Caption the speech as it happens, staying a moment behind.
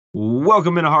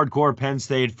Welcome into Hardcore Penn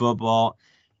State football.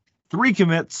 3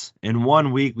 commits in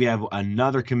 1 week. We have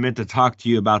another commit to talk to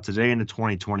you about today in the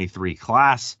 2023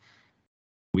 class.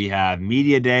 We have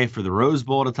Media Day for the Rose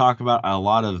Bowl to talk about. A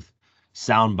lot of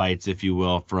sound bites, if you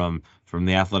will, from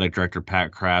the athletic director,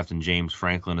 Pat Kraft, and James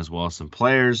Franklin, as well as some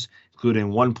players,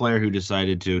 including one player who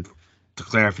decided to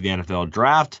declare for the NFL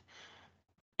draft,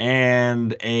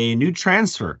 and a new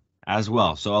transfer as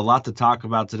well. So a lot to talk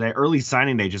about today. Early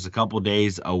signing day, just a couple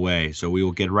days away. So we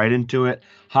will get right into it.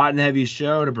 Hot and heavy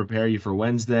show to prepare you for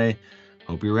Wednesday.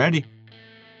 Hope you're ready.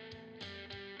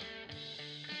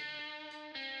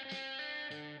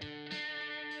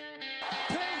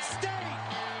 Penn State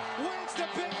wins the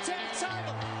Big Ten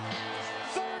title.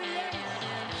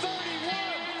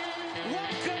 38-31.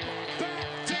 Welcome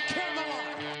back to Camelot.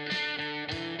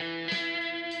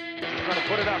 He's going to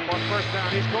put it up on first down.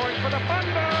 He's going for the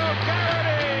bundle.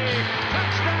 Garrity!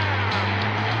 Touchdown!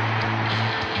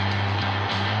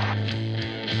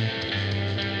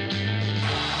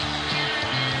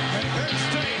 And Penn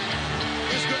State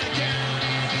is going to get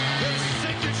their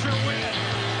signature win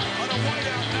on a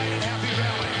whiteout night at Happy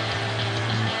Valley.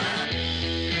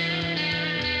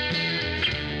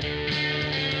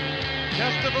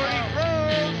 Testaverde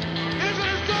throws. It is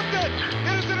intercepted.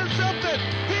 It is intercepted.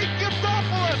 Pete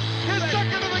Giftopoulos, his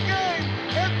second of the game,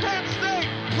 and Penn State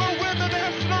will win the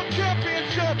national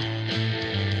championship.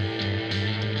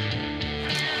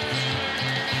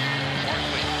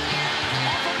 Barkley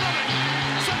off and running.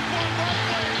 Saquon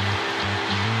Barkley.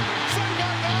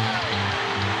 Saquon Barkley.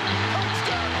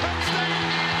 Touchdown Penn State.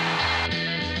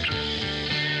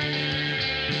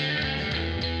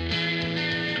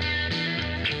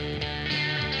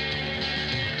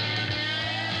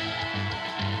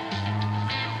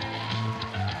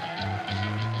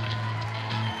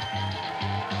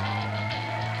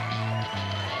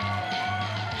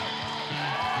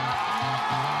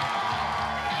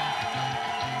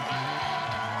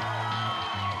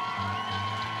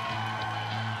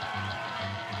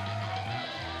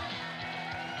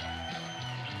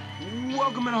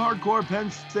 Welcome into Hardcore Penn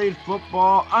State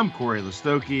football. I'm Corey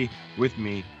Listoki. With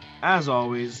me, as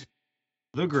always,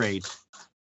 the great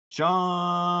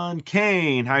Sean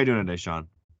Kane. How you doing today, Sean?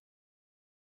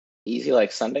 Easy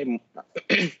like Sunday.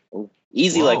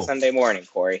 Easy Whoa. like Sunday morning,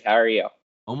 Corey. How are you?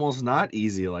 Almost not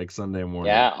easy like Sunday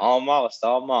morning. Yeah, almost.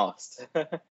 I'm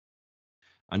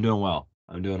doing well.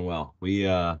 We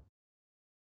had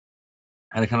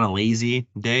a kind of lazy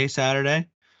day Saturday,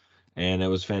 and it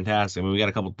was fantastic. I mean, we got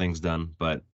a couple things done,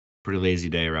 but pretty lazy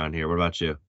day around here. What about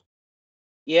you?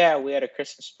 Yeah, we had a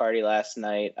Christmas party last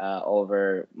night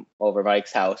over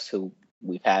Mike's house, who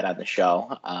we've had on the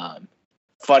show.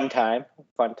 Fun time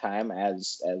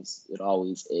as it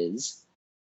always is.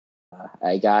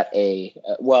 I got the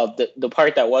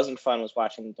part that wasn't fun was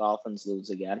watching the Dolphins lose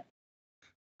again.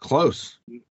 Close.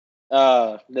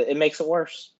 It makes it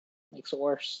worse.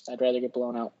 I'd rather get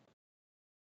blown out.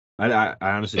 I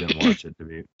honestly didn't watch it, to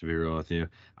be real with you.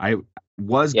 I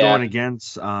was Yeah. going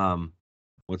against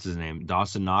what's his name?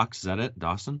 Dawson Knox, is that it?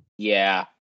 Dawson? Yeah,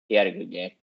 he had a good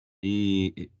game.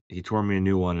 He tore me a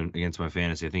new one against my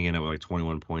fantasy. I think he ended up with like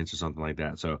 21 points or something like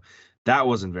that. So that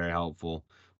wasn't very helpful.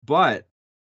 But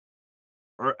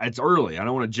it's early. I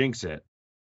don't want to jinx it.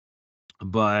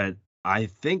 But I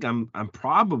think I'm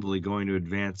probably going to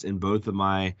advance in both of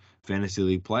my fantasy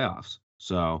league playoffs.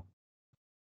 So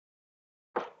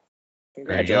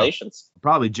Congratulations.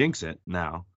 probably jinx it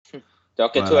now.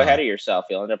 Don't get But, too ahead of yourself.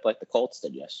 You'll end up like the Colts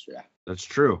did yesterday. That's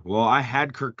true. Well, I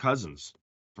had Kirk Cousins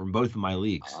from both of my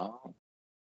leagues. Oh,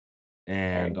 And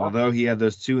There you go. although he had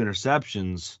those 2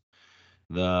 interceptions,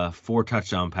 the 4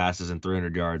 touchdown passes and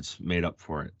 300 yards made up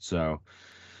for it. So,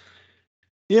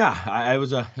 yeah, it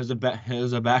was a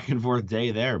back and forth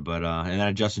day there. But and then I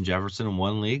had Justin Jefferson in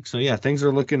one league. So yeah, things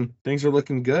are looking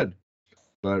good.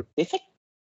 But do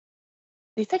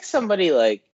you think somebody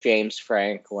like James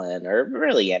Franklin or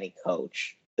really any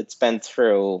coach that's been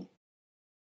through,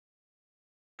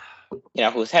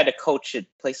 who's had to coach at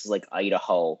places like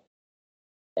Idaho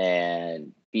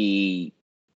and be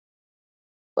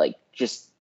like just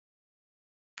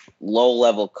low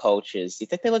level coaches, do you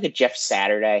think they look at Jeff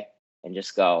Saturday and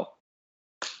just go,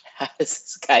 how does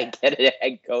this guy get a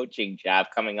head coaching job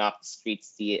coming off the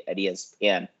streets at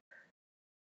ESPN?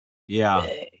 yeah,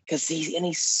 Because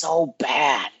he's so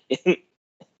bad.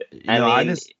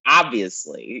 I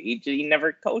Obviously, he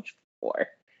never coached before.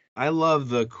 I love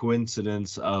the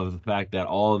coincidence of the fact that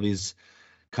all of these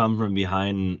come from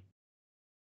behind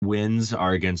wins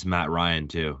are against Matt Ryan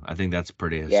too. I think that's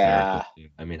pretty hysterical. Yeah.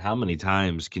 I mean, how many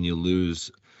times can you lose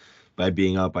by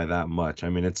being up by that much? I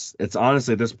mean, it's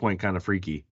honestly at this point kind of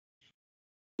freaky.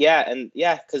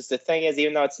 because the thing is,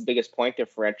 even though it's the biggest point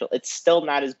differential, it's still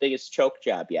not his biggest choke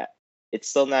job yet. It's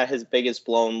still not his biggest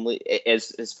blown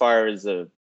as far as the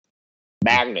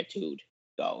magnitude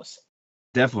goes.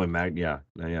 Definitely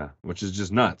yeah, which is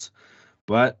just nuts.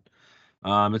 But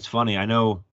it's funny. I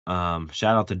know.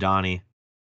 Shout out to Donnie,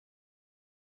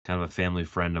 kind of a family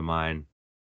friend of mine.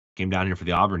 Came down here for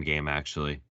the Auburn game.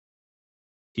 Actually,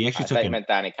 he actually I took thought you meant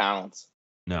Donnie Collins.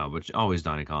 No, but always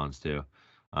Donnie Collins too.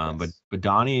 Yes. But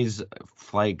Donnie's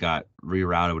flight got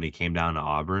rerouted when he came down to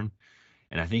Auburn,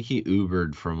 and I think he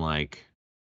Ubered from like,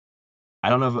 I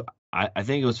don't know if I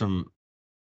think it was from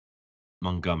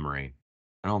Montgomery.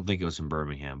 I don't think it was from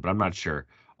Birmingham, but I'm not sure.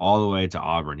 All the way to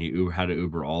Auburn, he had to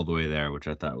Uber all the way there, which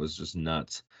I thought was just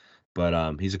nuts.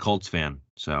 But he's a Colts fan,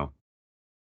 so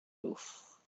Oof.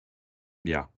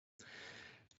 yeah.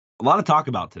 A lot of talk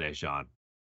about today, Sean.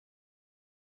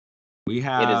 We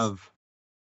have.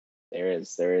 There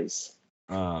is.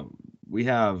 We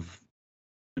have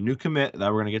a new commit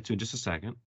that we're going to get to in just a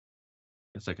second.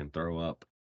 I guess I can throw up.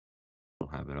 I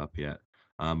don't have it up yet.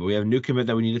 But we have a new commit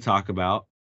that we need to talk about.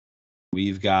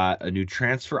 We've got a new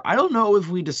transfer. I don't know if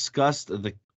we discussed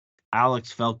the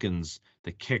Alex Felkins,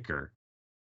 the kicker.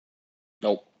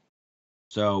 Nope.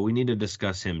 So we need to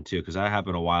discuss him too, because that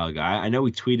happened a while ago. I know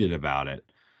we tweeted about it,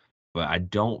 but I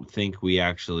don't think we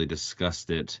actually discussed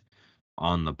it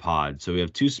on the pod. So we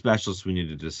have two specialists we need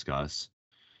to discuss.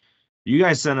 You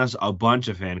guys sent us a bunch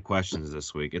of fan questions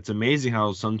this week. It's amazing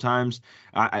how sometimes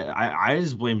I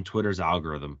just blame Twitter's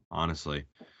algorithm, honestly,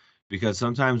 because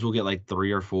sometimes we'll get like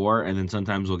 3 or 4, and then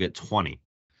sometimes we'll get 20,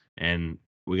 and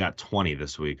we got 20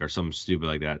 this week or something stupid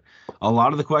like that. A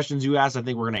lot of the questions you asked, I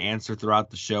think we're going to answer throughout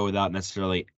the show without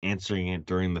necessarily answering it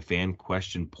during the fan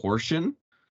question portion.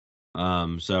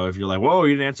 So if you're like, whoa,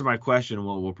 you didn't answer my question,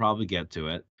 we'll probably get to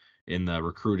it in the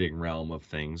recruiting realm of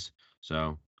things.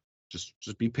 So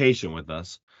just be patient with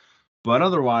us. But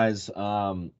otherwise,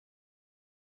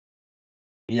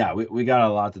 yeah, we got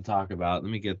a lot to talk about.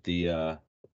 Let me get the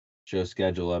show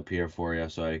schedule up here for you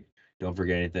so I don't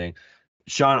forget anything.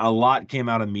 Sean, a lot came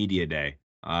out of media day.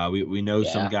 We know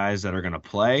some guys that are going to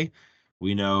play.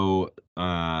 We know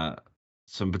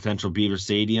some potential Beaver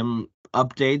Stadium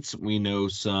updates. We know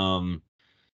some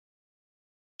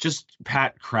just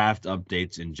Pat Kraft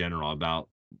updates in general about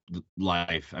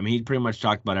life. I mean, he pretty much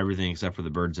talked about everything except for the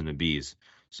birds and the bees.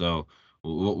 So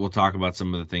we'll talk about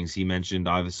some of the things he mentioned.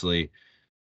 Obviously,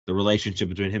 the relationship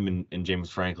between him and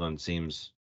James Franklin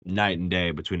seems night and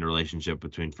day between the relationship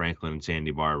between Franklin and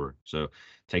Sandy Barbour. So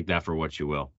take that for what you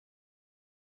will.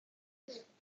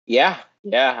 Yeah.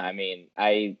 I mean,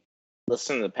 I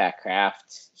listen to Pat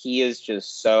Kraft. He is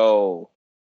just so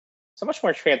much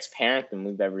more transparent than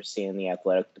we've ever seen in the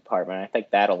athletic department. I think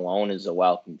that alone is a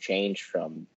welcome change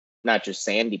from not just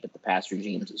Sandy, but the past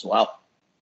regimes as well.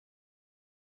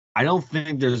 I don't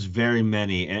think there's very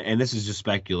many, and this is just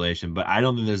speculation, but I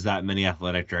don't think there's that many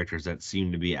athletic directors that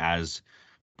seem to be as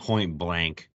point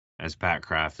blank as Pat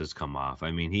Kraft has come off. I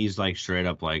mean, he's like straight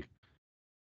up like,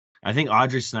 I think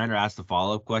Audrey Snyder asked the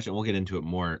follow-up question. We'll get into it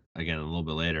more again a little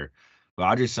bit later. But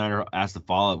Audrey Snyder asked the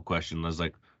follow-up question, was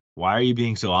like, why are you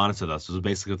being so honest with us? This was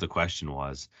basically what the question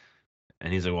was.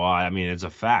 And he's like, well, I mean, it's a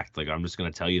fact. Like, I'm just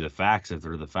going to tell you the facts if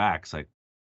they're the facts. Like,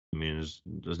 I mean,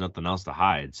 there's nothing else to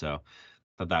hide. So I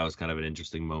thought that was kind of an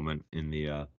interesting moment in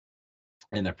the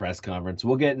press conference.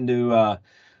 We'll get into a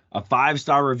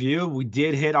 5-star review. We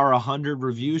did hit our 100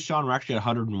 reviews, Sean. We're actually at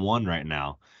 101 right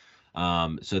now.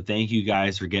 So thank you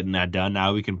guys for getting that done.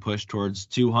 Now we can push towards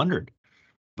 200.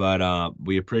 But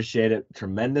we appreciate it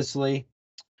tremendously.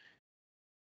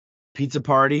 Pizza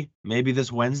party, maybe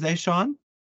this Wednesday, Sean?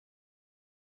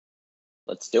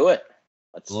 Let's do it.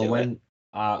 I'm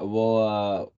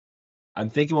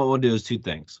thinking what we'll do is 2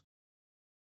 things.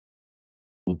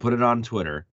 We'll put it on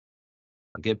Twitter.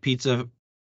 I'll get pizza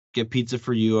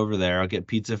for you over there. I'll get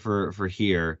pizza for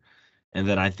here. And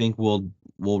then I think we'll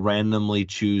randomly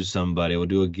choose somebody. We'll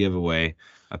do a giveaway,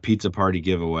 a pizza party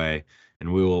giveaway,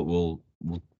 and we'll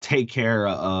take care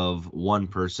of one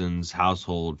person's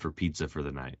household for pizza for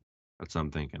the night. That's what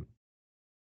I'm thinking.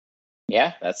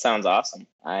 Yeah, that sounds awesome.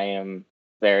 I am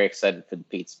very excited for the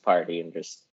pizza party and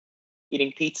just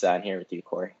eating pizza on here with you,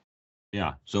 Corey.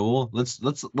 Yeah, so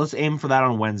let's aim for that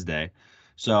on Wednesday.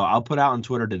 So I'll put out on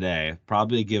Twitter today,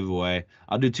 probably a giveaway.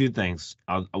 I'll do 2 things.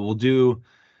 We'll do,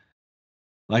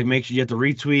 like, make sure you have to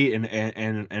retweet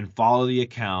and follow the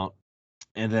account,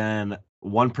 and then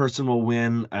one person will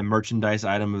win a merchandise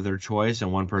item of their choice,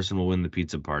 and one person will win the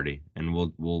pizza party. And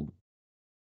we'll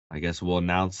I guess we'll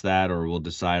announce that, or we'll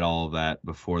decide all of that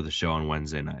before the show on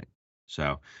Wednesday night.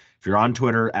 So if you're on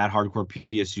Twitter at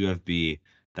HardcorePSUFB,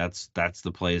 that's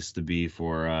the place to be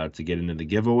for to get into the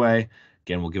giveaway.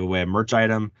 Again, we'll give away a merch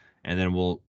item, and then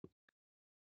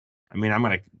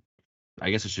I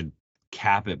guess I should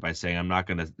cap it by saying I'm not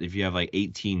gonna. If you have like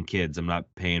 18 kids, I'm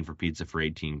not paying for pizza for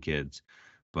 18 kids,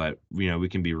 but we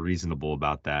can be reasonable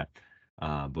about that.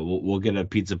 But we'll get a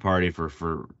pizza party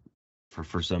for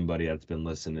somebody that's been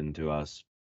listening to us.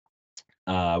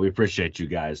 We appreciate you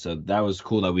guys. So that was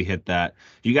cool that we hit that.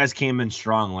 You guys came in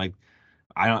strong. Like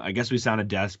I guess we sounded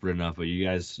desperate enough, but you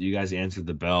guys answered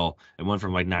the bell. It went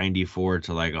from like 94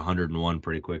 to like 101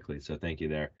 pretty quickly. So thank you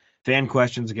there. Fan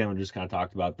questions again. We just kind of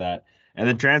talked about that, and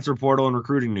then transfer portal and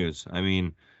recruiting news. I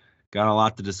mean, got a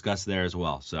lot to discuss there as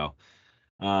well. So,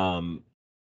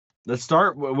 let's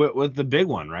start with the big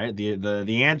one, right? The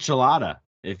enchilada,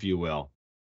 if you will,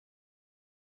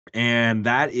 and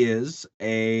that is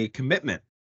a commitment.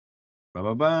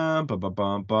 Ba-ba-bum,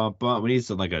 ba-ba-bum, ba-bum. We need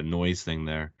some like a noise thing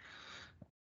there.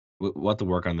 We'll have to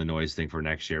work on the noise thing for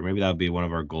next year. Maybe that'll be one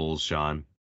of our goals, Sean.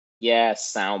 Yeah,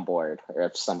 soundboard or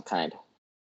of some kind.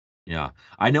 Yeah,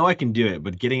 I know I can do it,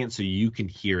 but getting it so you can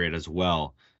hear it as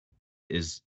well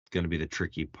is going to be the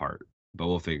tricky part. But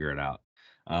we'll figure it out.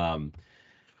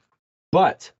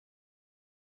 But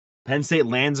Penn State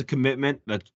lands a commitment,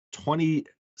 the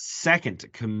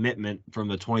 22nd commitment from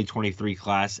the 2023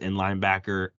 class in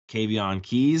linebacker Kavion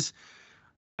Keys.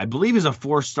 I believe he's a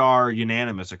 4-star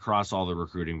unanimous across all the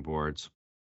recruiting boards,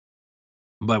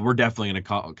 but we're definitely going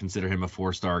to consider him a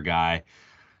 4-star guy.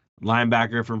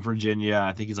 Linebacker from Virginia.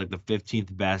 I think he's like the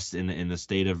 15th best in the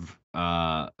state of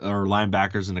or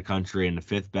linebackers in the country, and the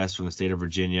 5th best from the state of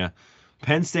Virginia.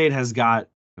 Penn State has got,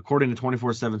 according to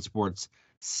 24/7 Sports,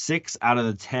 6 out of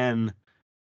the 10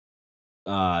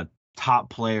 top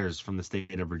players from the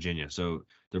state of Virginia. So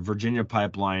the Virginia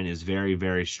pipeline is very,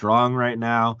 very strong right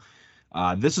now.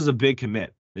 This is a big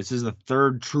commit. This is the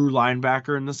 3rd true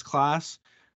linebacker in this class.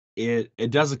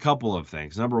 It does a couple of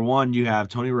things. Number one, you have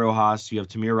Tony Rojas, you have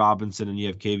Tamir Robinson, and you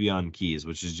have Kavion Keys,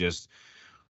 which is just,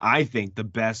 I think, the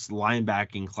best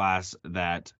linebacking class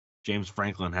that James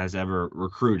Franklin has ever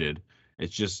recruited.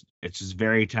 It's just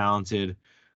very talented.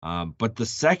 But the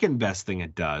second best thing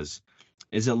it does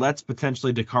is it lets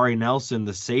potentially Dakari Nelson,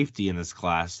 the safety in this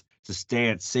class, to stay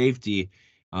at safety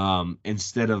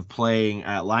instead of playing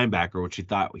at linebacker, which he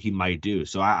thought he might do.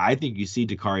 So I think you see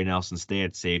Dakari Nelson stay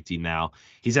at safety now.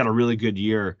 He's had a really good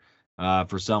year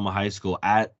for Selma High School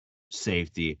at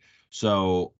safety.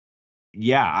 So,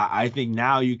 yeah, I think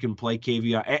now you can play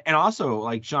KVI. And also,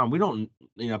 like, Sean, we don't,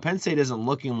 Penn State isn't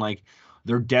looking like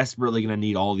they're desperately going to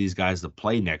need all these guys to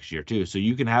play next year, too. So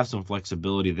you can have some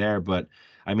flexibility there. But,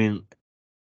 I mean,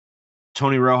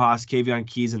 Tony Rojas, Kavion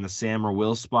Keys in the Sam or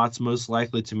Will spots, most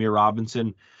likely. Tamir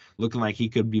Robinson looking like he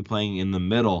could be playing in the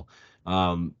middle.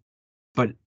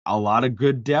 But a lot of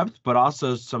good depth, but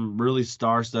also some really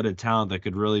star-studded talent that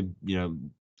could really,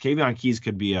 Kavion Keys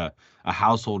could be a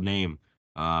household name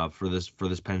for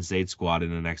this Penn State squad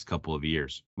in the next couple of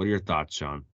years. What are your thoughts,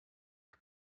 Sean?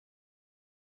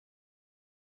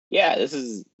 Yeah, this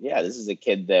is a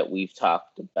kid that we've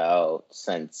talked about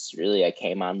since really I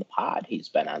came on the pod. He's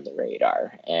been on the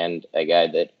radar, and a guy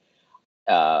that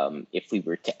if we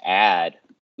were to add,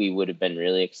 we would have been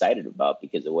really excited about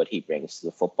because of what he brings to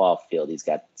the football field. He's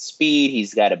got speed,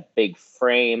 he's got a big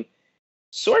frame,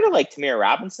 sort of like Tamir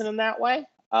Robinson in that way.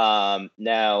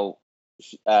 Now,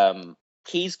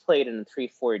 Keys played in a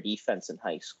 3-4 defense in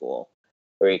high school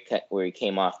where he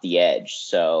came off the edge,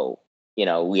 so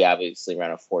we obviously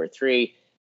run a 4-3,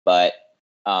 but,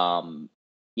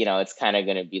 it's kind of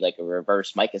going to be like a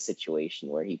reverse Micah situation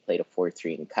where he played a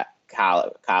 4-3 in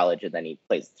college and then he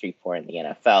plays a 3-4 in the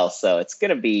NFL. So he's going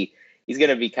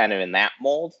to be kind of in that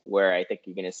mold where I think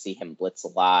you're going to see him blitz a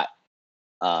lot.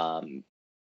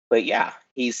 But yeah,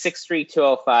 he's 6'3",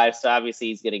 205. So obviously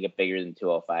he's going to get bigger than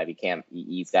 205.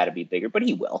 He's got to be bigger, but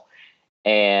he will.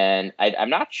 And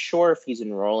I'm not sure if he's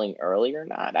enrolling early or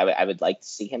not. I would like to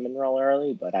see him enroll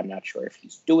early, but I'm not sure if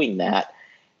he's doing that.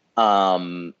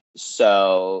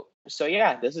 So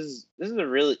yeah, this is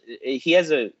he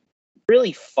has a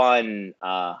really fun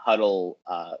huddle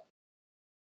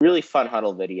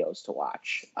videos to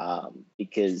watch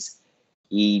because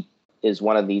he is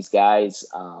one of these guys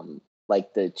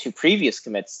like the 2 previous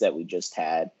commits that we just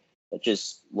had that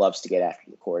just loves to get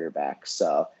after the quarterback.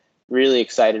 So really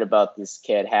excited about this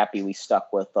kid. Happy we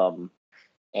stuck with him.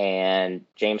 And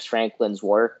James Franklin's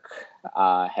work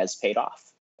has paid off.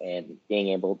 And being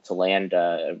able to land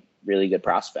a really good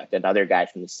prospect, another guy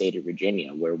from the state of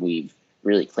Virginia, where we've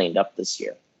really cleaned up this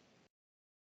year.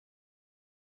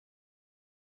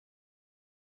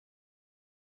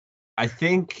 I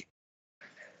think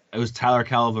it was Tyler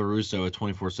Calavaruso at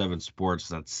 24/7 Sports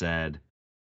that said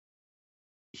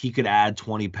he could add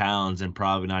 20 pounds and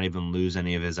probably not even lose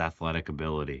any of his athletic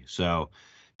ability. So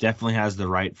definitely has the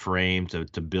right frame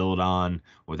to build on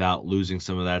without losing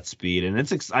some of that speed.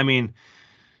 And I mean,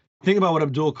 think about what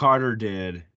Abdul Carter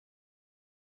did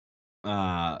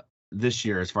this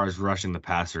year as far as rushing the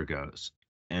passer goes.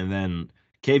 And then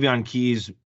Kayvon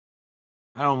Keys,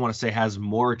 I don't want to say has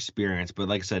more experience, but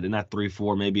like I said, in that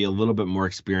 3-4, maybe a little bit more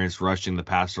experience rushing the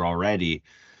passer already.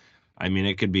 I mean,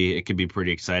 it could be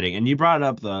pretty exciting. And you brought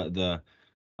up the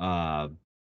early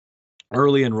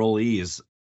enrollees.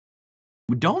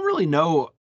 We don't really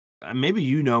know. Maybe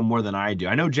you know more than I do.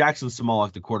 I know Jackson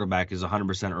Smolik, the quarterback, is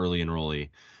 100% early enrollee.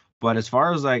 But as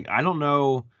far as like, I don't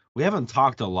know. We haven't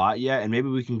talked a lot yet, and maybe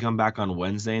we can come back on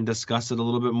Wednesday and discuss it a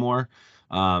little bit more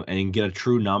and get a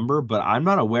true number. But I'm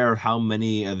not aware of how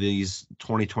many of these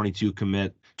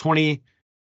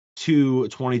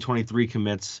 2023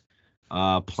 commits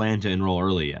plan to enroll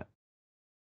early yet.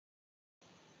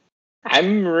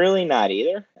 I'm really not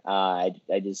either. I'm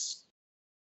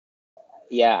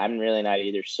really not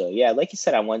either. So yeah, like you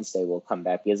said, on Wednesday we'll come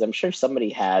back because I'm sure somebody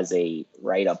has a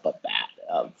write-up of that,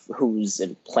 of who's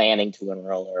planning to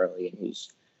enroll early and who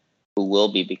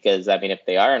will be, because I mean, if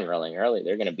they are enrolling early,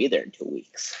 they're going to be there in 2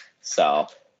 weeks. So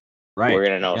right, we're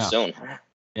going to know soon.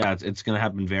 Yeah, it's going to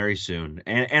happen very soon.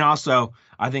 And also,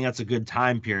 I think that's a good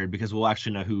time period because we'll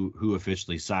actually know who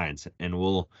officially signs, and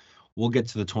we'll get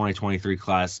to the 2023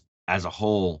 class as a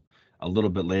whole a little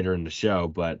bit later in the show.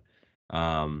 But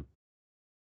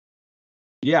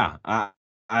yeah,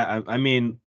 I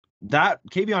mean, that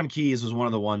Kayvon Keys was one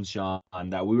of the ones, Sean,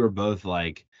 that we were both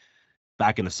like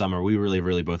back in the summer. We really,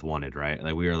 really both wanted, right?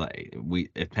 Like we were like,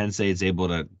 if Penn State's able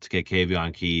to get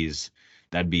Kayvon Keys,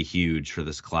 that'd be huge for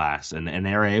this class, and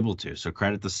they were able to. So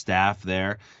credit the staff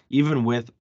there, even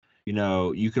with,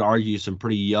 you could argue some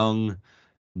pretty young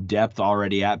depth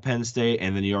already at Penn State,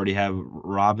 and then you already have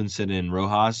Robinson and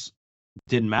Rojas.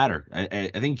 Didn't matter.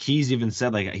 I think Keys even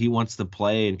said like he wants to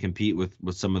play and compete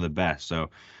with some of the best. So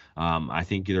I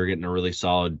think they're getting a really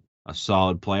solid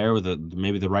player with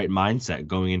maybe the right mindset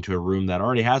going into a room that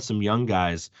already has some young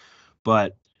guys.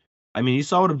 But I mean, you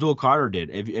saw what Abdul Carter did.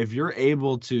 If you're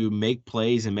able to make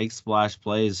plays and make splash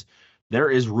plays, there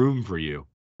is room for you,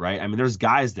 right? I mean, there's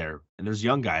guys there and there's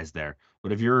young guys there.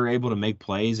 But if you're able to make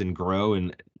plays and grow,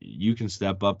 and you can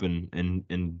step up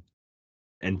and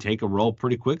take a role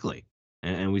pretty quickly.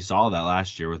 And we saw that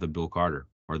last year with Abdul Carter,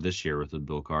 or this year with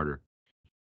Abdul Carter.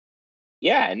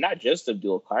 Yeah, and not just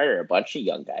Abdul Carter. A bunch of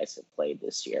young guys have played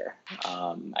this year.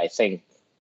 I think,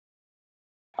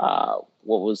 what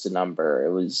was the number?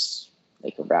 It was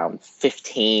like around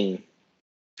 15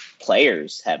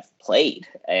 players have played,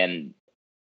 and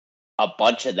a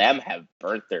bunch of them have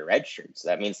burnt their red shirts.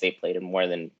 That means they played in more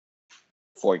than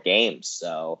 4 games.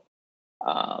 So,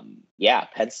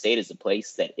 Penn State is a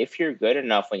place that if you're good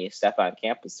enough when you step on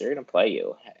campus, they're going to play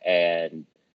you. And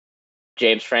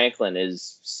James Franklin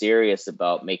is serious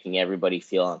about making everybody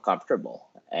feel uncomfortable.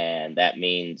 And that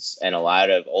means, and a lot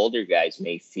of older guys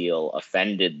may feel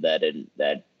offended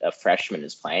that a freshman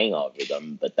is playing over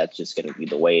them, but that's just going to be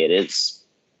the way it is.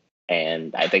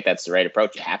 And I think that's the right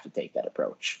approach. You have to take that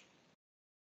approach.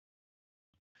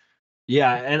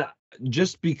 Yeah, and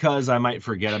just because I might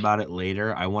forget about it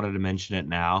later, I wanted to mention it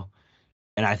now.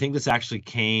 And I think this actually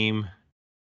came,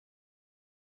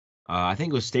 I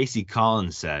think it was Stacy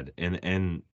Collins said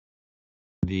in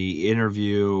the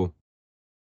interview.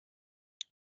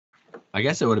 I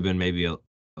guess it would have been maybe a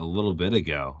little bit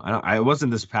ago. I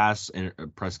wasn't this past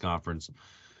press conference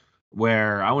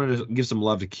where I wanted to give some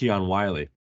love to Keon Wiley,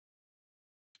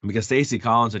 because Stacy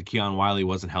Collins said Keon Wiley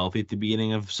wasn't healthy at the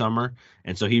beginning of summer,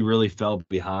 and so he really fell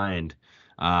behind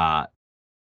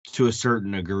to a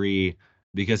certain degree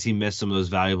because he missed some of those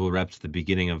valuable reps at the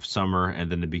beginning of summer and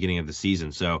then the beginning of the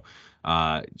season. So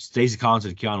Stacy Collins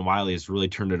said Keon Wiley has really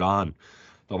turned it on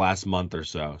the last month or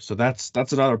so. So that's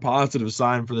another positive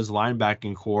sign for this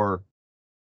linebacking core,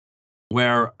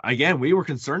 where, again, we were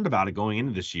concerned about it going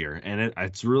into this year, and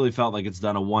it's really felt like it's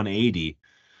done a 180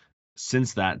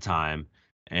 since that time.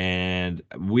 And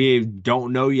we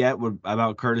don't know yet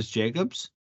about Curtis Jacobs,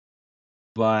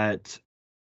 but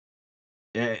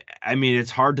I mean,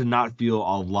 it's hard to not feel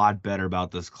a lot better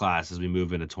about this class as we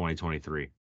move into 2023.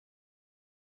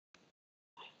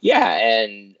 Yeah,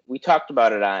 and we talked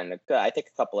about it on, I think,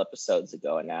 a couple episodes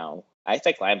ago. And now I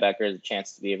think linebacker has a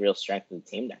chance to be a real strength of the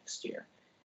team next year.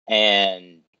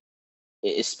 And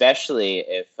especially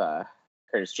if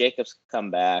Curtis Jacobs can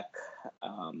come back,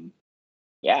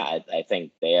 I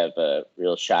think they have a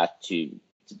real shot to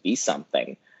be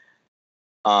something.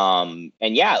 And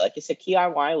like I said,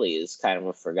 Keon Wiley is kind of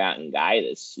a forgotten guy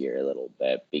this year a little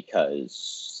bit,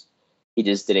 because He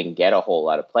just didn't get a whole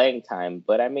lot of playing time.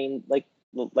 But I mean, like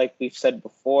we've said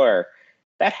before,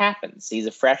 that happens. He's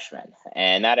a freshman,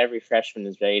 and not every freshman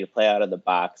is ready to play out of the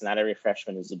box. Not every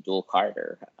freshman is Abdul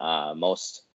Carter.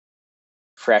 Most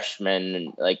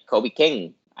freshmen, like Kobe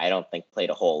King, I don't think played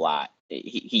a whole lot.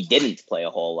 He didn't play a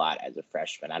whole lot as a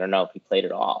freshman. I don't know if he played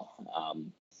at all.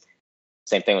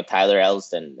 Same thing with Tyler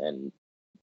Elston, and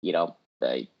you know,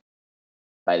 by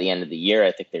the end of the year,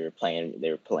 I think they were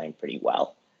playing pretty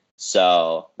well.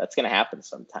 So that's going to happen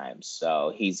sometimes.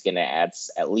 So he's going to add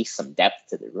at least some depth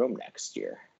to the room next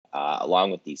year, along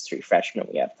with these 3 freshmen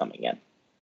we have coming in.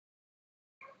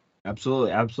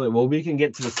 Absolutely, absolutely. Well, we can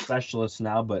get to the specialists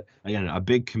now, but again, a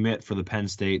big commit for the Penn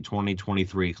State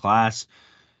 2023 class.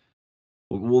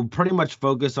 We'll pretty much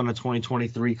focus on the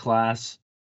 2023 class,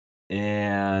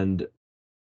 and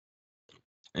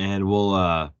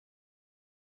we'll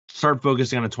start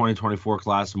focusing on the 2024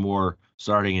 class more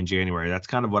starting in January. That's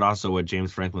kind of what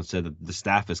James Franklin said that the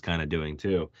staff is kind of doing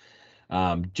too.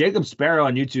 Jacob Sparrow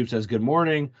on YouTube says, good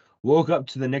morning. Woke up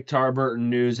to the Nick Tarburton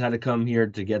news. Had to come here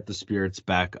to get the spirits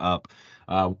back up.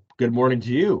 Good morning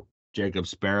to you, Jacob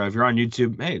Sparrow. If you're on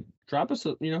YouTube, hey, drop us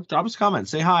a comment.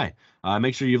 Say hi.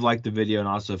 Make sure you've liked the video and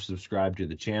also subscribed to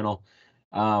the channel.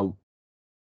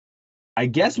 I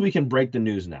guess we can break the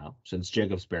news now since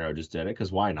Jacob Sparrow just did it,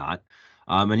 because why not?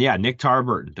 And yeah, Nick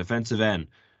Tarburton, defensive end,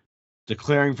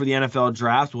 declaring for the NFL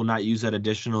draft, will not use that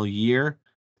additional year,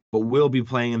 but will be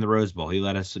playing in the Rose Bowl. He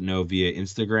let us know via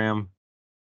Instagram.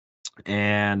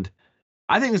 And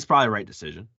I think it's probably the right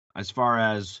decision. As far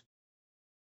as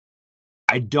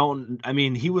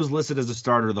he was listed as a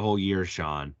starter the whole year,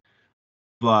 Sean,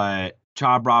 but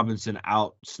Chop Robinson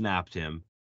out-snapped him.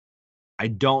 I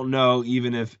don't know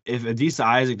even if Adisa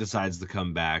Isaac decides to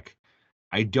come back,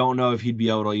 I don't know if he'd be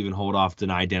able to even hold off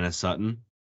Dani Dennis Sutton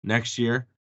next year,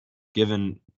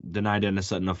 given Dani Dennis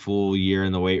Sutton a full year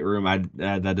in the weight room.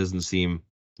 That doesn't seem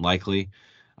likely.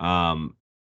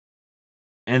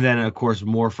 And then, of course,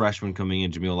 more freshmen coming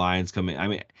in, Jameel Lyons coming. I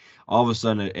mean, all of a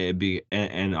sudden it'd be,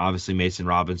 and obviously Mason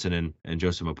Robinson and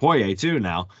Joseph Mapoye too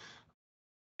now.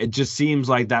 It just seems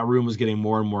like that room is getting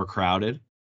more and more crowded.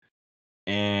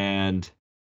 And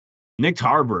Nick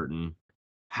Tarburton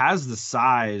has the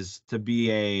size to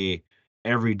be a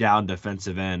every down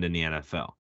defensive end in the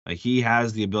NFL. Like, he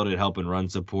has the ability to help in run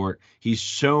support. He's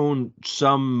shown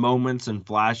some moments and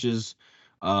flashes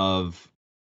of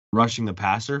rushing the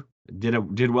passer.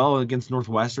 Did well against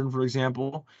Northwestern, for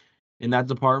example, in that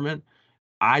department.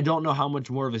 I don't know how much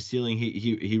more of a ceiling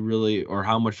he really, or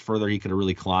how much further he could have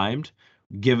really climbed,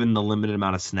 given the limited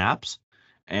amount of snaps.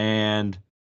 And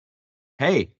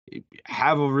hey,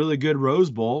 have a really good Rose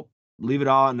Bowl, leave it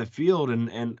all in the field,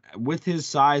 and with his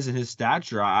size and his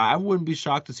stature, I wouldn't be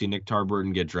shocked to see Nick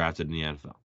Tarburton get drafted in the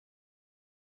NFL.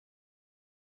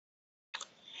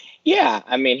 Yeah,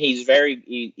 I mean, he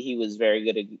was very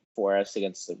good for us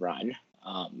against the run.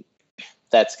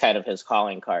 That's kind of his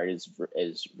calling card,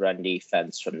 is run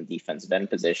defense from the defensive end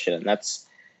position, and that's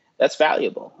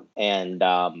valuable. And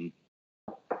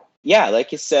yeah,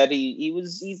 like you said,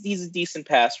 he's a decent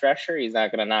pass rusher. He's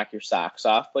not going to knock your socks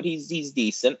off, but he's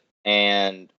decent.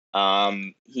 And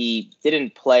he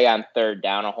didn't play on third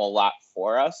down a whole lot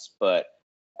for us, but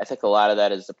I think a lot of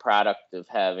that is the product of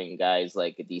having guys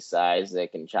like Adisa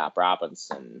Isaac and Chop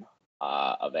Robinson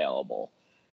available.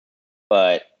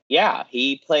 But yeah,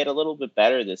 he played a little bit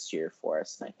better this year for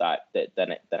us than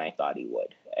I thought he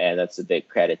would, and that's a big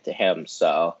credit to him.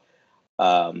 So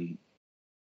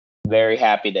very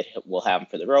happy that we'll have him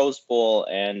for the Rose Bowl,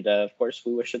 and of course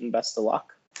we wish him the best of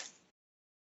luck.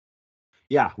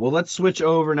 Yeah, well, let's switch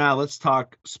over now. Let's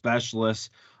talk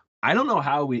specialists. I don't know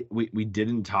how we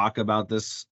didn't talk about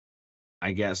this,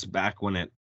 I guess, back when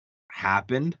it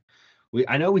happened.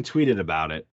 I know we tweeted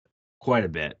about it quite a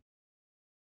bit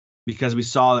because we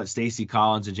saw that Stacey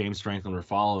Collins and James Franklin were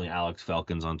following Alex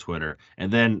Felkins on Twitter.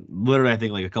 And then literally, I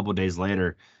think like a couple of days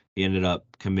later, he ended up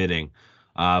committing.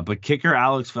 But kicker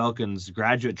Alex Felkins,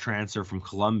 graduate transfer from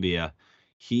Columbia,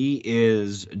 he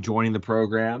is joining the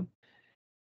program.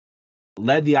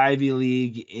 Led the Ivy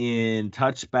League in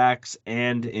touchbacks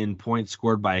and in points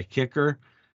scored by a kicker.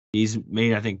 He's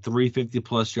made, I think,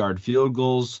 350-plus yard field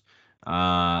goals.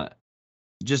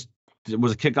 Just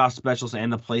was a kickoff specialist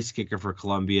and the place kicker for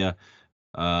Columbia.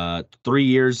 3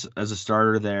 years as a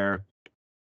starter there.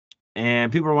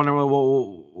 And people are wondering,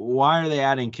 well, why are they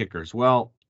adding kickers?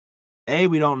 Well,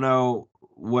 we don't know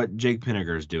what Jake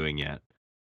Pinegar is doing yet.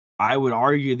 I would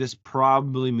argue this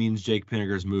probably means Jake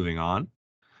Pinegar is moving on.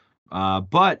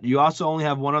 But you also only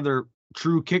have one other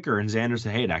true kicker in Xander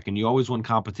Sahadak, and you always want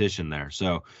competition there.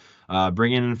 So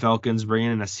Bringing in Falcons,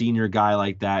 bringing in a senior guy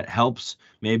like that helps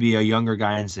maybe a younger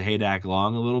guy in Sahadak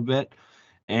along a little bit.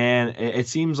 And it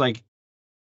seems like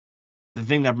the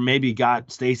thing that maybe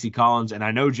got Stacy Collins, and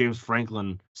I know James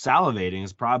Franklin salivating,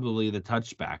 is probably the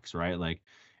touchbacks, right? Like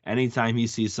anytime he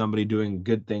sees somebody doing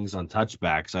good things on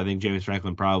touchbacks, I think James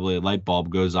Franklin probably a light bulb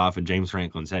goes off in James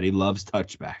Franklin's head. He loves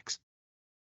touchbacks.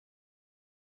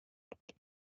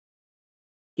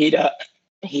 He does.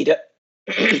 He does.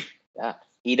 Yeah,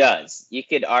 he does. You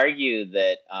could argue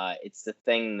that it's the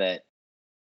thing that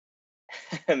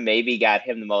maybe got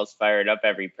him the most fired up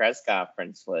every press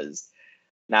conference was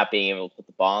not being able to put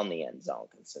the ball in the end zone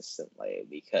consistently,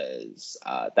 because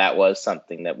that was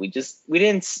something that we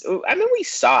didn't. I mean, we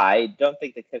saw. I don't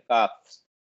think the kickoffs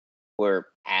were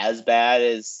as bad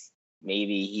as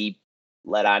maybe he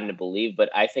led on to believe, but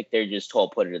I think they're just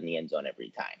told put it in the end zone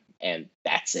every time, and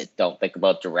that's it. Don't think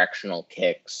about directional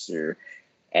kicks or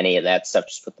any of that stuff.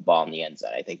 Just put the ball in the end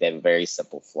zone. I think they have a very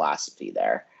simple philosophy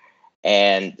there,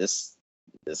 and this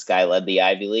guy led the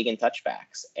Ivy League in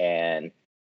touchbacks, and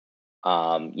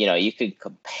you could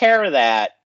compare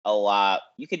that a lot.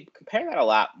 You could compare that a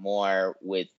lot more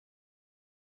with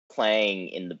playing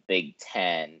in the Big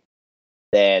Ten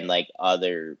than like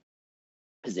other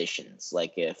positions.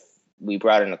 Like if we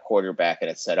brought in a quarterback and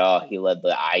it said, oh, he led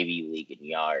the Ivy League in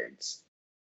yards.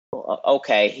 Well,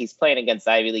 okay, he's playing against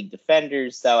Ivy League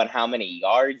defenders, though, and how many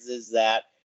yards is that?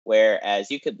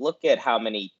 Whereas you could look at how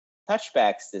many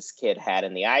touchbacks this kid had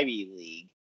in the Ivy League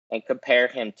and compare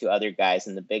him to other guys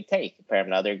in the Big Ten. You compare him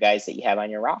to other guys that you have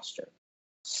on your roster.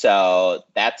 So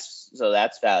that's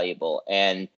valuable.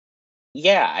 And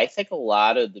yeah, I think a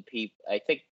lot of the people,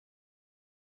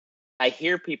 I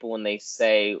hear people when they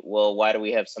say, well, why do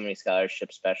we have so many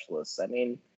scholarship specialists? I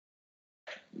mean,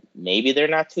 maybe they're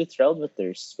not too thrilled with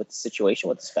the situation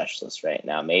with the specialists right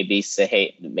now. Maybe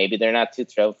they're not too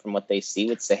thrilled from what they see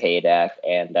with Sahadak,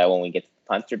 and when we get to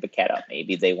punter Paqueta,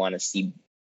 maybe they want to see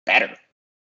better.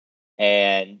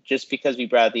 And just because we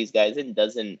brought these guys in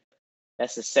doesn't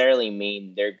necessarily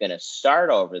mean they're going to start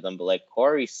over them. But like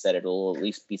Corey said, it will at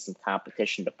least be some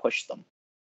competition to push them.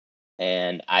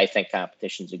 And I think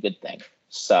competition is a good thing.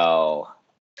 So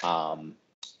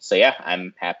yeah,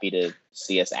 I'm happy to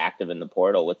see us active in the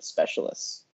portal with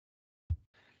specialists.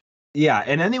 Yeah,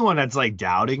 and anyone that's like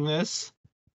doubting this,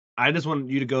 I just want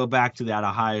you to go back to that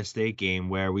Ohio State game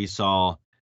where we saw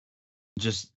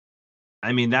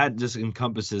that just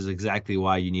encompasses exactly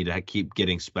why you need to keep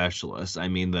getting specialists. I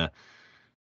mean, the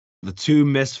two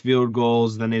missed field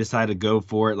goals, then they decided to go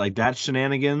for it. Like, that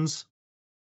shenanigans,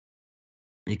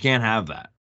 you can't have that.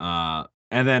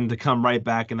 And then to come right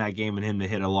back in that game and him to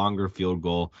hit a longer field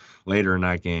goal later in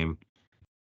that game,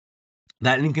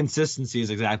 that inconsistency is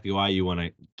exactly why you want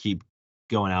to keep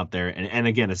going out there. And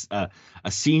again,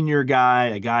 a senior guy,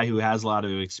 a guy who has a lot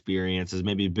of experience, has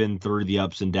maybe been through the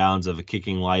ups and downs of a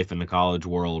kicking life in the college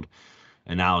world,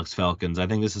 and Alex Falcons. I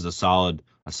think this is a solid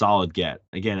get.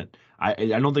 Again, I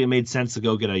don't think it made sense to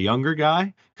go get a younger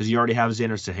guy because you already have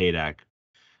Xander Sahadak.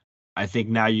 I think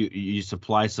now you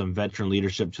supply some veteran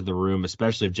leadership to the room,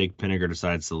 especially if Jake Pinniger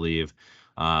decides to leave.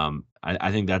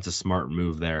 I think that's a smart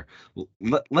move there.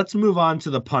 Let's move on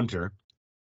to the punter.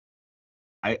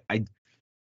 I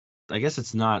guess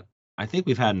it's not. I think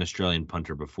we've had an Australian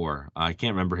punter before. I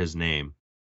can't remember his name.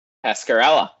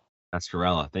 Pascarella.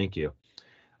 Thank you.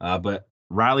 But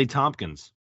Riley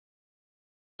Tompkins,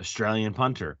 Australian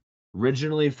punter,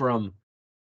 originally from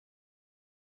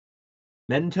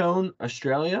Mentone,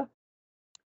 Australia.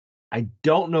 I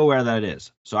don't know where that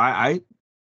is. So I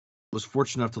was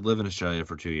fortunate enough to live in Australia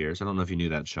for 2 years. I don't know if you knew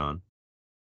that, Sean.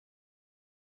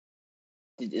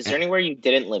 Is there anywhere you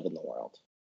didn't live in the world?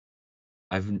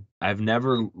 I've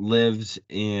never lived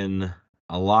in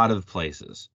a lot of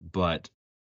places, but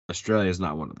Australia is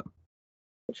not one of them.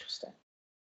 Interesting.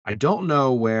 I don't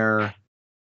know where.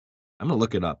 I'm gonna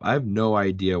look it up. I have no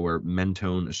idea where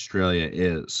Mentone, Australia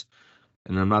is,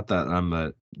 and I'm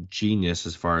a genius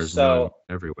as far as knowing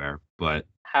everywhere. But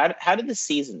how did the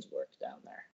seasons work down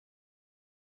there?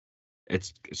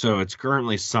 It's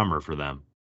currently summer for them.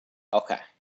 Okay.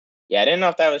 Yeah, I didn't know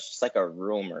if that was just like a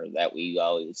rumor that we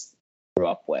always grew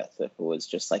up with, if it was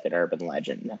just like an urban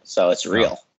legend. So it's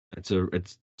real. No,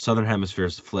 it's Southern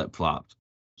Hemisphere's flip-flopped.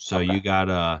 So okay. You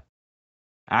got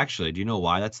actually, do you know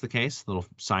why that's the case? A little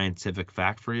scientific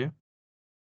fact for you.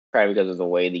 Probably because of the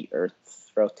way the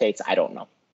Earth rotates. I don't know.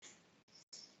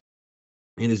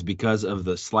 It is because of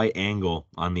the slight angle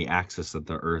on the axis that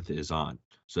the Earth is on.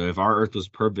 So if our Earth was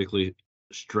perfectly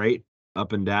straight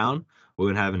up and down, we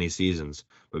wouldn't have any seasons.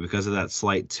 But because of that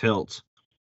slight tilt,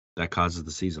 that causes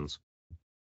the seasons.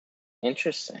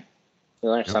 Interesting. You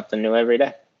learn something new every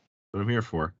day. what I'm here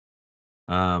for.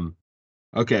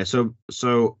 Okay,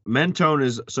 so Mentone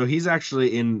he's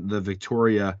actually in the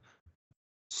Victoria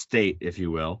state, if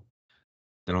you will.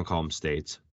 They don't call them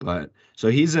states, but so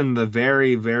he's in the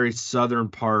very, very southern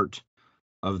part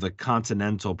of the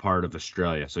continental part of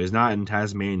Australia. So he's not in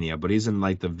Tasmania, but he's in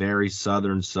like the very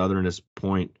southernest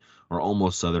point, or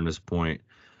almost southernest point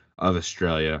of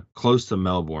Australia, close to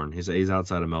Melbourne. He's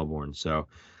outside of Melbourne. So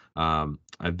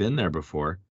I've been there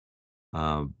before.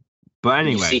 But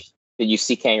anyway, Did you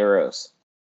see kangaroos?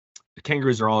 the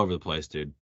kangaroos are all over the place,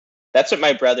 dude. That's what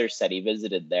my brother said. He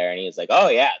visited there, and he was like, "Oh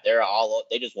yeah,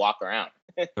 they just walk around."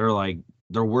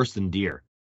 They're worse than deer.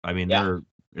 I mean, Yeah,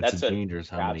 it's that's what dangerous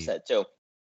how Rob many said too.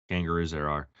 kangaroos there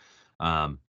are.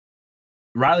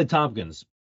 Riley Tompkins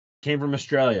came from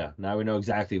Australia. Now we know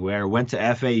exactly where. Went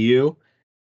to FAU,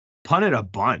 punted a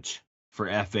bunch for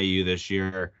FAU this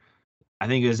year. I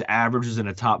think his average was in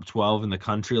the top 12 in the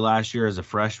country last year as a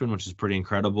freshman, which is pretty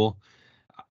incredible.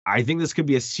 I think this could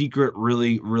be a secret,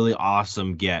 really, really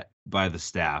awesome get by the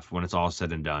staff when it's all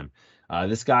said and done.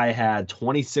 This guy had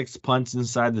 26 punts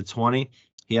inside the 20.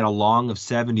 He had a long of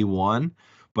 71,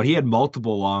 but he had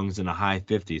multiple longs in a high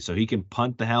 50. So he can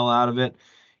punt the hell out of it.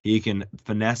 He can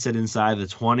finesse it inside the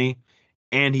 20,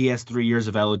 and he has 3 years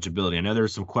of eligibility. I know there were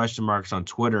some question marks on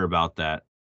Twitter about that.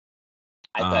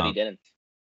 I thought he didn't.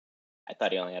 I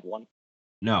thought he only had one.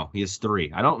 No, he has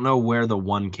 3. I don't know where the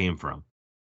 1 came from.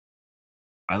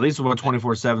 At least what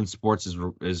 24/7 Sports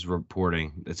is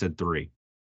reporting, it said 3.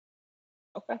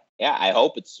 Okay. Yeah, I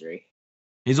hope it's 3.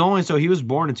 He was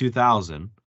born in 2000,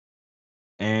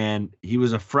 and he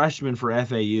was a freshman for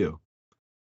FAU.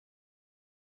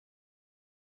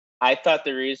 I thought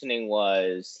the reasoning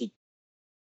was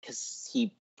because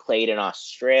he played in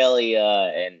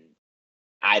Australia, and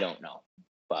I don't know.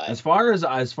 But As far as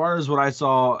what I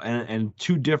saw, and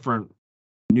 2 different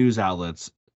news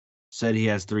outlets said he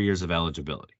has 3 years of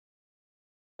eligibility.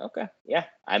 okay, yeah,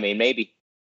 I mean maybe,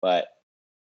 but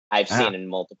I've seen in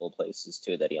multiple places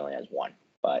too that he only has 1.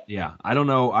 But Yeah, I don't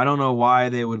know why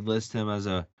they would list him as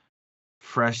a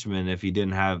freshman if he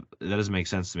didn't have. That doesn't make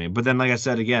sense to me. But then, like I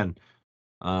said again,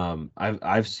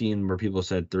 I've seen where people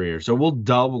said 3 years. So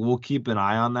we'll keep an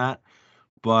eye on that.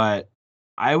 But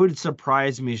I would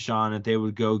surprise me, Sean, if they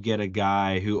would go get a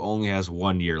guy who only has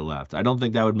 1 year left. I don't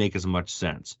think that would make as much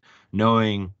sense,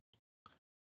 knowing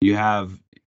you have,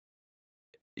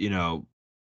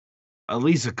 at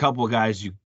least a couple of guys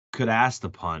you could ask to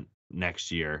punt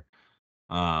next year.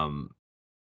 And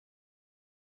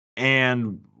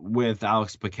with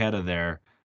Alex Paqueta there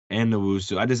and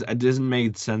Nwosu, it doesn't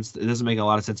make sense. It doesn't make a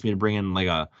lot of sense to me to bring in like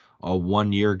a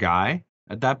 1 year guy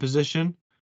at that position.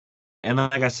 And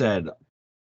like I said,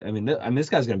 this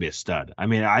guy's going to be a stud. I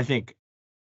mean, I think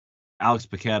Alex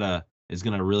Paqueta is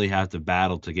going to really have to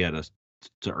battle to get us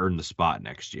to earn the spot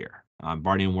next year.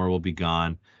 Barney Moore will be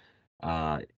gone.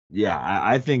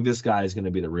 I think this guy is going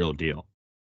to be the real deal.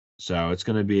 So it's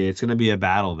going to be a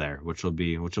battle there, which will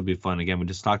be fun. Again, we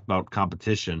just talked about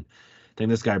competition. I think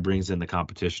this guy brings in the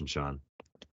competition, Sean.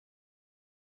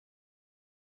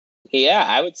 yeah,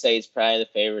 I would say he's probably the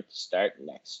favorite to start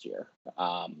next year.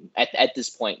 At this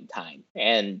point in time,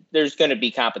 and there's going to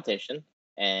be competition,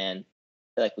 and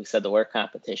like we said, the word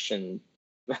competition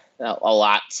a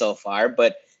lot so far,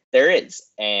 but there is,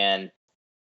 and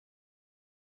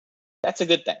that's a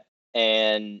good thing.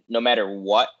 And no matter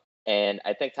what, and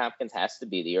I think Tompkins has to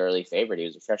be the early favorite. He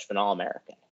was a freshman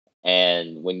All-American,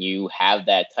 and when you have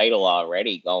that title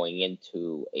already going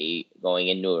into a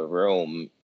room,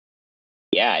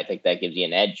 yeah, I think that gives you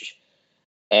an edge.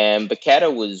 And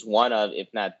Paqueta was one of, if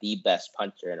not the best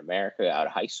punter in America out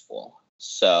of high school.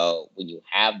 So when you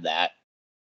have that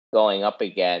going up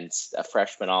against a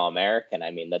freshman All-American,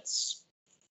 I mean, that's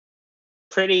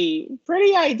pretty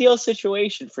ideal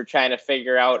situation for trying to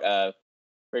figure out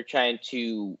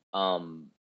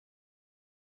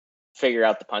figure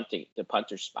out the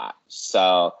punter spot.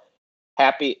 So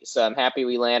I'm happy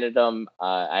we landed him.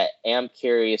 I am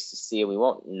curious to see. We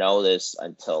won't know this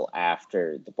until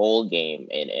after the bowl game,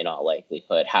 in all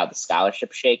likelihood, how the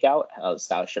scholarship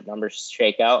numbers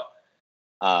shake out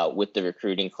with the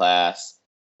recruiting class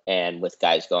and with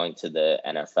guys going to the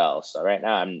NFL. So right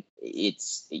now,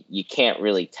 you can't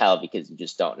really tell because you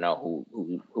just don't know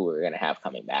who we're going to have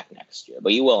coming back next year.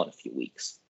 But you will in a few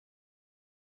weeks.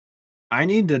 I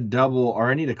need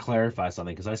to clarify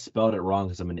something because I spelled it wrong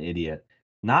because I'm an idiot.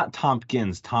 Not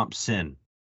Tompkins, Thompson.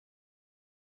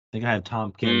 I think I have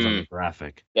Tompkins on the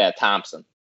graphic. Yeah, Thompson.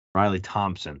 Riley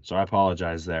Thompson. So I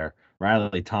apologize there.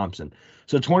 Riley Thompson.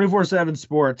 So 24/7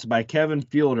 Sports by Kevin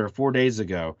Fielder 4 days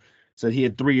ago said he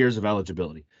had 3 years of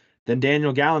eligibility. Then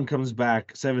Daniel Gallen comes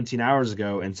back 17 hours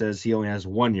ago and says he only has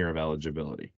 1 year of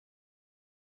eligibility.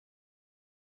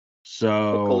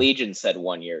 So Collegian said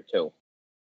 1 year too.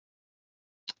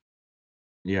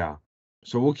 yeah.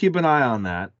 So we'll keep an eye on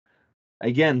that.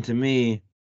 Again, to me,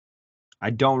 I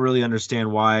don't really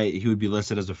understand why he would be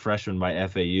listed as a freshman by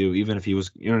FAU, even if he was,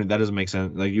 that doesn't make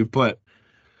sense. Like, you put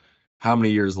how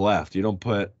many years left? You don't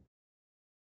put,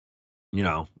 I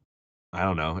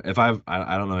don't know. If I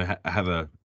don't know, I have an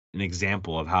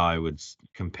example of how I would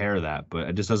compare that, but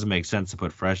it just doesn't make sense to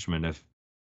put freshmen if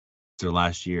it's their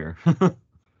last year.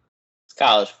 It's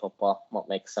college football. Won't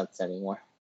make sense anymore.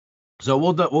 So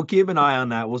we'll keep an eye on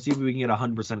that. We'll see if we can get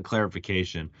 100%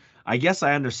 clarification. I guess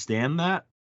I understand that,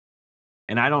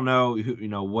 and I don't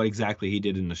know what exactly he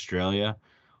did in Australia,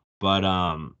 but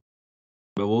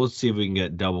we'll see if we can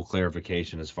get double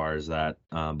clarification as far as that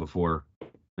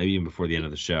maybe even before the end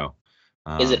of the show.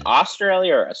 Is it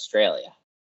Australia or Australia?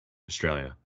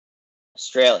 Australia.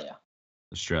 Australia.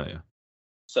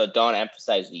 So don't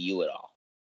emphasize the U at all.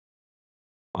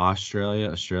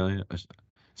 Australia. It's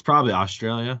probably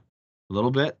Australia. A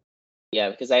little bit. Yeah,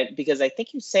 because I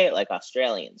think you say it like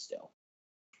Australians do.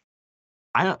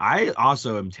 I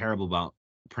also am terrible about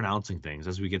pronouncing things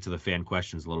as we get to the fan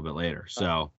questions a little bit later.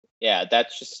 So yeah,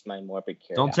 that's just my morbid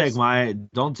curiosity.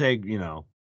 Don't take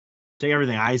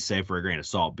everything I say for a grain of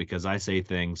salt, because I say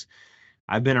things.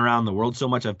 I've been around the world so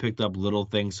much, I've picked up little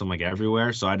things from like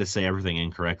everywhere, so I just say everything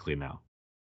incorrectly now.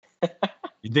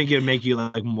 You think it'd make you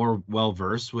like more well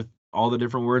versed with all the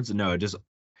different words? No, it just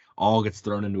all gets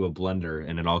thrown into a blender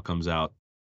and it all comes out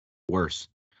worse.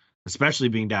 Especially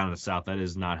being down in the South, that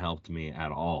has not helped me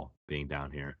at all being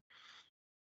down here.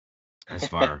 As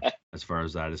far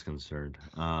as that is concerned.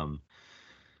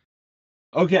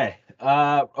 Okay,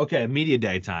 media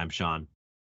day time, Sean.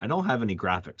 I don't have any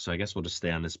graphics, so I guess we'll just stay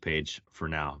on this page for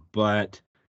now. But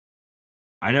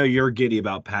I know you're giddy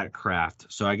about Pat Kraft,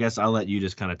 so I guess I'll let you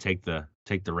just kind of take the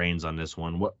reins on this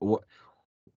one. What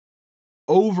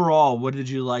overall, what did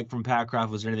you like from Pat Kraft?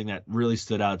 Was there anything that really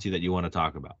stood out to you that you want to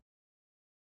talk about?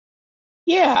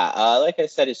 Yeah, like I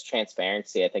said, his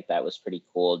transparency, I think that was pretty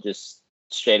cool. Just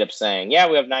straight up saying, yeah,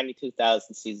 we have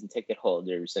 92,000 season ticket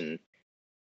holders. And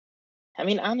I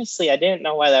mean, honestly, I didn't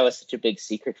know why that was such a big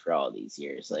secret for all these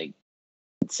years. Like,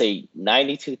 let's say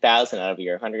 92,000 out of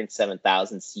your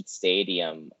 107,000 seat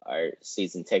stadium are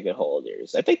season ticket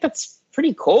holders. I think that's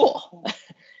pretty cool.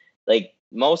 Like,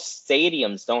 most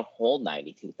stadiums don't hold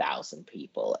 92,000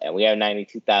 people, and we have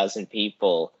 92,000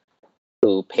 people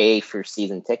who pay for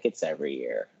season tickets every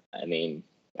year. I mean,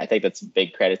 I think that's a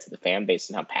big credit to the fan base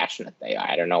and how passionate they are.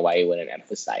 I don't know why you wouldn't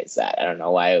emphasize that. I don't know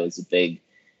why it was a big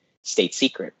state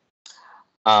secret.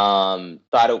 Thought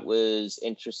it was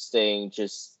interesting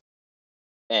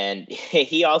and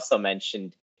he also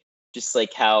mentioned just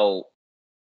like how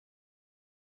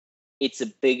it's a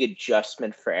big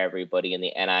adjustment for everybody in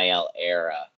the NIL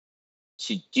era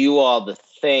to do all the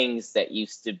things that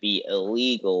used to be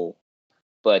illegal,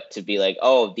 but to be like,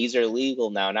 oh, these are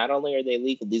legal now. Not only are they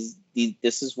legal,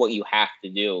 this is what you have to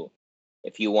do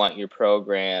if you want your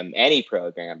program, any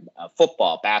program,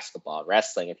 football, basketball,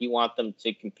 wrestling, if you want them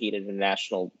to compete at a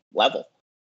national level.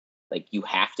 Like, you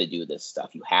have to do this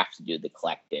stuff. You have to do the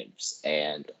collectives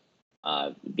and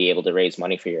be able to raise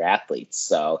money for your athletes.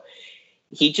 So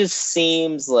he just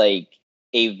seems like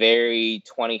a very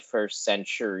 21st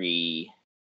century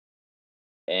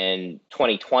and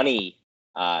 2020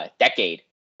 decade,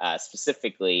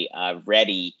 specifically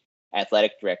ready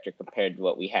athletic director compared to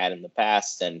what we had in the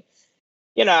past. And,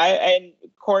 and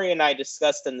Corey and I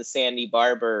discussed in the Sandy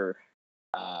Barber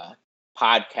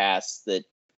podcast that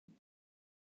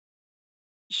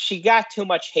she got too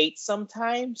much hate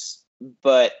sometimes,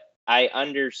 but I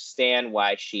understand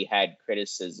why she had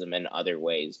criticism in other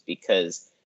ways, because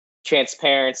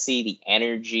transparency, the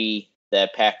energy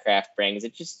that Pat Kraft brings,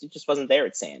 it just wasn't there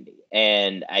at Sandy.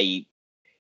 And I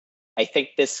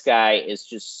think this guy is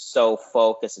just so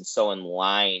focused and so in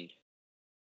line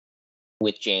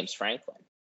with James Franklin.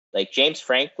 Like, James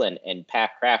Franklin and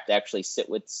Pat Kraft actually sit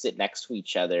next to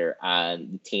each other on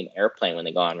the team airplane when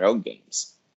they go on road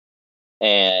games.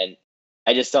 And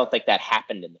I just don't think that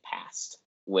happened in the past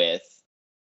with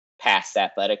past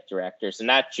athletic directors, and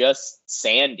not just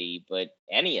Sandy, but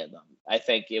any of them. I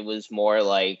think it was more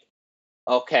like,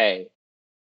 okay,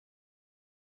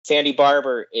 Sandy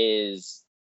Barber is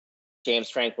James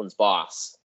Franklin's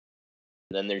boss.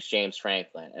 And then there's James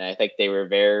Franklin. And I think they were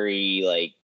very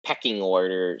like pecking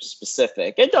order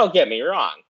specific. And don't get me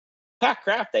wrong, Pat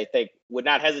Kraft, I think, would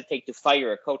not hesitate to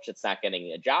fire a coach that's not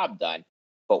getting a job done.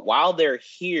 But while they're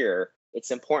here, it's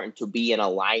important to be in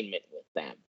alignment with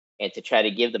them and to try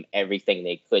to give them everything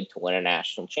they could to win a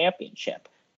national championship.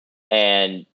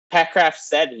 And Pat Kraft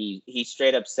said he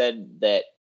straight up said that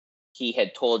he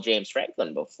had told James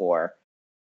Franklin before,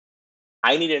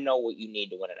 I need to know what you need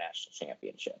to win a national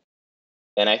championship.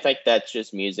 And I think that's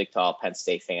just music to all Penn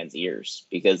State fans' ears,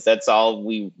 because that's all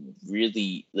we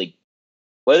really like.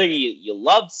 Whether you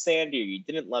loved Sandy or you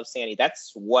didn't love Sandy,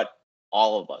 that's what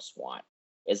all of us want,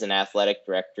 is an athletic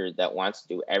director that wants to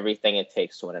do everything it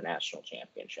takes to win a national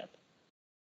championship.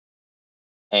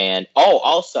 And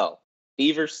also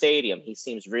Beaver Stadium. He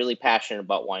seems really passionate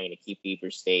about wanting to keep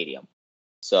Beaver Stadium.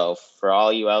 So for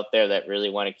all you out there that really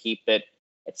want to keep it,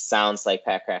 it sounds like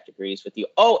Pat Kraft agrees with you.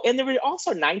 Oh, and there were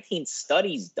also 19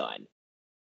 studies done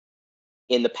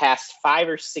in the past 5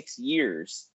 or 6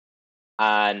 years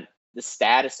on the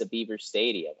status of Beaver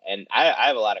Stadium. And I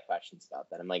have a lot of questions about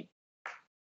that. I'm like,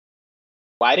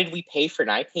 why did we pay for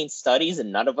 19 studies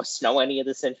and none of us know any of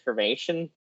this information?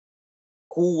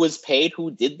 Who was paid? Who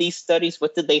did these studies?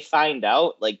 What did they find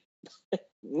out? Like,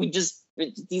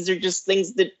 these are just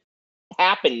things that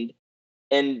happened.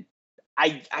 And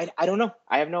I don't know.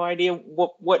 I have no idea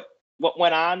what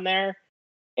went on there,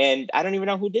 and I don't even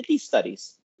know who did these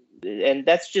studies. And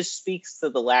that just speaks to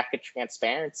the lack of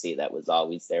transparency that was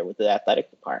always there with the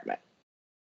athletic department.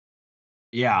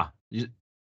 Yeah,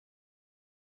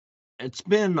 it's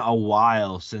been a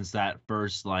while since that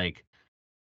first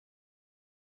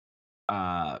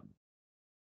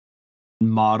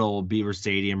model Beaver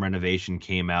Stadium renovation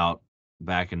came out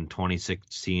back in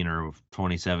 2016 or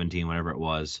 2017, whatever it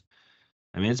was.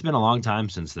 I mean, it's been a long time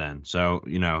since then. So,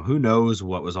 who knows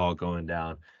what was all going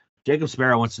down. Jacob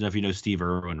Sparrow wants to know if you know Steve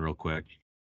Irwin real quick.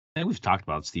 I think we've talked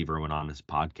about Steve Irwin on this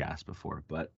podcast before,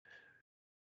 but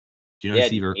do you know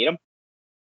Steve Irwin? Meet him?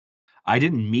 I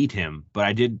didn't meet him,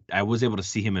 but I was able to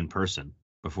see him in person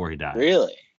before he died.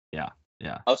 Really? Yeah.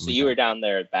 Oh, so you were down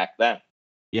there back then?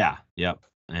 Yeah, yep.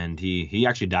 And he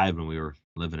actually died when we were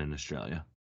living in Australia.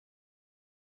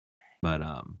 But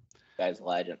guy's a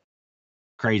legend.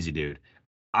 Crazy dude.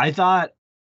 I thought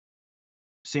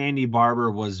Sandy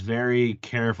Barbour was very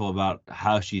careful about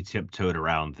how she tiptoed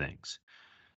around things.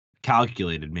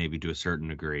 Calculated, maybe, to a certain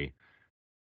degree.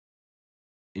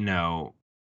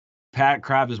 Pat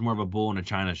Kraft is more of a bull in a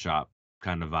china shop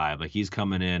kind of vibe. Like, he's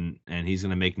coming in and he's going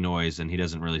to make noise and he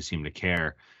doesn't really seem to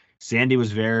care. Sandy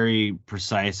was very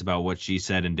precise about what she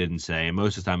said and didn't say. And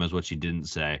most of the time it was what she didn't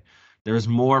say. There was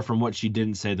more from what she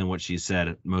didn't say than what she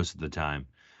said most of the time.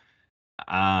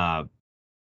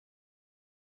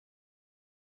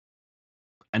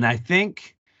 And I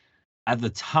think at the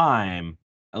time,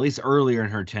 at least earlier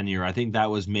in her tenure, I think that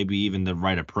was maybe even the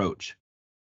right approach,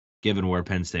 given where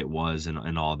Penn State was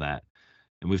and all that.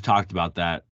 And we've talked about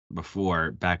that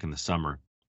before back in the summer.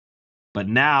 But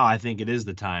now I think it is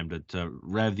the time to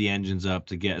rev the engines up,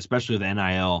 to get, especially with the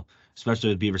NIL, especially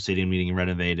with Beaver Stadium being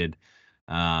renovated,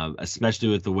 especially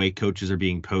with the way coaches are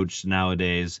being poached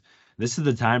nowadays. This is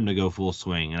the time to go full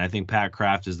swing. And I think Pat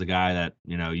Kraft is the guy that,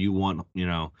 you want,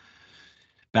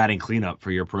 batting cleanup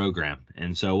for your program.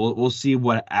 And so we'll see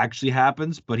what actually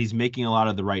happens, but he's making a lot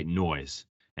of the right noise.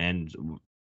 And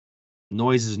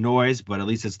noise is noise, but at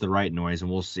least it's the right noise, and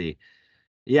we'll see.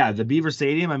 Yeah, the Beaver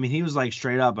Stadium, I mean, he was like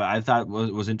straight up. I thought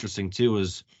what was interesting too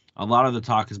was a lot of the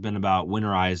talk has been about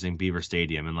winterizing Beaver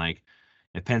Stadium. And like,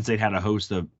 if Penn State had to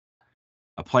host a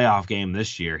playoff game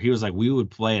this year, he was like, we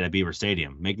would play it at Beaver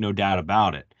Stadium. Make no doubt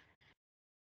about it.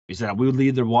 He said, we would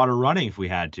leave the water running if we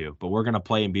had to, but we're going to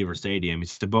play in Beaver Stadium. He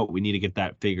said, but we need to get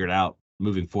that figured out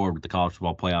moving forward with the college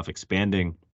football playoff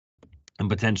expanding and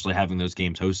potentially having those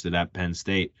games hosted at Penn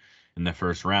State in the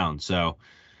first round. So,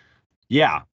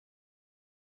 yeah,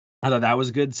 I thought that was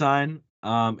a good sign.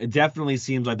 It definitely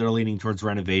seems like they're leaning towards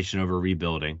renovation over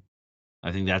rebuilding.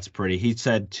 I think that's pretty. He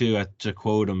said, to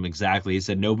quote him exactly, he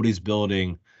said, nobody's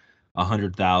building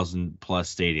 100,000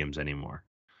 plus stadiums anymore.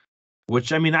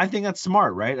 Which, I mean, I think that's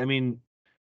smart, right? I mean,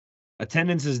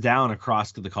 attendance is down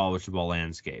across the college football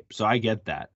landscape. So I get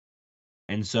that.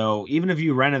 And so even if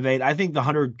you renovate, I think the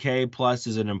 100K plus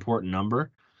is an important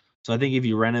number. So I think if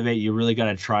you renovate, you really got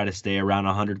to try to stay around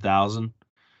 100,000.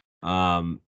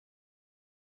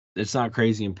 It's not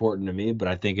crazy important to me, but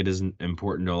I think it isn't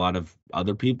important to a lot of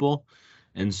other people.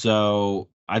 And so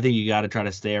I think you got to try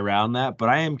to stay around that. But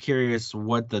I am curious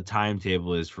what the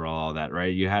timetable is for all of that,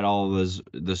 right? You had all of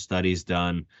the studies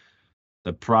done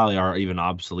that probably are even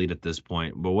obsolete at this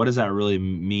point. But what does that really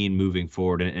mean moving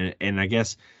forward? And I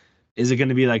guess, is it going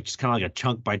to be like just kind of like a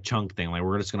chunk by chunk thing? Like,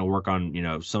 we're just going to work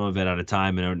on, some of it at a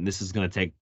time, and this is going to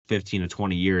take 15 to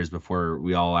 20 years before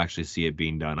we all actually see it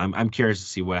being done. I'm curious to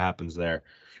see what happens there.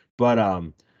 But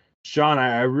Sean,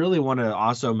 I really want to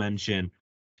also mention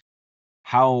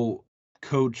how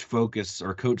coach focused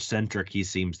or coach centric he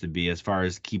seems to be as far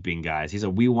as keeping guys. He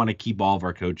said, we want to keep all of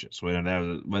our coaches,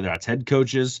 whether that's head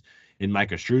coaches in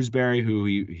Micah Shrewsbury, who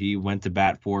he went to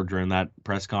bat for during that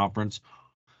press conference,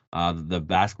 the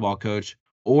basketball coach,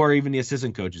 or even the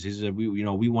assistant coaches. He said,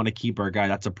 we want to keep our guy.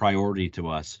 That's a priority to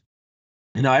us.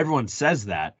 And now everyone says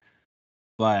that,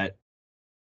 but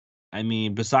I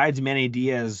mean, besides Manny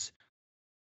Diaz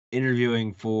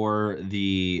interviewing for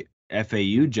the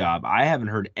FAU job, I haven't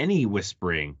heard any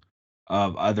whispering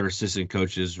of other assistant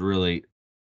coaches really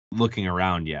looking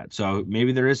around yet. So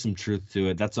maybe there is some truth to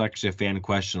it. That's actually a fan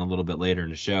question a little bit later in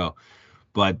the show.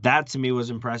 But that to me was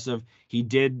impressive. He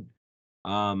did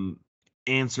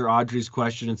answer Audrey's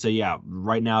question and say, yeah,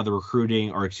 right now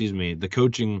the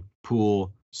coaching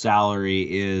pool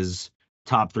salary is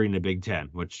top 3 in the Big Ten,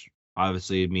 which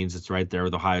obviously means it's right there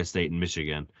with Ohio State and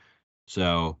Michigan.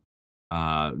 So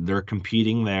they're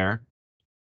competing there.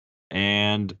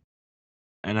 And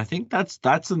I think that's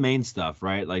the main stuff,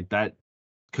 right? Like that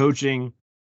coaching,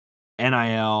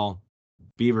 NIL,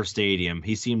 Beaver Stadium.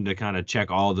 He seemed to kind of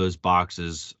check all those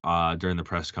boxes during the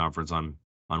press conference on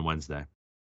Wednesday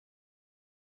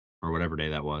or whatever day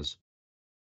that was.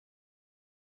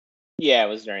 Yeah, it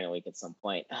was during the week at some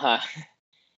point.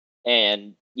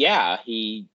 And yeah,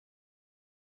 he,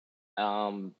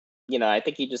 I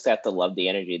think you just have to love the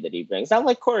energy that he brings. Not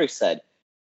like Corey said,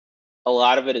 a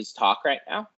lot of it is talk right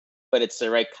now, but it's the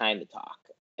right kind of talk.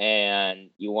 And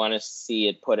you want to see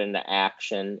it put into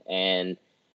action. And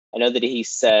I know that he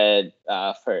said,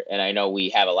 and I know we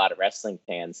have a lot of wrestling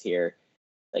fans here,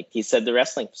 like he said, the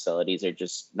wrestling facilities are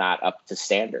just not up to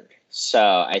standard. So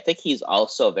I think he's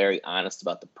also very honest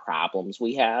about the problems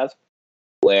we have.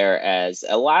 Whereas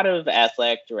a lot of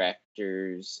athletic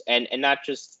directors, and not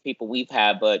just people we've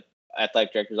had, but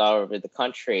athletic directors all over the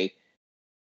country,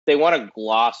 they want to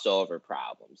gloss over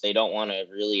problems. They don't want to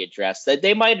really address that.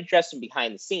 They might address them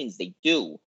behind the scenes. They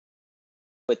do.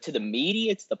 But to the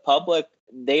media, to the public,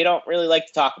 they don't really like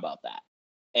to talk about that.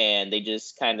 And they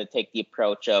just kind of take the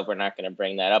approach of, we're not going to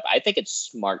bring that up. I think it's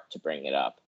smart to bring it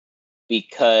up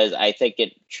because I think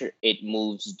it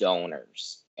moves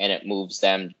donors and it moves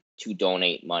them to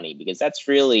donate money, because that's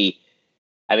really,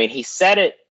 I mean, he said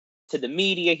it to the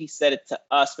media, he said it to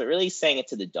us, but really he's saying it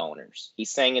to the donors.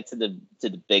 He's saying it to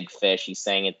the big fish. He's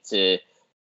saying it to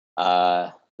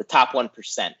the top 1%,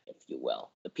 if you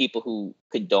will, the people who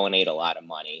could donate a lot of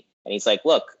money. And he's like,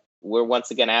 look, we're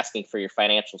once again asking for your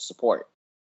financial support.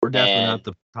 We're definitely not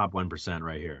the top 1%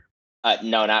 right here.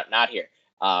 No, not here.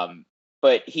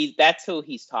 But that's who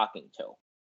he's talking to.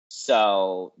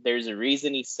 So there's a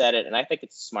reason he said it, and I think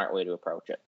it's a smart way to approach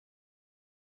it.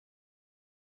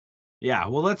 Yeah,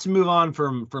 well, let's move on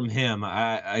from him.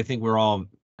 I think we're all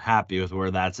happy with where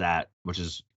that's at, which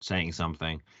is saying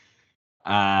something.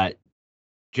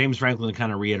 James Franklin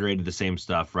kind of reiterated the same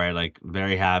stuff, right? Like,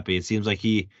 very happy. It seems like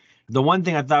the one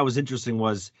thing I thought was interesting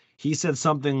was he said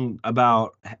something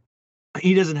about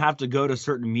he doesn't have to go to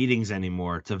certain meetings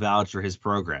anymore to vouch for his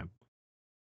program.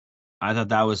 I thought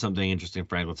that was something interesting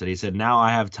Franklin said. He said, now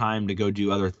I have time to go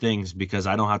do other things because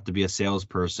I don't have to be a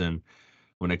salesperson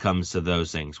when it comes to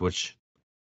those things, which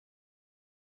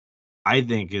I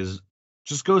think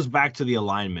just goes back to the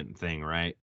alignment thing,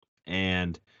 right?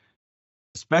 And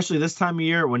especially this time of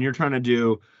year when you're trying to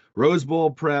do Rose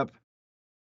Bowl prep,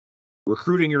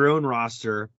 recruiting your own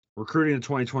roster, recruiting the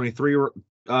 2023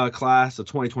 class, the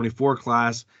 2024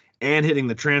 class, and hitting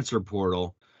the transfer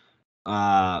portal.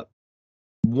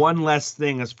 One less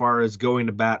thing as far as going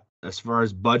to bat, as far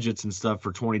as budgets and stuff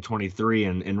for 2023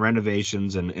 and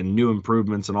renovations and new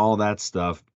improvements and all that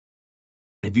stuff.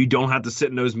 If you don't have to sit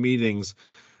in those meetings,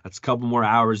 that's a couple more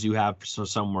hours you have for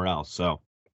somewhere else. So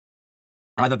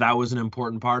I thought that was an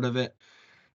important part of it.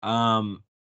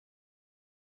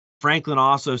 Franklin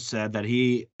also said that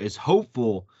he is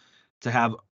hopeful to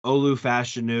have Olu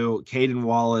Fashanu, Caden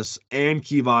Wallace, and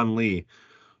Kevon Lee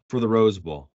for the Rose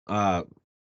Bowl,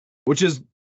 which is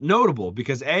notable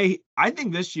because I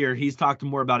think this year he's talked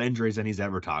more about injuries than he's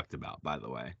ever talked about, by the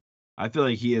way. I feel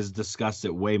like he has discussed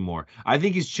it way more. I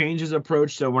think he's changed his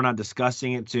approach, so we're not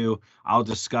discussing it to, I'll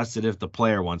discuss it if the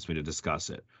player wants me to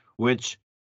discuss it, which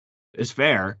is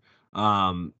fair.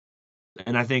 And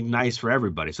I think nice for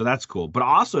everybody. So that's cool. But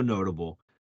also notable,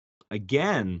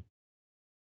 again,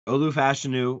 Olu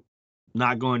Fashanu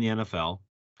not going to the NFL,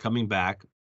 coming back.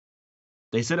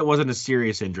 They said it wasn't a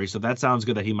serious injury, so that sounds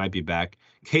good that he might be back.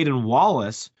 Caden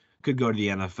Wallace could go to the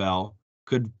NFL,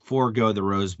 could forego the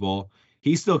Rose Bowl.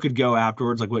 He still could go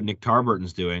afterwards, like what Nick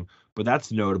Tarburton's doing, but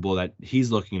that's notable that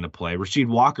he's looking to play. Rasheed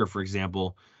Walker, for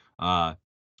example,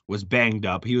 was banged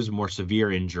up. He was a more severe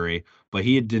injury, but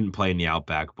he didn't play in the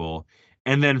Outback Bowl.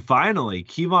 And then finally,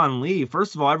 Kevon Lee.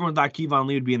 First of all, everyone thought Kevon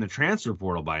Lee would be in the transfer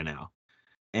portal by now.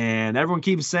 And everyone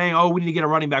keeps saying, oh, we need to get a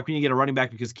running back. We need to get a running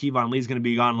back because Kevon Lee's going to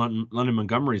be gone. London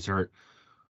Montgomery's hurt.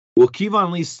 Well,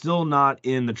 Kevon Lee's still not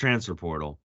in the transfer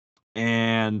portal.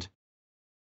 And,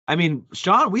 I mean,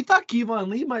 Sean, we thought Kevon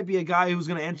Lee might be a guy who's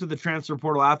going to enter the transfer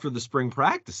portal after the spring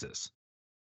practices,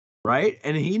 right?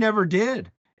 And he never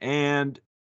did. And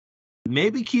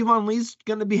maybe Kevon Lee's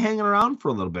going to be hanging around for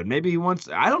a little bit. Maybe he wants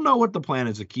 – I don't know what the plan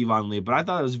is with Kevon Lee, but I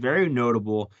thought it was very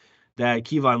notable that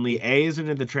Kevon Lee, A, isn't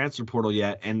in the transfer portal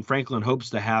yet, and Franklin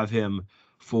hopes to have him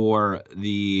for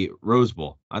the Rose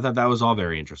Bowl. I thought that was all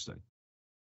very interesting.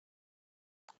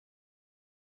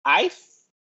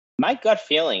 My gut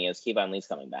feeling is Kevon Lee's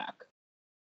coming back.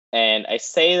 And I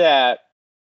say that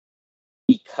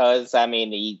because, I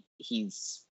mean,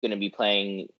 he's going to be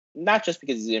playing – not just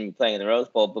because he's going to be playing in the Rose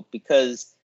Bowl, but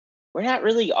because we're not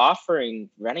really offering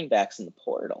running backs in the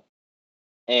portal.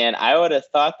 And I would have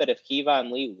thought that if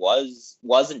Kevon Lee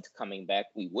wasn't coming back,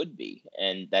 we would be.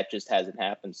 And that just hasn't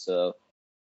happened. So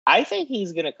I think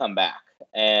he's going to come back.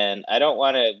 And I don't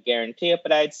want to guarantee it,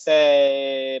 but I'd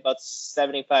say about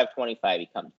 75-25 he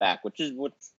comes back, which is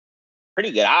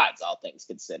pretty good odds, all things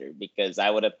considered, because I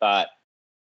would have thought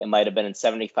it might have been in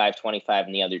 75-25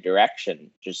 in the other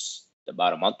direction just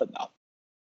about a month ago.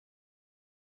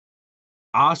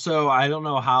 Also, I don't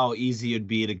know how easy it'd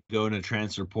be to go in a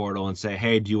transfer portal and say,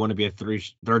 hey, do you want to be a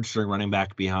third string running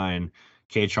back behind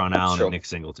Kaytron Allen and Nick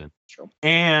Singleton? True.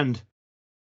 And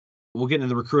we'll get into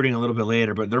the recruiting a little bit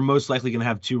later, but they're most likely going to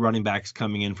have two running backs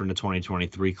coming in from the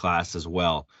 2023 class as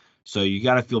well. So you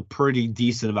got to feel pretty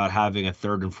decent about having a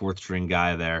third and fourth string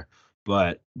guy there.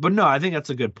 But no, I think that's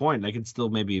a good point. They could still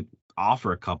maybe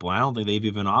offer a couple. I don't think they've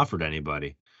even offered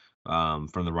anybody from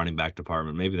the running back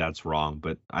department. Maybe that's wrong,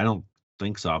 but I don't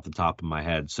think so off the top of my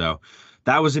head. So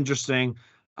that was interesting.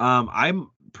 I'm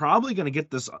probably going to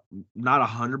get this not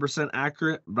 100%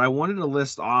 accurate, but I wanted to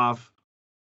list off,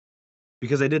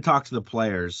 because I did talk to the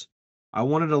players, I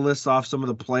wanted to list off some of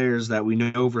the players that we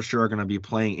know for sure are going to be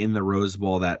playing in the Rose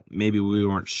Bowl that maybe we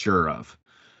weren't sure of,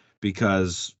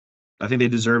 because I think they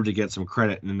deserve to get some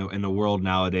credit in the world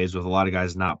nowadays with a lot of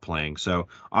guys not playing. So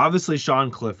obviously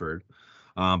Sean Clifford,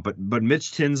 but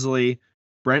Mitch Tinsley,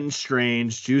 Brenton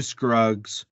Strange, Juice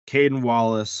Scruggs, Caden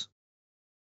Wallace,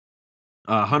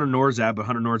 Hunter Norzad, but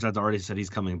Hunter Norzad's already said he's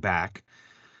coming back.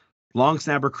 Long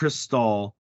snapper Chris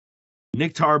Stahl,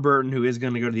 Nick Tarburton, who is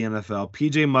going to go to the NFL,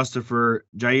 PJ Mustipher,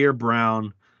 Jair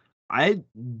Brown. I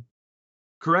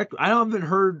haven't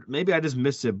heard, maybe I just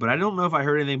missed it, but I don't know if I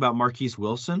heard anything about Marquise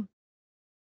Wilson.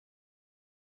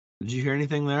 Did you hear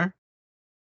anything there?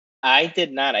 I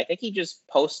did not. I think he just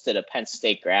posted a Penn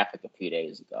State graphic a few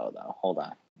days ago, though. Hold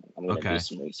on. I'm going to do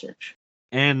some research.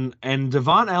 And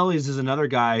Devon Ellies is another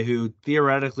guy who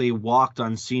theoretically walked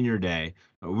on senior day.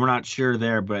 We're not sure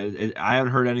there, but I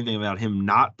haven't heard anything about him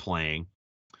not playing.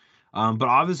 But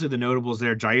obviously the notables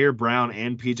there, Jair Brown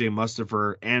and PJ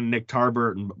Mustipher and Nick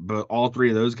Tarburton, but all three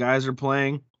of those guys are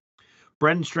playing.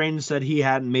 Brenton Strange said he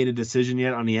hadn't made a decision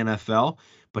yet on the NFL,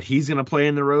 but he's going to play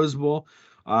in the Rose Bowl.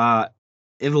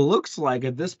 It looks like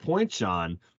at this point,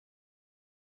 Sean,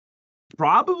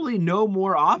 probably no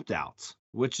more opt-outs,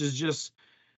 which is just,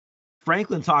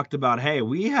 Franklin talked about, hey,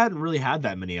 we hadn't really had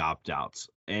that many opt-outs.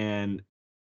 And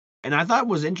I thought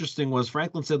what was interesting was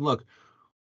Franklin said, look,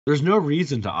 there's no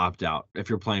reason to opt out if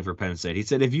you're playing for Penn State. He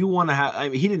said, if you want to have, I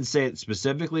mean, he didn't say it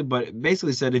specifically, but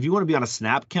basically said, if you want to be on a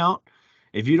snap count,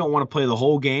 if you don't want to play the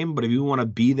whole game, but if you want to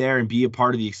be there and be a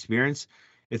part of the experience,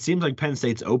 it seems like Penn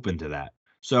State's open to that.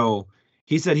 So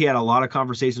he said he had a lot of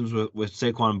conversations with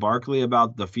Saquon Barkley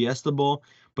about the Fiesta Bowl,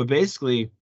 but basically,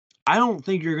 I don't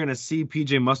think you're going to see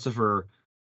PJ Mustipher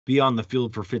be on the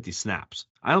field for 50 snaps.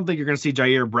 I don't think you're going to see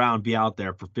Jair Brown be out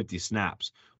there for 50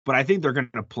 snaps, but I think they're going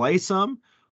to play some.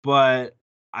 But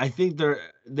I think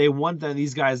they want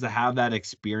these guys to have that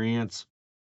experience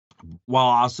while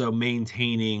also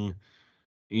maintaining,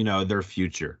 their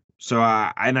future. So,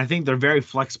 and I think they're very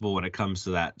flexible when it comes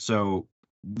to that. So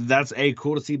that's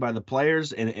cool to see by the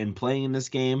players and playing in this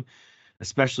game,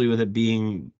 especially with it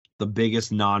being the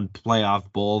biggest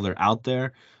non-playoff bowl they're out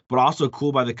there, but also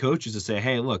cool by the coaches to say,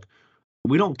 hey, look,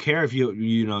 we don't care if you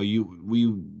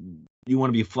want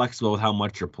to be flexible with how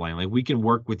much you're playing. Like, we can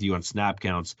work with you on snap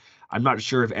counts. I'm not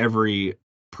sure if every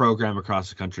program across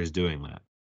the country is doing that.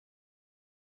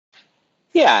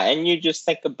 Yeah, and you just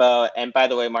think about, and by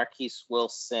the way, Marquise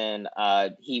Wilson,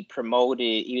 he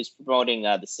was promoting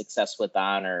the Success with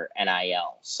Honor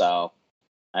NIL. So,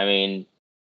 I mean,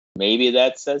 maybe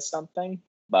that says something,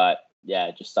 but yeah,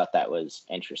 I just thought that was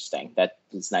interesting. That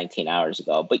was 19 hours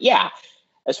ago. But yeah,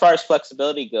 as far as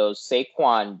flexibility goes,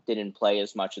 Saquon didn't play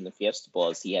as much in the Fiesta Bowl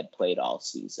as he had played all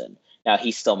season. Now,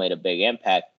 he still made a big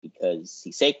impact because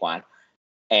he's Saquon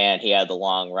and he had the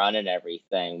long run and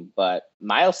everything. But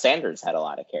Miles Sanders had a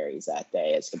lot of carries that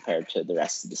day as compared to the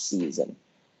rest of the season.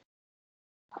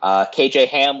 KJ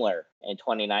Hamler in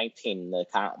 2019 in the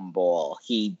Cotton Bowl,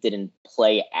 he didn't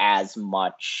play as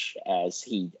much as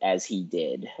he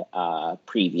did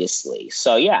previously.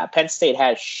 So, yeah, Penn State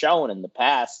has shown in the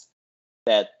past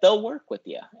that they'll work with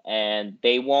you, and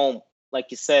they won't,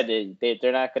 like you said,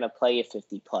 they're not going to play you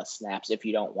 50-plus snaps if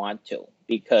you don't want to,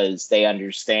 because they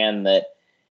understand that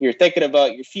you're thinking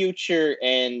about your future,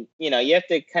 and, you have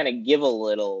to kind of give a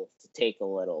little to take a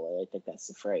little. I think that's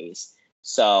the phrase.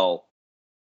 So,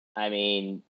 I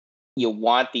mean, you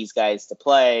want these guys to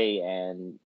play,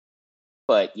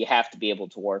 but you have to be able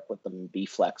to work with them and be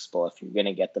flexible if you're going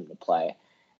to get them to play.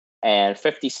 And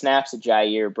 50 snaps of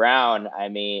Jair Brown,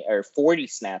 or 40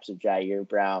 snaps of Jair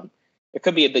Brown, there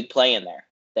could be a big play in there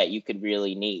that you could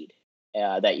really need,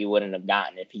 that you wouldn't have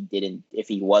gotten if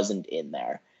he wasn't in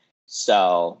there.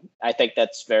 So I think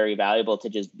that's very valuable to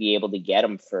just be able to get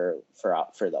him for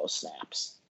those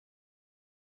snaps.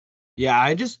 Yeah,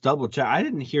 I just double checked. I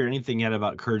didn't hear anything yet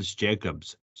about Curtis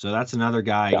Jacobs. So that's another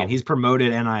guy. Yeah. Again, he's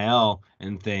promoted NIL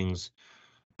and things,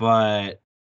 but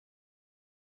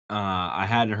I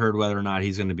hadn't heard whether or not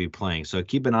he's going to be playing. So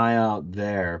keep an eye out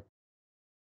there.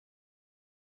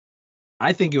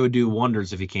 I think it would do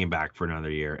wonders if he came back for another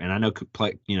year. And I know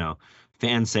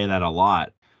fans say that a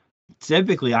lot.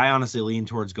 Typically, I honestly lean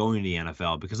towards going to the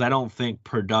NFL because I don't think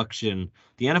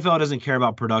the NFL doesn't care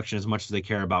about production as much as they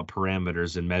care about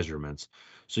parameters and measurements.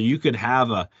 So you could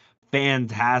have a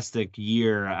fantastic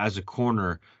year as a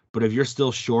corner, but if you're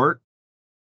still short,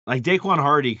 like Daquan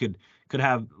Hardy could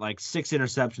have like 6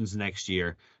 interceptions next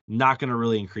year, not going to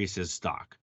really increase his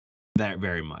stock that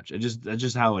very much. That's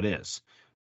just how it is,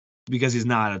 because he's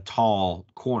not a tall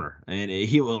corner. And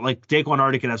he will, like Daquan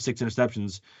Hardy could have 6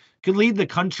 interceptions, could lead the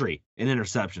country in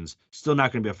interceptions, still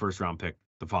not going to be a first-round pick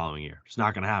the following year. It's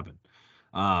not going to happen.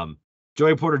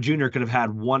 Joey Porter Jr. could have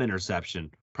had 1 interception,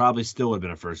 probably still would have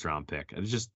been a first-round pick. That's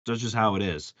just how it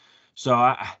is. So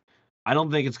I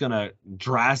don't think it's going to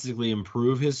drastically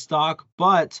improve his stock,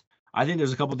 but I think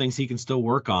there's a couple things he can still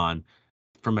work on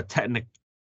from a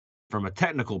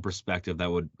technical perspective that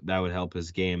would help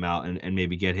his game out and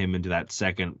maybe get him into that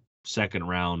second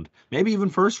round, maybe even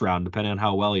first round, depending on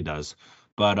how well he does.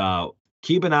 But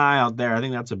keep an eye out there. I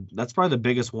think that's probably the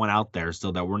biggest one out there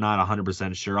still that we're not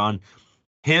 100% sure on.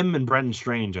 Him and Brenton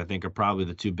Strange, I think, are probably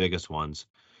the 2 biggest ones.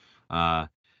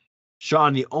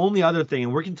 Sean, the only other thing,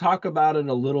 and we can talk about it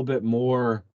a little bit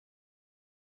more.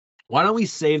 Why don't we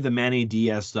save the Manny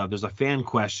Diaz stuff? There's a fan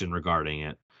question regarding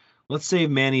it. Let's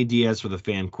save Manny Diaz for the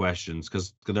fan questions,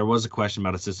 because there was a question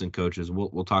about assistant coaches.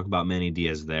 We'll talk about Manny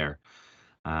Diaz there.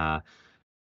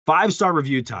 5-star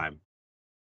review time.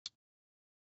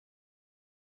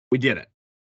 We did it.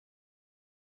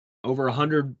 Over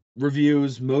 100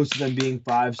 reviews, most of them being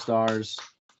 5 stars.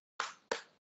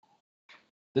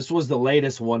 This was the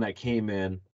latest one that came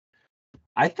in.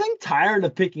 I think tired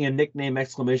of picking a nickname, ! I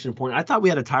thought we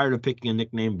had a tired of picking a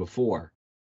nickname before.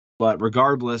 But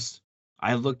regardless,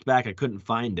 I looked back, I couldn't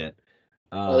find it.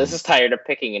 Well, this is tired of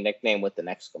picking a nickname with an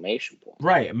exclamation point.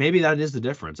 Right. Maybe that is the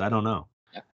difference. I don't know.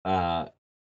 Yeah.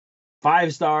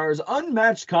 5 stars,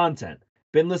 unmatched content.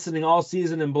 Been listening all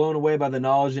season and blown away by the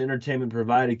knowledge and entertainment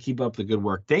provided. Keep up the good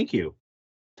work. Thank you.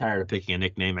 Tired of picking a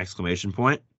nickname, ! Thank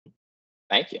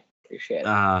you. Appreciate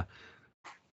it.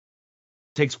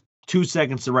 Takes 2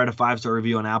 seconds to write a 5-star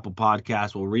review on Apple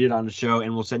Podcasts. We'll read it on the show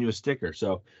and we'll send you a sticker.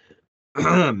 So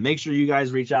make sure you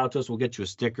guys reach out to us. We'll get you a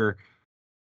sticker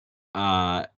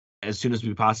as soon as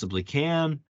we possibly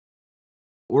can.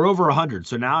 We're over 100.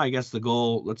 So now I guess the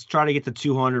goal, let's try to get to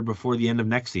 200 before the end of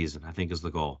next season, I think is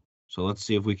the goal. So let's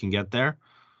see if we can get there.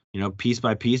 Piece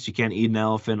by piece. You can't eat an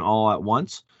elephant all at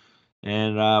once.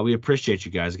 And we appreciate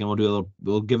you guys. Again, we'll do a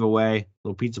little giveaway,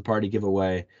 little pizza party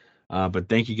giveaway. But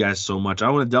thank you guys so much. I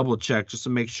want to double check just to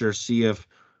make sure, see if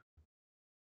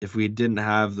we didn't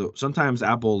have sometimes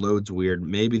Apple loads weird.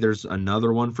 Maybe there's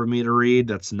another one for me to read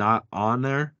that's not on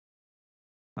there.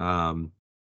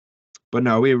 But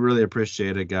no, we really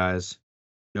appreciate it, guys.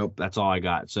 Nope, that's all I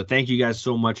got. So thank you guys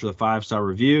so much for the 5-star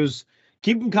reviews.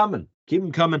 Keep them coming. Keep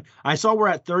them coming. I saw we're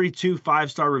at 32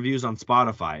 5-star reviews on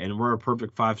Spotify, and we're a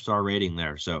perfect 5-star rating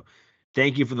there. So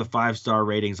thank you for the 5-star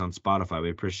ratings on Spotify.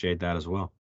 We appreciate that as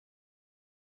well.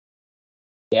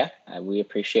 Yeah, we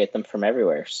appreciate them from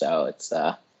everywhere. So it's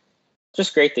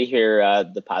just great to hear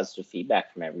the positive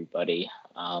feedback from everybody.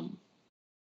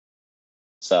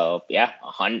 So yeah,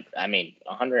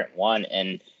 101,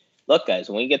 and look, guys,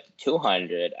 when we get to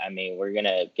 200, I mean, we're going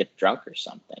to get drunk or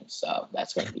something. So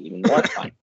that's going to be even more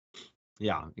fun.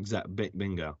 Yeah, exactly.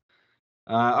 Bingo.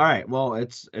 All right. Well,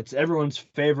 it's everyone's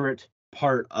favorite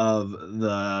part of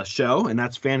the show, and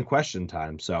that's fan question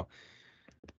time. So,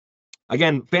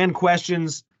 again, fan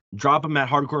questions, drop them at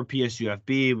Hardcore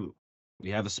PSUFB. We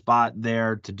have a spot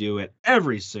there to do it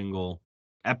every single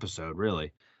episode,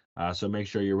 really. So make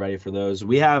sure you're ready for those.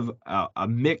 We have a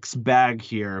mixed bag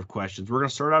here of questions. We're going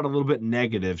to start out a little bit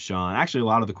negative, Sean. Actually, a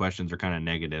lot of the questions are kind of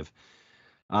negative.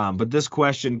 But this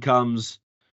question comes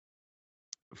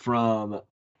from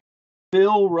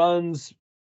Phil Runs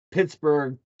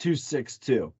Pittsburgh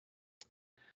 262.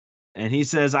 And he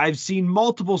says, I've seen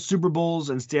multiple Super Bowls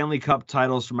and Stanley Cup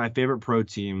titles for my favorite pro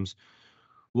teams.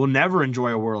 Will never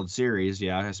enjoy a World Series,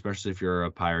 yeah, especially if you're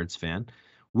a Pirates fan.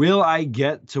 Will I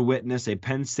get to witness a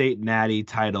Penn State Natty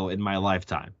title in my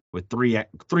lifetime? With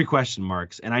three question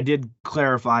marks. And I did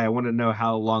clarify, I want to know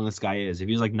how long this guy is. If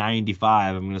he's like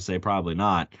 95, I'm going to say probably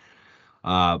not.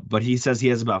 But he says he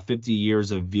has about 50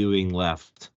 years of viewing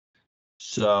left.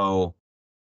 So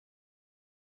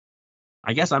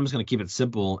I guess I'm just going to keep it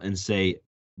simple and say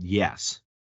yes.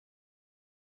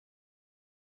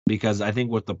 Because I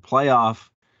think with the playoff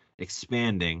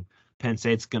expanding, Penn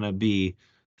State's going to be,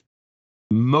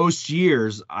 most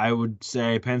years, I would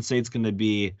say Penn State's going to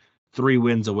be 3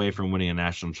 wins away from winning a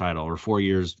national title, or 4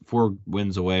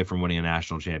 wins away from winning a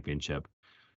national championship.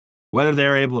 Whether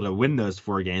they're able to win those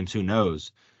 4 games, who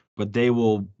knows? But they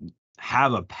will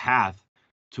have a path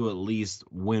to at least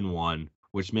win one,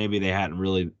 which maybe they hadn't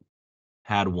really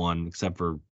had one except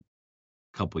for a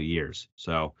couple of years.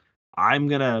 So I'm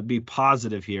going to be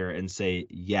positive here and say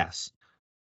yes.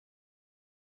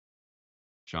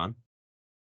 Sean?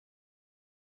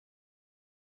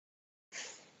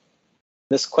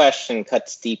 This question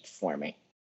cuts deep for me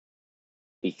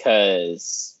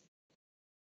because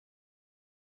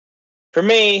for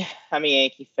me, I'm a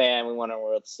Yankee fan. We won a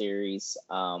World Series.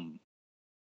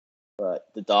 But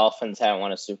the Dolphins haven't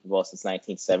won a Super Bowl since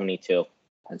 1972.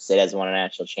 Penn State hasn't won a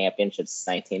national championship since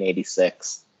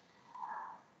 1986.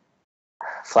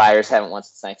 Flyers haven't won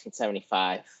since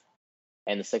 1975.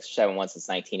 And the Sixers haven't won since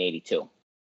 1982.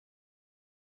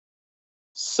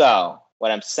 So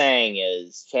what I'm saying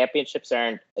is championships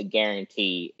aren't a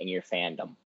guarantee in your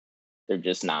fandom. They're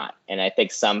just not. And I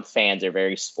think some fans are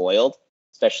very spoiled,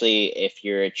 especially if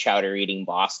you're a chowder-eating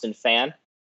Boston fan,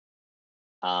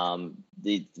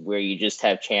 where you just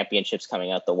have championships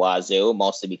coming out the wazoo,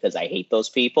 mostly because I hate those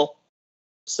people.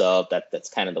 So that's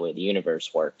kind of the way the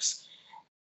universe works.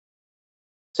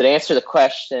 So to answer the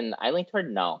question, I lean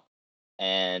toward no.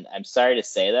 And I'm sorry to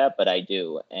say that, but I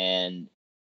do. And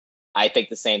I think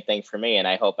the same thing for me, and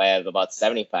I hope I have about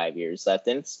 75 years left.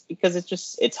 And it's because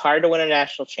it's hard to win a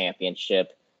national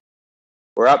championship.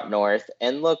 We're up north,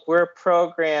 and look, we're a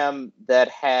program that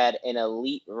had an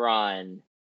elite run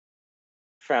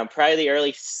from probably the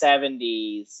early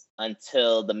 70s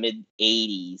until the mid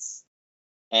 80s,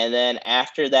 and then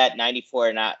after that,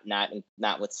 94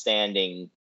 notwithstanding,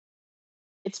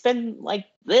 it's been like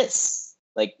this,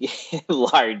 like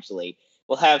largely.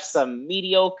 We'll have some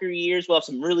mediocre years. We'll have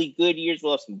some really good years.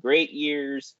 We'll have some great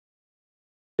years.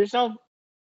 There's no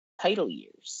title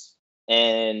years.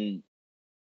 And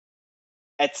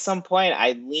at some point,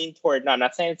 I lean toward no. I'm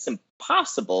not saying it's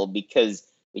impossible because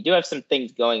we do have some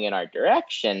things going in our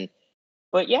direction.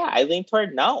 But yeah, I lean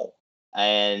toward no.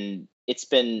 And it's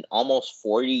been almost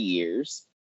 40 years.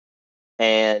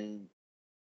 And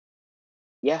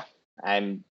yeah,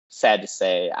 I'm sad to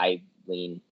say I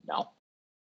lean no.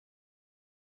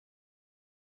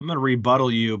 I'm going to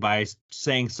rebuttal you by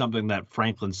saying something that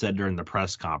Franklin said during the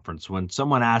press conference when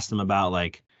someone asked him about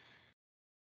like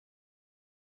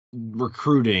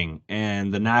recruiting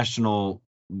and the national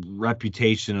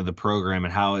reputation of the program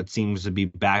and how it seems to be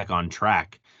back on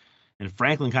track. And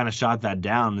Franklin kind of shot that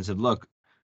down and said, look,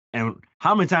 and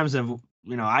how many times have,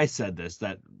 I said this,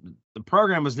 that the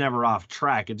program was never off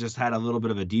track. It just had a little bit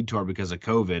of a detour because of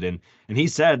COVID. And he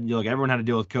said, look, everyone had to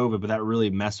deal with COVID, but that really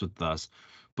messed with us.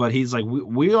 But he's like,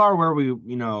 we are where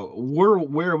we're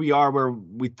where we are, where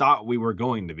we thought we were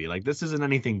going to be. Like, this isn't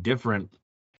anything different.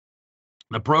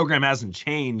 The program hasn't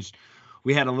changed.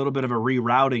 We had a little bit of a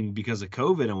rerouting because of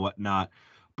COVID and whatnot.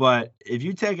 But if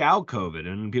you take out COVID,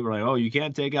 and people are like, oh, you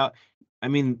can't take out. I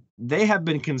mean, they have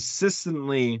been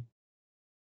consistently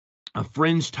a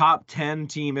fringe top 10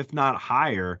 team, if not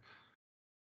higher,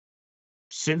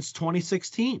 since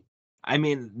 2016. I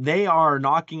mean, they are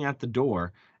knocking at the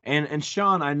door. And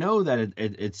Sean, I know that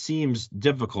it seems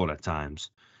difficult at times,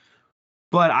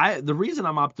 but the reason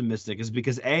I'm optimistic is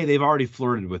because A, they've already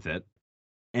flirted with it,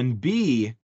 and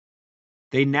B,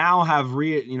 They now have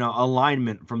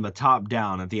alignment from the top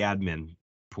down at the admin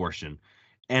portion.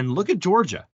 And look at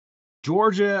Georgia.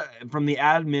 Georgia, from the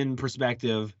admin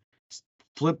perspective,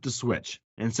 flipped the switch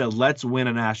and said, let's win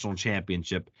a national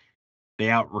championship. They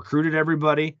out-recruited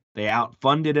everybody. They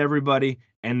out-funded everybody.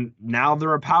 And now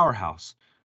they're a powerhouse.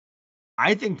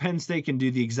 I think Penn State can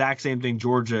do the exact same thing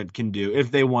Georgia can do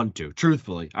if they want to,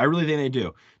 truthfully. I really think they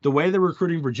do. The way they're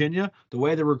recruiting Virginia, the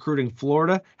way they're recruiting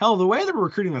Florida, hell, the way they're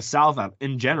recruiting the South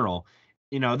in general,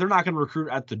 they're not going to recruit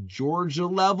at the Georgia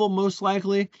level, most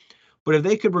likely. But if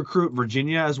they could recruit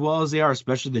Virginia as well as they are,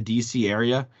 especially the D.C.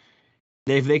 area,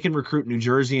 if they can recruit New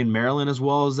Jersey and Maryland as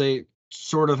well as they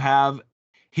sort of have,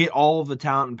 hit all of the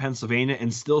talent in Pennsylvania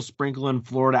and still sprinkle in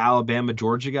Florida, Alabama,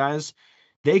 Georgia guys,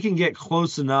 they can get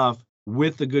close enough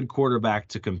with a good quarterback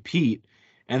to compete.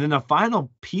 And then the final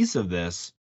piece of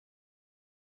this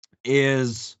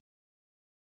is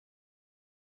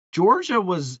Georgia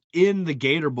was in the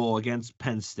Gator Bowl against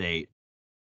Penn State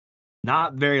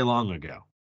not very long ago.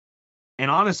 And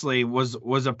honestly, was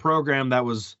a program that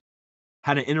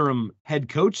had an interim head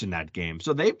coach in that game.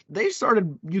 So they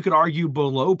started, you could argue,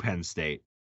 below Penn State.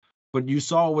 But you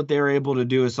saw what they were able to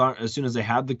do as soon as they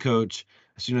had the coach,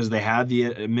 as soon as they had the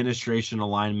administration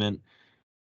alignment.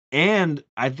 And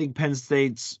I think Penn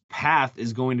State's path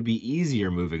is going to be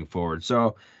easier moving forward.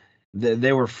 So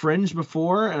they were fringe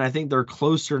before, and I think they're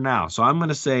closer now. So I'm going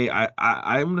to say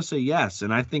I'm going to say yes,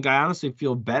 and I think I honestly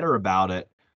feel better about it.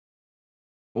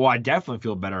 Well, I definitely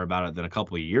feel better about it than a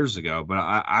couple of years ago, but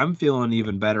I'm feeling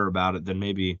even better about it than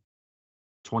maybe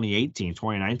 2018,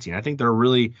 2019. I think they're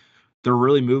really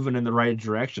moving in the right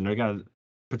direction. They got a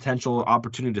potential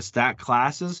opportunity to stack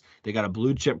classes. They got a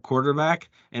blue chip quarterback,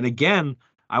 and again,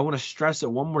 I want to stress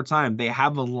it one more time. They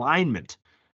have alignment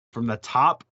from the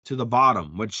top to the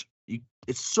bottom, which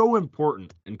it's so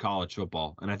important in college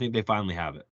football, and I think they finally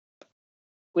have it.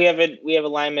 We have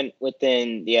alignment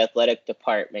within the athletic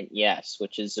department, yes,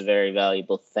 which is a very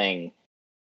valuable thing.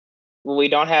 Well, we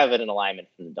don't have an alignment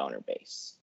from the donor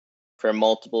base for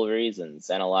multiple reasons,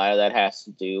 and a lot of that has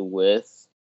to do with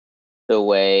the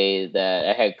way that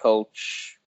a head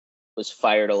coach was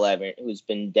fired 11, who's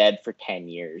been dead for 10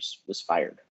 years, was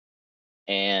fired.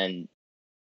 And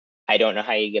I don't know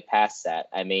how you get past that.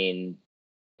 I mean,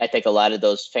 I think a lot of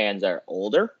those fans are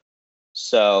older.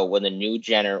 So when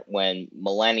when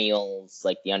millennials,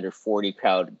 like the under 40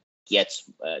 crowd gets,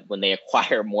 when they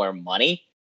acquire more money,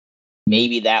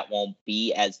 maybe that won't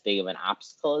be as big of an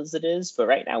obstacle as it is. But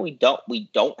right now we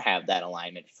don't have that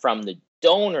alignment from the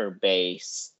donor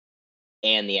base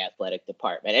and the athletic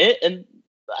department. And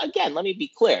again, let me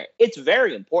be clear. It's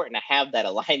very important to have that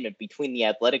alignment between the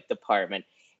athletic department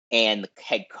and the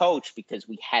head coach, because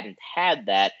we hadn't had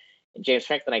that. And James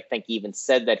Franklin, I think, even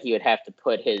said that he would have to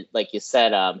put his, like you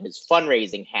said, his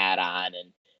fundraising hat on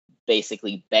and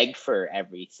basically beg for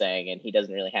everything. And he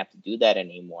doesn't really have to do that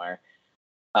anymore.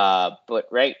 But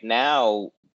right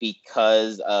now,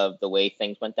 because of the way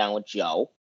things went down with Joe,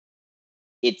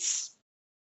 it's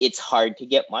hard to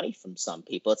get money from some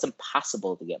people. It's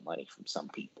impossible to get money from some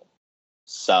people.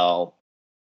 So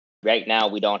right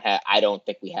now I don't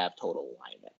think we have total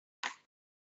alignment.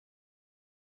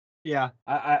 Yeah,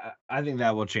 I think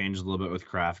that will change a little bit with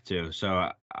Kraft too.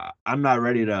 So I'm not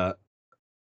ready to,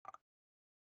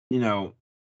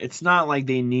 it's not like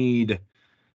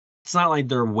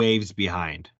they're waves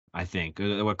behind. I think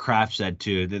what Kraft said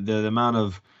too, the amount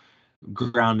of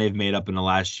ground they've made up in the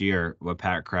last year with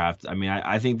Pat Kraft. I mean,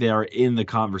 I think they are in the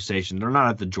conversation. They're not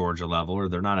at the Georgia level, or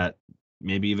they're not at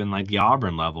maybe even like the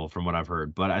Auburn level from what I've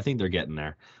heard, but I think they're getting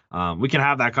there. We can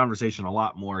have that conversation a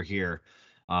lot more here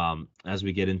as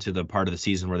we get into the part of the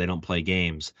season where they don't play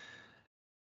games.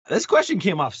 This question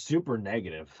came off super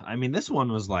negative. I mean, this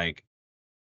one was like,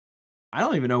 I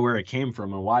don't even know where it came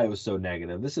from and why it was so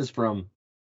negative. This is from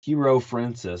Hero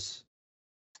Francis.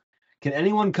 Can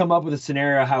anyone come up with a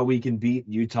scenario how we can beat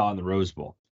Utah in the Rose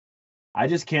Bowl? I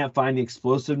just can't find the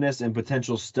explosiveness and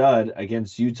potential stud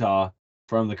against Utah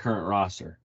from the current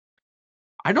roster.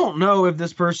 I don't know if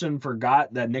this person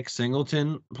forgot that Nick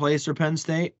Singleton plays for Penn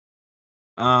State.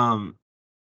 I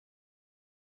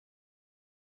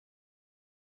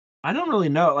don't really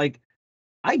know. Like,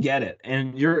 I get it.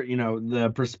 And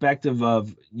the perspective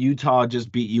of Utah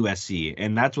just beat USC,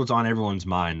 and that's what's on everyone's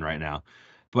mind right now.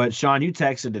 But Sean, you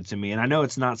texted it to me, and I know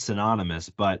it's not synonymous,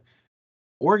 but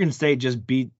Oregon State just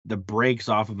beat the brakes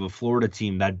off of a Florida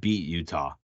team that beat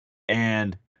Utah.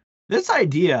 And this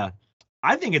idea,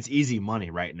 I think it's easy money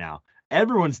right now.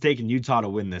 Everyone's taking Utah to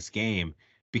win this game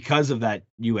because of that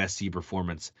USC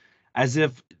performance, as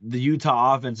if the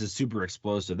Utah offense is super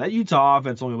explosive. That Utah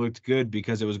offense only looked good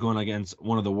because it was going against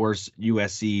one of the worst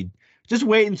USC Just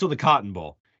wait until the Cotton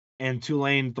Bowl and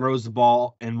Tulane throws the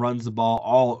ball and runs the ball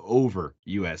all over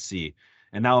USC.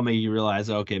 And that'll make you realize,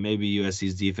 okay, maybe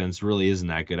USC's defense really isn't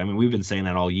that good. I mean, we've been saying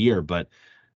that all year, but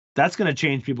that's going to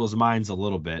change people's minds a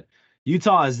little bit.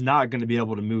 Utah is not going to be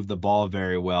able to move the ball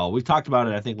very well. We talked about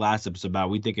it, I think, last episode about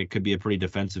we think it could be a pretty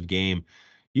defensive game.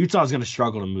 Utah is going to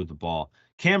struggle to move the ball.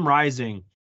 Cam Rising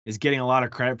is getting a lot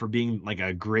of credit for being like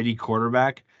a gritty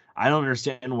quarterback. I don't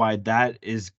understand why that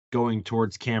is going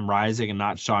towards Cam Rising and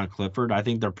not Sean Clifford. I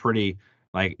think they're pretty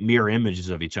like mirror images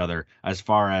of each other as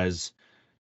far as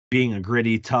being a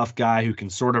gritty, tough guy who can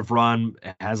sort of run,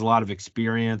 has a lot of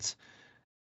experience.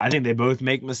 I think they both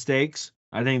make mistakes.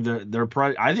 I think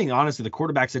I think honestly the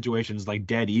quarterback situation is like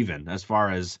dead even as far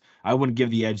as I wouldn't give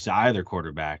the edge to either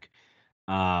quarterback.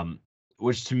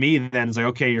 Which to me then is like,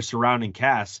 okay, your surrounding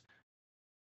cast.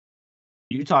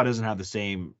 Utah doesn't have the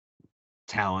same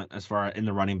talent as far in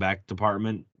the running back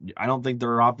department. I don't think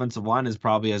their offensive line is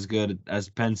probably as good as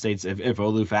Penn State's if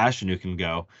Olu Fashanu can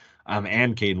go,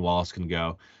 and Caden Wallace can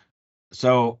go.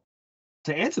 So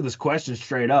to answer this question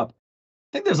straight up,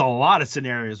 I think there's a lot of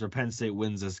scenarios where Penn State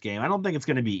wins this game. I don't think it's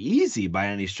going to be easy by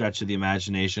any stretch of the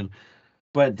imagination,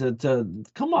 but to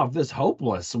come off this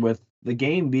hopeless with the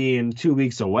game being 2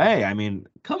 weeks away, I mean,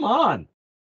 come on.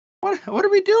 What are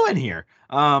we doing here?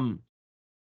 Penn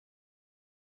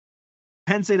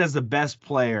State has the best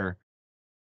player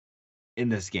in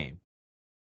this game,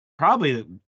 probably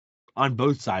on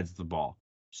both sides of the ball.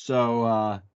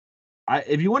 So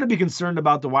if you want to be concerned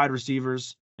about the wide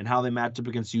receivers and how they match up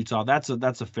against Utah, that's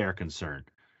a fair concern.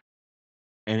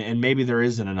 And maybe there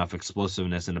isn't enough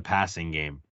explosiveness in the passing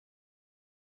game.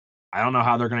 I don't know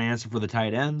how they're going to answer for the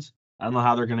tight ends. I don't know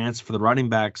how they're going to answer for the running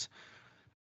backs.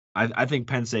 I think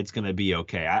Penn State's going to be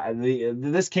okay.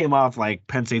 This came off like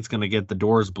Penn State's going to get the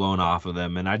doors blown off of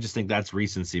them, and I just think that's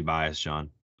recency bias, Sean.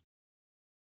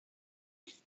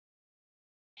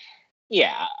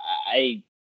 Yeah, I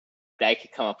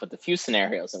could come up with a few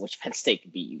scenarios in which Penn State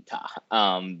could beat Utah.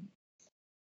 I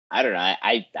don't know.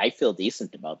 I feel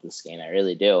decent about this game. I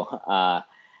really do.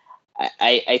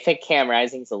 I think Cam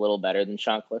Rising's a little better than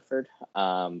Sean Clifford.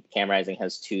 Cam Rising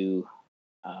has 2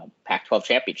 Pac-12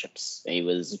 championships. He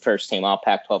was first team all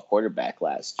Pac-12 quarterback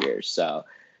last year. So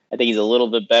I think he's a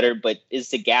little bit better, but is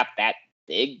the gap that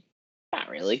big? Not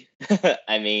really.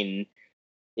 I mean,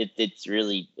 it's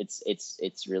really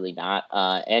not.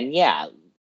 And yeah,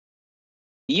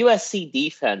 the USC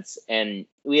defense, and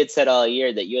we had said all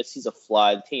year that USC's a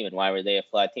flawed team. And why were they a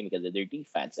flawed team? Because of their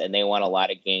defense. And they won a lot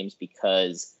of games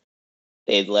because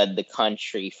they led the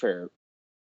country for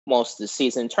most of the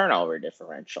season turnover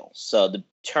differential. So the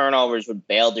turnovers would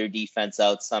bail their defense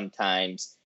out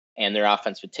sometimes, and their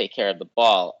offense would take care of the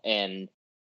ball. And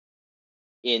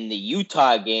in the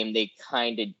Utah game, they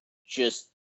kind of just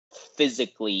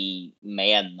physically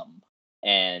manned them.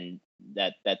 And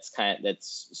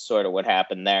that's sort of what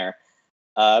happened there.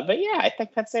 But yeah, I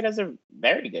think Penn State has a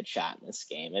very good shot in this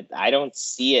game. I don't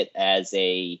see it as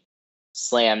a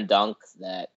slam dunk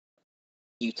that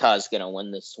Utah's going to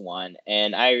win this one.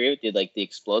 And I agree with you, like the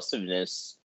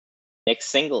explosiveness, Nick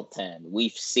Singleton,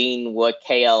 we've seen what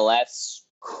KLS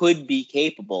could be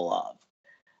capable of.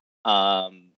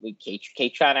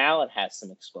 Kaytron Allen has some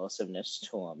explosiveness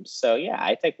to him. So yeah,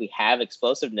 I think we have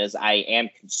explosiveness. I am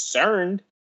concerned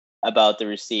about the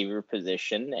receiver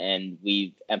position, and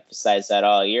we've emphasized that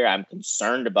all year. I'm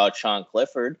concerned about Sean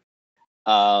Clifford.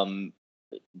 But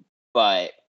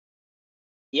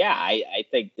yeah, I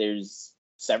think there's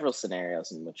several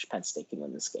scenarios in which Penn State can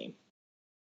win this game.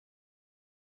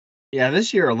 Yeah,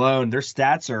 this year alone, their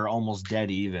stats are almost dead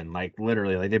even. Like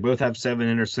literally, like they both have 7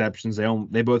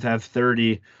 interceptions. They both have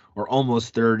 30 or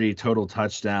almost 30 total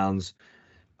touchdowns.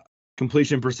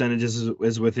 Completion percentages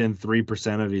is within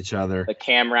 3% of each other. But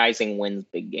Cam Rising wins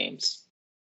big games.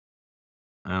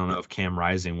 I don't know if Cam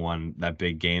Rising won that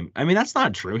big game. I mean, that's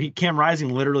not true. Cam Rising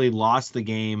literally lost the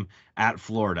game at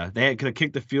Florida. They could have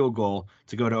kicked the field goal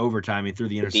to go to overtime. He threw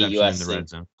the interception in the red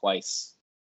zone twice.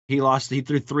 He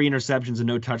threw 3 interceptions and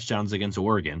no touchdowns against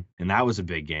Oregon, and that was a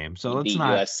big game. So let's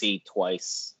not USC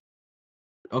twice.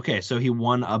 Okay, so he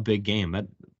won a big game. That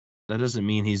doesn't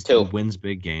mean he wins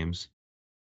big games.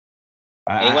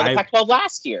 And he won the Pac-12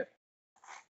 last year.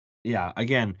 Yeah,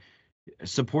 again,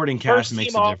 supporting cast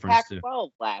makes a difference too.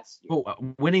 Pac-12 last year.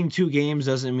 Well, winning 2 games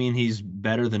doesn't mean he's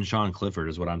better than Sean Clifford,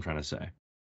 is what I'm trying to say.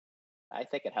 I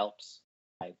think it helps.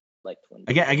 I like to win.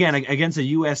 Again, against a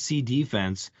USC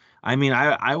defense, I mean,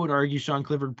 I would argue Sean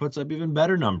Clifford puts up even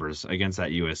better numbers against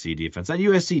that USC defense. That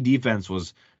USC defense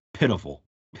was pitiful.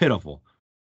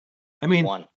 I mean,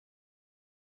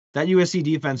 that USC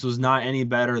defense was not any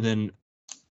better than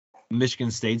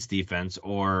Michigan State's defense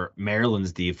or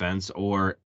Maryland's defense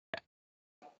or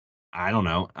I don't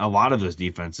know, a lot of those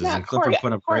defenses. Yeah, And Clifford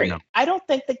put up great numbers. I don't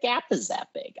think the gap is that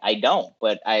big. I don't.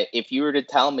 But if you were to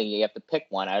tell me you have to pick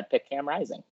one, I would pick Cam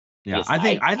Rising. Yeah, Because I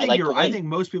think like to I win. think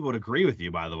most people would agree with you,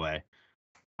 by the way.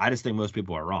 I just think most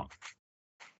people are wrong.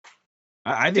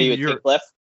 I So think you would you're take Cliff?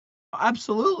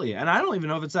 absolutely, and I don't even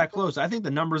know if it's that close. I think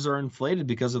the numbers are inflated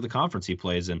because of the conference he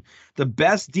plays in. The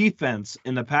best defense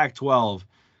in the Pac-12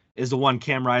 is the one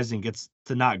Cam Rising gets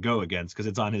to not go against because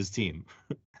it's on his team.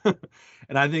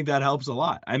 And I think that helps a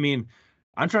lot. I mean,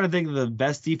 I'm trying to think of the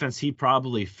best defense he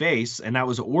probably faced, and that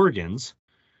was Oregon's.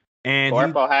 And Or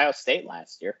Ohio State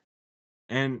last year.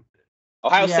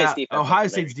 Ohio State's defense. Ohio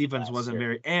State's defense wasn't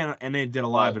very, and they did a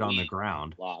lot of it on the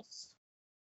ground. Lost.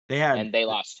 And they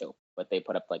lost too, but they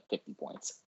put up like 50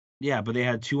 points. Yeah, but they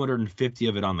had 250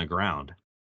 of it on the ground.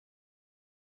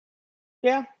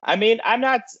 Yeah, I mean,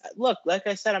 like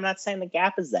I said, I'm not saying the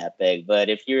gap is that big, but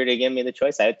if you were to give me the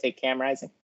choice, I would take Cam Rising.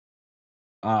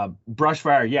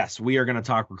 Brushfire, yes, we are going to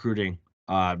talk recruiting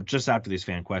just after these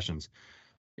fan questions.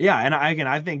 Yeah, and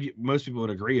I think most people would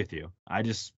agree with you. I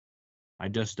just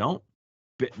don't.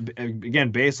 Again,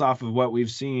 based off of what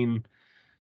we've seen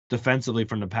defensively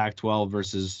from the Pac-12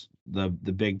 versus the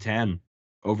Big Ten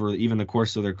over even the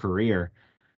course of their career,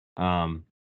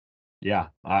 yeah,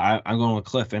 I'm going with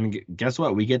Cliff. And guess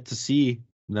what? We get to see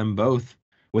them both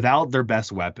without their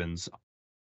best weapons.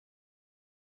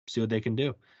 See what they can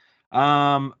do.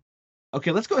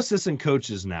 Okay, let's go assistant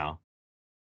coaches now.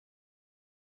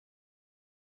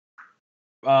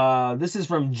 This is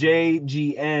from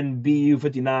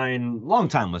JGNBU59,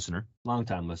 longtime listener.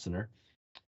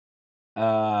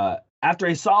 After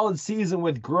a solid season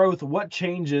with growth, what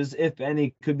changes, if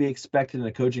any, could be expected in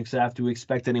the coaching staff? Do we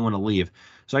expect anyone to leave?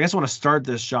 So I guess I want to start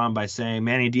this, Sean, by saying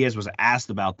Manny Diaz was asked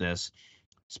about this,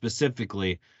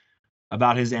 specifically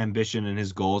about his ambition and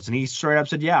his goals, and he straight up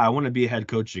said, yeah, I want to be a head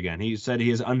coach again. He said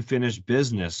he has unfinished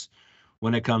business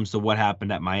when it comes to what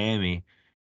happened at Miami.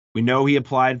 We know he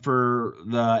applied for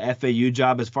the FAU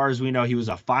job. As far as we know, he was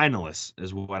a finalist,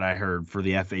 is what I heard, for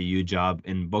the FAU job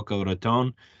in Boca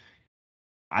Raton.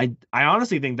 I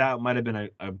honestly think that might have been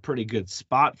a pretty good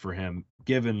spot for him,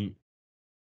 given,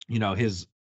 his,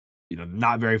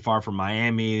 not very far from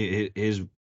Miami, his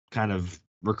kind of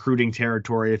recruiting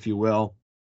territory, if you will.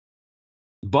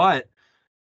 But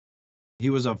he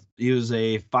was a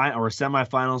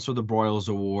semifinalist for the Broyles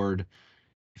Award.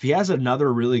 If he has another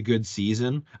really good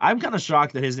season, I'm kind of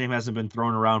shocked that his name hasn't been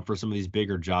thrown around for some of these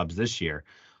bigger jobs this year.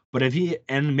 But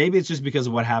and maybe it's just because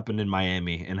of what happened in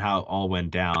Miami and how it all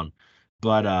went down.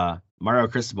 But Mario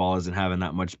Cristobal isn't having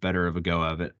that much better of a go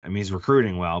of it. I mean, he's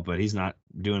recruiting well, but he's not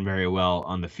doing very well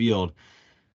on the field.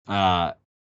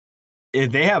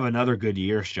 If they have another good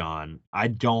year, Sean, I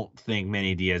don't think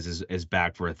Manny Diaz is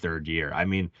back for a third year. I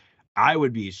mean, I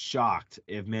would be shocked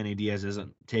if Manny Diaz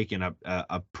isn't taking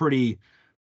a pretty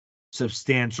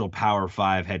substantial Power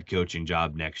 5 head coaching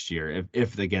job next year.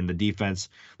 If again, the defense,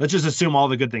 let's just assume all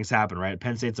the good things happen, right?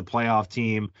 Penn State's a playoff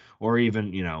team, or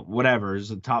even, whatever,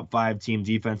 is a top 5 team,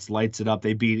 defense lights it up.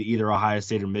 They beat either Ohio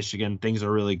State or Michigan. Things are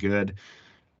really good.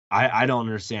 I don't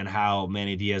understand how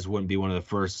Manny Diaz wouldn't be one of the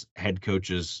first head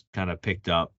coaches kind of picked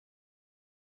up.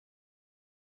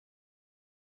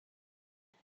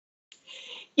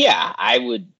 Yeah, I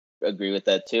would agree with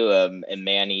that too. And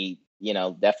Manny,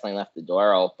 definitely left the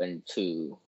door open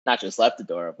to, not just left the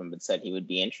door open, but said he would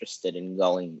be interested in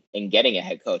going and getting a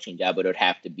head coaching job, but it would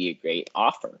have to be a great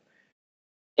offer.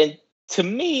 And to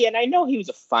me, and I know he was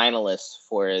a finalist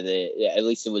at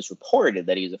least it was reported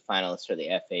that he was a finalist for the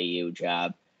FAU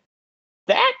job.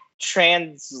 That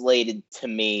translated to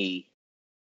me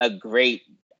a great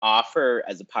offer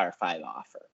as a Power 5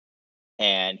 offer.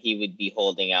 And he would be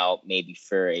holding out maybe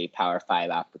for a Power 5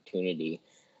 opportunity.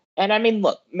 And I mean,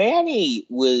 look, Manny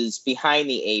was behind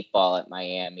the 8 ball at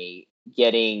Miami,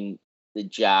 getting the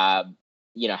job,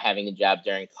 having a job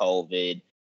during COVID.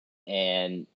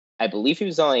 And I believe he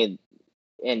was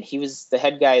the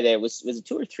head guy there. Was it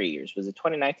 2 or 3 years? Was it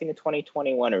 2019 to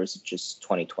 2021, or was it just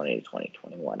 2020 to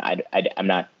 2021? I'm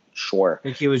not sure. I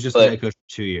think he was just a head coach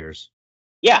for 2 years.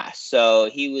 Yeah, so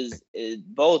he was,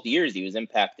 both years he was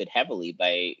impacted heavily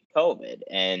by COVID,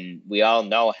 and we all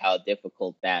know how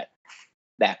difficult that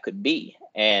could be.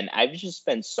 And I've just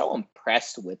been so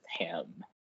impressed with him,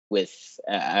 with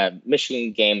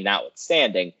Michigan game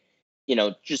notwithstanding,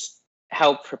 just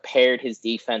how prepared his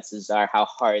defenses are, how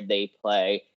hard they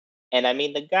play. And I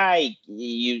mean, the guy,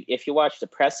 if you watch the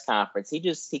press conference,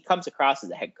 he comes across as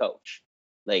a head coach.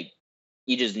 Like,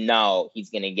 you just know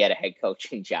he's going to get a head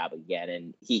coaching job again,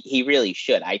 and he really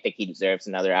should. I think he deserves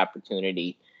another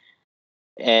opportunity.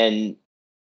 And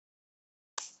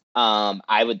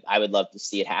I would love to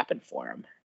see it happen for him.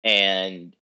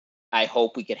 And I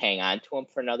hope we could hang on to him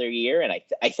for another year. And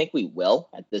I think we will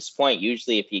at this point.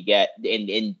 Usually if you get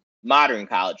in modern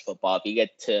college football, if you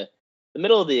get to the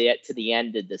middle of the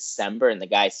end of December and the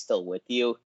guy's still with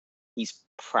you, he's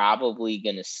probably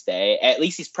going to stay. At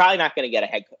least he's probably not going to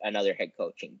get another head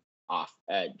coaching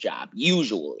job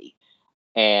usually,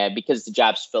 and because the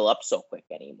jobs fill up so quick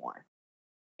anymore.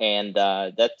 And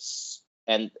I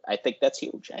think that's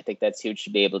huge. I think that's huge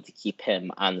to be able to keep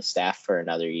him on the staff for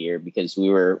another year, because we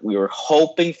were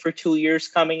hoping for 2 years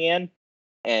coming in,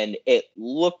 and it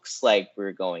looks like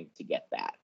we're going to get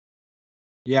that.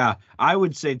 Yeah, I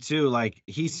would say too, like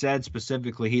he said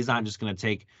specifically, he's not just going to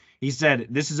take, he said,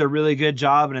 this is a really good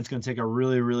job and it's going to take a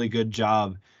really, really good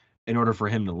job in order for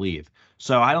him to leave.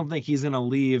 So I don't think he's going to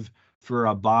leave for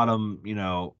a bottom,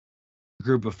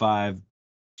 group of 5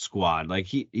 squad. Like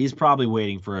he's probably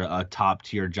waiting for a top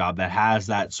tier job that has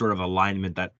that sort of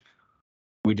alignment that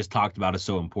we just talked about is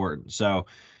so important. So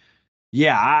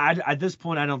yeah, at this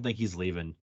point, I don't think he's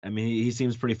leaving. I mean, he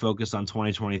seems pretty focused on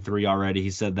 2023 already.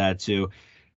 He said that too.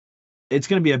 It's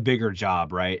going to be a bigger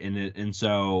job, right? And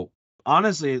so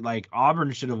honestly, like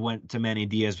Auburn should have went to Manny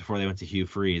Diaz before they went to Hugh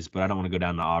Freeze, but I don't want to go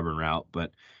down the Auburn route.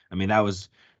 But I mean, that was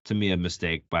to me a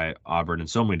mistake by Auburn in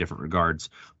so many different regards.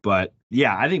 But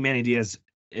yeah, I think Manny Diaz,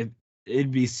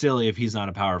 it'd be silly if he's not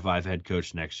a Power 5 head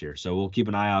coach next year. So we'll keep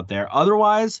an eye out there.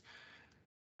 Otherwise,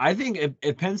 I think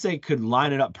if Penn State could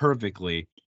line it up perfectly,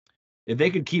 if they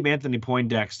could keep Anthony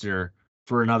Poindexter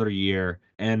for another year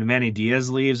and Manny Diaz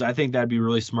leaves, I think that'd be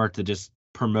really smart to just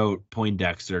promote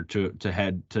Poindexter to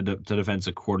head to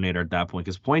defensive coordinator at that point,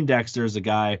 because Poindexter is a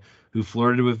guy who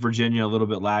flirted with Virginia a little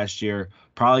bit last year,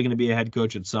 probably going to be a head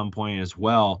coach at some point as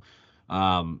well.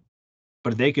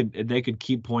 But if they could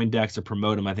keep Poindexter,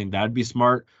 promote him, I think that'd be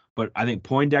smart. But I think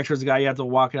Poindexter is a guy you have to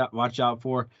watch out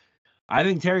for. I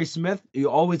think Terry Smith, you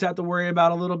always have to worry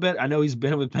about a little bit. I know he's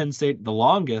been with Penn State the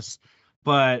longest,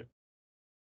 but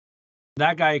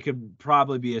that guy could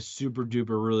probably be a super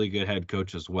duper really good head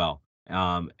coach as well.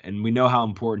 And we know how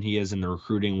important he is in the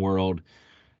recruiting world.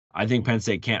 I think Penn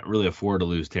State can't really afford to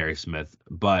lose Terry Smith,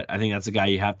 but I think that's a guy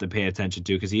you have to pay attention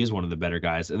to because he is one of the better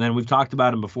guys. And then we've talked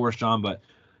about him before, Sean, but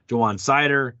Jawan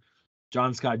Sider,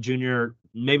 John Scott Jr.,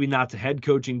 maybe not to head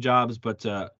coaching jobs, but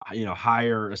to,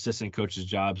 higher assistant coaches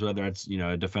jobs, whether it's,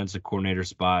 a defensive coordinator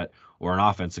spot or an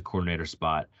offensive coordinator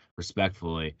spot,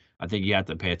 respectfully. I think you have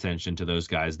to pay attention to those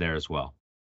guys there as well.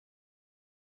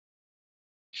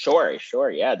 Sure.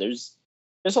 Yeah, there's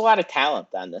a lot of talent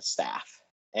on the staff,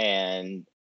 and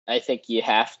I think you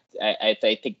have. I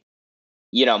think,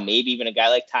 maybe even a guy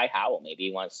like Ty Howell, maybe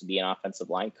he wants to be an offensive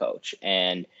line coach,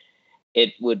 and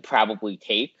it would probably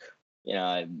take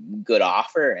a good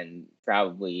offer and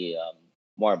probably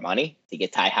more money to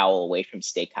get Ty Howell away from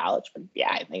State College. But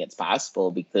yeah, I think it's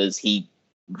possible because he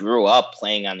grew up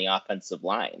playing on the offensive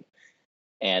line,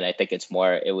 and I think it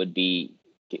would be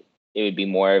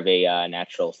more of a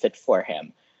natural fit for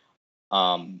him.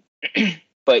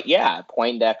 But yeah,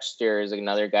 Poindexter is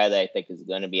another guy that I think is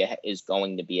going to be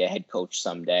a head coach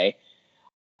someday.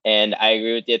 And I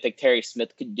agree with you. I think Terry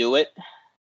Smith could do it.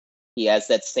 He has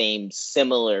that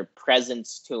similar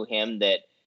presence to him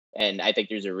and I think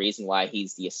there's a reason why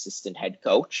he's the assistant head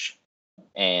coach.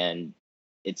 And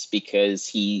it's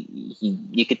because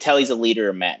you could tell he's a leader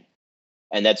of men.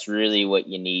 And that's really what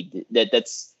you need.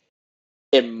 That's,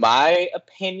 in my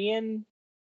opinion,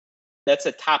 that's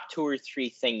a top 2 or 3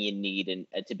 thing you need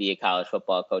to be a college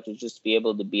football coach, is just to be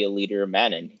able to be a leader of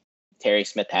men. And Terry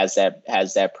Smith has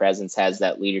that presence, has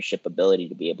that leadership ability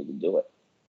to be able to do it.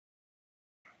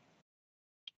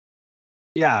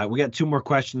 Yeah, we got 2 more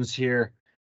questions here.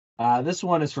 This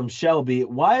one is from Shelby.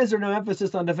 Why is there no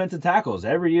emphasis on defensive tackles?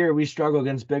 Every year we struggle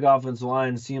against big offensive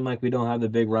lines. Seem like we don't have the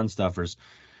big run stuffers.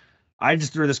 I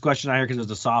just threw this question out here because it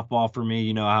was a softball for me.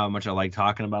 You know how much I like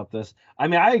talking about this. I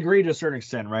mean, I agree to a certain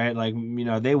extent, right? Like,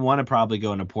 they want to probably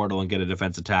go in a portal and get a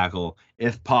defensive tackle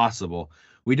if possible.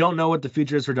 We don't know what the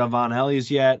future is for Devon Ellies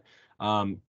yet.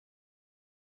 You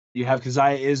have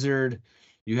Keziah Izzard.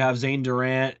 You have Zane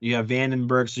Durant, you have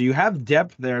Vandenberg, so you have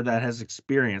depth there that has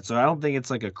experience. So I don't think it's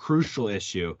like a crucial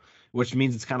issue, which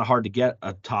means it's kind of hard to get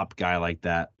a top guy like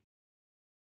that.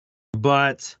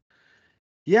 But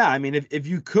yeah, I mean, if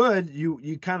you could,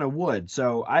 you kind of would.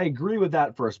 So I agree with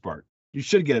that first part. You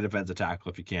should get a defensive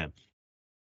tackle if you can.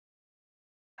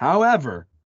 However,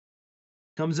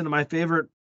 comes into my favorite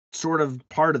sort of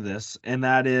part of this, and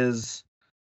that is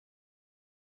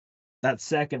that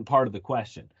second part of the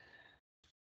question.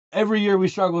 Every year we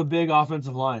struggle with big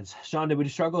offensive lines. Sean, did we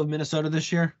struggle with Minnesota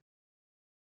this year?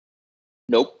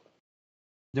 Nope.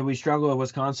 Did we struggle with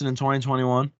Wisconsin in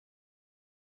 2021?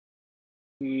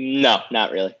 No,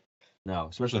 not really. No,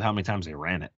 especially with how many times they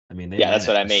ran it. I mean, they Yeah, ran that's it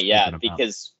what I a mean. stupid Yeah, amount.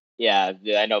 because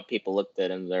I know people looked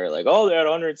at it and they're like, "Oh, they're at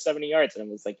 170 yards," and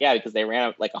I was like, "Yeah, because they ran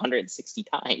it like 160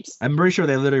 times." I'm pretty sure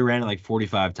they literally ran it like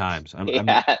 45 times.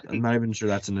 Yeah, I'm not even sure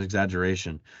that's an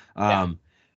exaggeration. Yeah.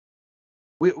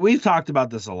 We've talked about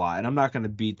this a lot, and I'm not going to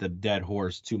beat the dead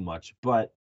horse too much.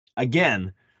 But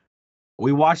again,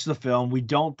 we watched the film. We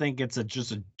don't think it's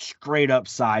just a straight up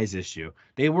size issue.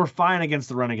 They were fine against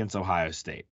the run against Ohio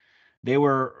State. They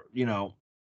were,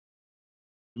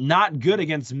 not good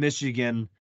against Michigan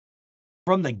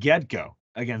from the get go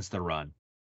against the run.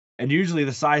 And usually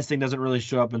the size thing doesn't really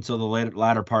show up until the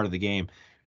latter part of the game.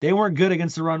 They weren't good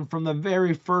against the run from the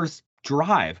very first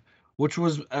drive, which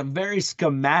was a very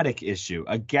schematic issue,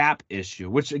 a gap issue,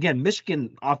 which again,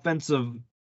 Michigan offensive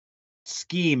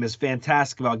scheme is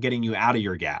fantastic about getting you out of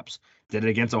your gaps. Did it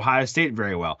against Ohio State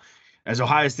very well. As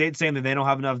Ohio State saying that they don't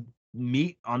have enough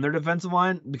meat on their defensive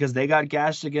line because they got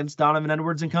gashed against Donovan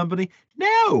Edwards and company?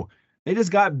 No, they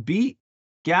just got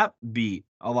gap beat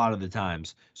a lot of the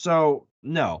times. So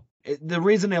no, the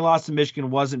reason they lost to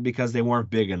Michigan wasn't because they weren't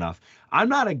big enough. I'm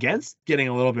not against getting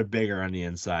a little bit bigger on the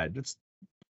inside.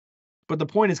 But the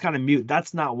point is kind of mute.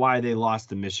 That's not why they lost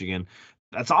to Michigan.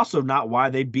 That's also not why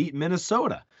they beat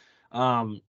Minnesota.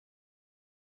 The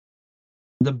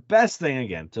best thing,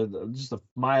 again,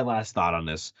 my last thought on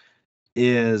this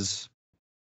is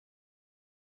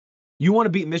you want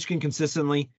to beat Michigan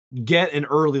consistently, get an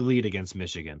early lead against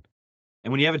Michigan.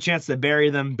 And when you have a chance to bury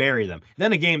them, bury them.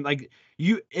 Then a game like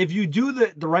if you do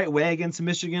the right way against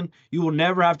Michigan, you will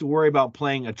never have to worry about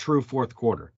playing a true fourth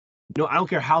quarter. No, I don't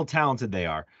care how talented they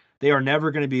are. They are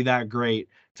never going to be that great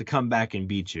to come back and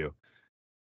beat you.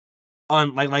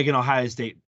 Like in Ohio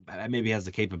State maybe has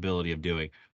the capability of doing.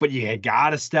 But you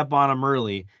got to step on them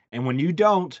early. And when you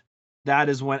don't, that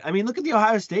is when, I mean, look at the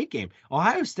Ohio State game.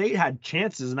 Ohio State had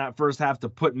chances in that first half to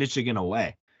put Michigan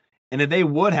away. And if they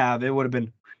would have, it would have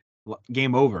been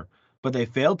game over. But they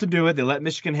failed to do it. They let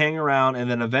Michigan hang around, and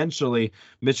then eventually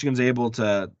Michigan's able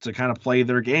to kind of play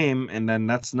their game, and then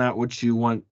that's not what you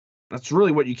want. That's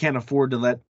really what you can't afford to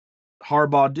let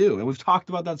Harbaugh do. And we've talked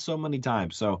about that so many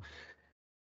times. So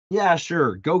yeah,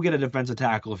 sure, go get a defensive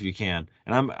tackle if you can.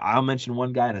 And I'll mention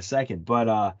one guy in a second,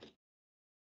 but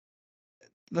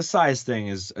the size thing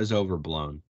is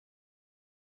overblown.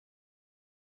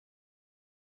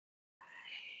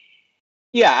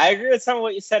 Yeah, I agree with some of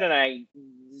what you said, and I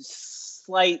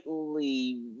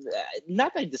slightly,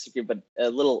 not that I disagree, but a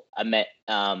little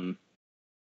amendment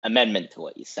to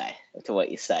what you said.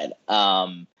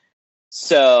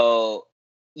 So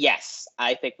yes,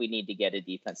 I think we need to get a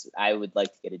defensive. I would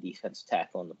like to get a defensive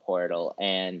tackle in the portal,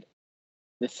 and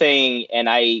the thing, and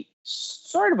I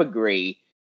sort of agree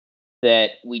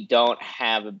that we don't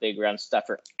have a big run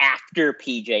stuffer after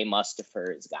PJ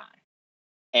Mustipher is gone.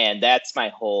 And that's my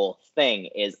whole thing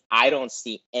is I don't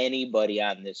see anybody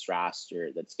on this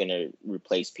roster that's going to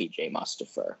replace PJ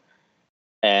Mustipher.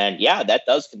 And yeah, that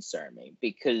does concern me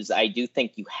because I do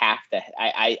think you have to,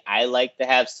 I like to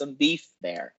have some beef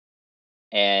there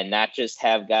and not just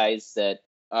have guys that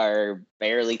are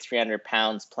barely 300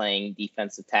 pounds playing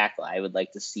defensive tackle. I would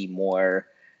like to see more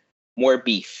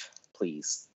beef,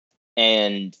 please.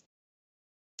 And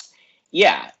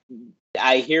yeah,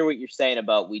 I hear what you're saying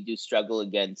about we do struggle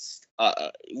against.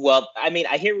 Well, I mean,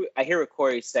 I hear what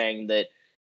Corey's saying that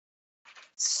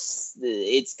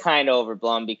it's kind of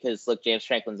overblown because look, James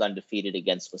Franklin's undefeated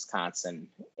against Wisconsin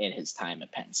in his time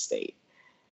at Penn State.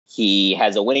 He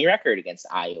has a winning record against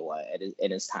Iowa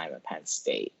in his time at Penn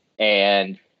State,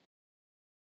 and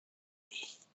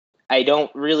I don't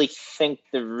really think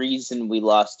the reason we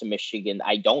lost to Michigan.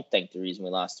 I don't think the reason we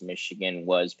lost to Michigan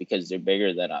was because they're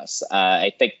bigger than us.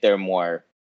 I think they're more.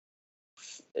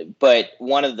 But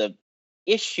one of the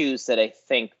issues that I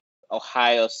think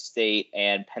Ohio State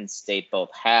and Penn State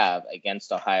both have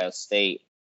against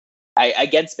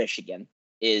against Michigan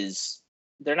is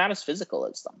they're not as physical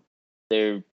as them.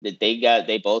 They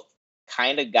both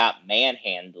kind of got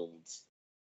manhandled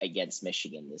against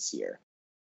Michigan this year,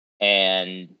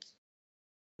 and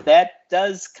that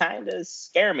does kind of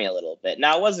scare me a little bit.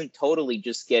 Now, it wasn't totally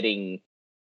just getting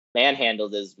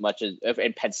manhandled as much as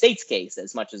in Penn State's case,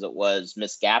 as much as it was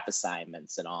missed gap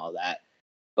assignments and all that.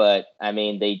 But I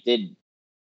mean, they're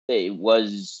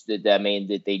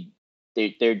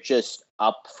just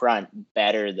up front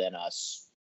better than us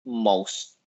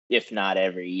most, if not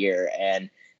every year. And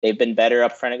they've been better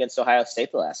up front against Ohio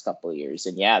State the last couple of years.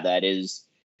 And yeah, that is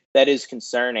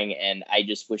concerning. And I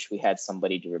just wish we had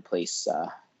somebody to replace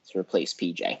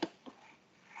PJ.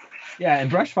 Yeah,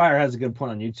 and Brushfire has a good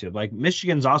point on YouTube. Like,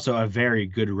 Michigan's also a very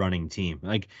good running team.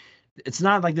 Like, it's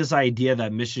not like this idea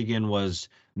that Michigan was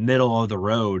middle of the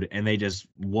road and they just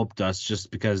whooped us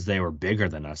just because they were bigger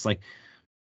than us. Like,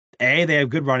 A, they have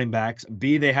good running backs.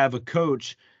 B, they have a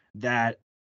coach that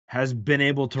has been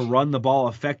able to run the ball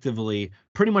effectively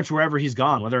pretty much wherever he's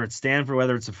gone, whether it's Stanford,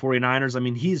 whether it's the 49ers. I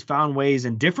mean, he's found ways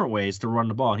in different ways to run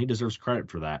the ball, and he deserves credit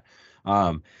for that.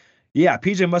 Yeah,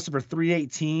 PJ Mustipher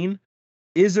 318.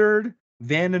 Izzard,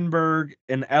 Vandenberg,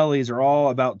 and Ellies are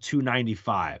all about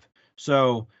 295.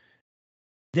 So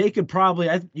they could probably,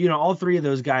 all three of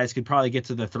those guys could probably get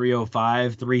to the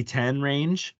 305, 310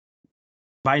 range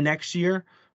by next year.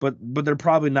 But they're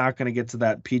probably not going to get to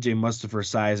that PJ Mustipher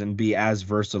size and be as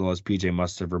versatile as PJ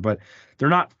Mustipher. But they're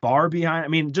not far behind. I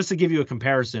mean, just to give you a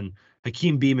comparison,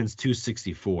 Hakeem Beeman's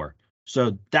 264.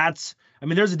 So there's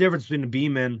a difference between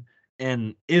Beeman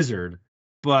and Izzard,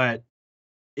 but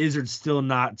Izzard's still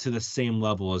not to the same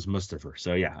level as Mustipher.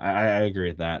 So yeah, I agree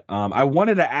with that. I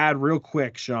wanted to add real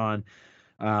quick, Sean,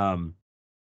 Quintrell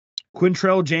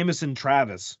Jamison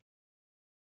Travis,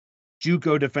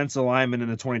 JUCO defensive lineman in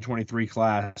the 2023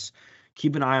 class.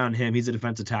 Keep an eye on him. He's a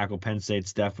defensive tackle. Penn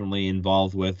State's definitely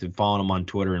involved with and following him on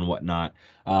Twitter and whatnot.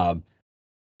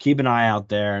 Keep an eye out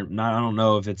there. I don't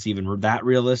know if it's even that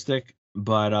realistic,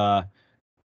 but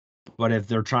if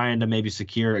they're trying to maybe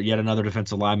secure yet another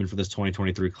defensive lineman for this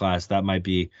 2023 class, that might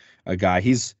be a guy.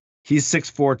 He's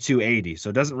 6'4", 280, so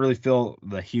it doesn't really fill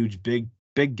the huge big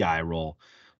guy role,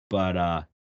 but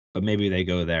maybe they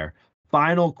go there.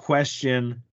 Final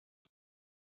question,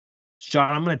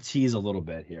 Sean. I'm going to tease a little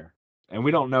bit here, and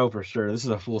we don't know for sure. This is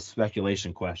a full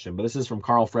speculation question, but this is from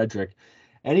Carl Frederick.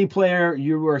 Any player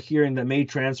you are hearing that may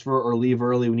transfer or leave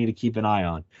early, we need to keep an eye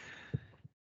on.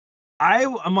 I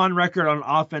am on record on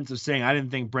offensive saying I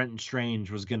didn't think Brenton Strange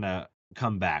was going to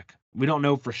come back. We don't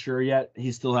know for sure yet.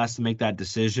 He still has to make that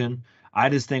decision. I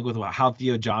just think with how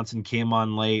Theo Johnson came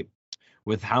on late,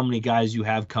 with how many guys you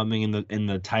have coming in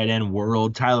the tight end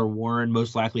world, Tyler Warren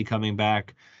most likely coming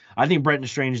back, I think Brenton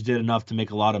Strange did enough to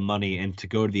make a lot of money and to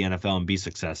go to the NFL and be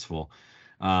successful.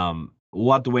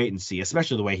 We'll have to wait and see,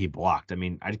 especially the way he blocked. I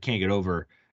mean, I can't get over.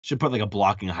 Should put like a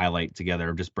blocking highlight together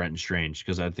of just Brenton Strange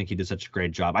because I think he did such a great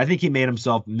job. I think he made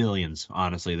himself millions,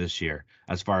 honestly, this year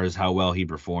as far as how well he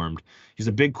performed. He's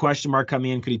a big question mark coming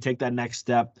in. Could he take that next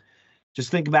step? Just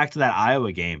think back to that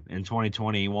Iowa game in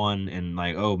 2021 and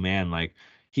like, oh man, like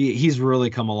he's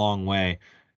really come a long way.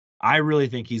 I really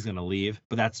think he's going to leave,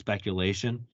 but that's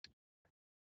speculation.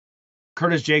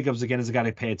 Curtis Jacobs, again, is a guy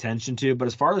to pay attention to. But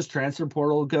as far as transfer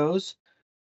portal goes,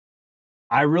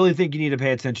 I really think you need to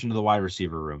pay attention to the wide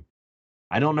receiver room.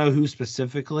 I don't know who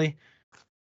specifically,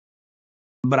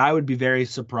 but I would be very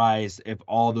surprised if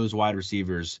all those wide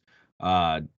receivers,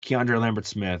 Keandre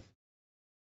Lambert-Smith,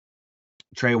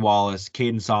 Trey Wallace,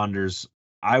 Caden Saunders,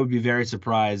 I would be very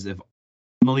surprised if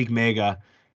Malik Mega,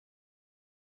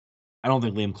 I don't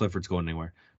think Liam Clifford's going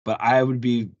anywhere, but I would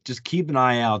be just keep an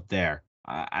eye out there.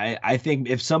 I think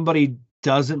if somebody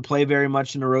doesn't play very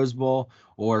much in the Rose Bowl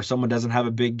or someone doesn't have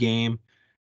a big game,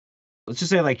 let's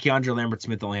just say like Keandre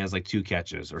Lambert-Smith only has like 2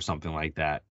 catches or something like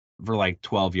that for like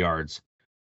 12 yards.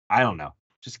 I don't know.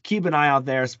 Just keep an eye out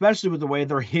there, especially with the way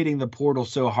they're hitting the portal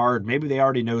so hard. Maybe they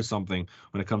already know something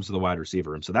when it comes to the wide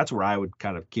receiver room. So that's where I would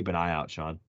kind of keep an eye out,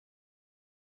 Sean.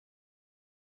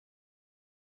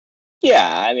 Yeah,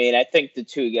 I mean, I think the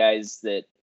two guys that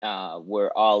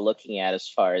we're all looking at as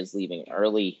far as leaving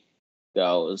early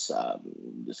goes,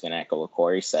 just going to echo what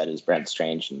Corey said, is Brent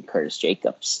Strange and Curtis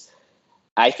Jacobs.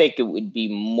 I think it would be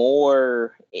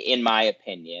more, in my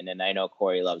opinion, and I know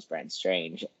Corey loves Brent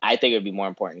Strange, I think it would be more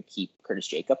important to keep Curtis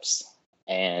Jacobs.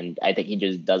 And I think he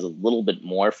just does a little bit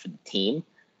more for the team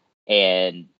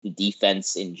and the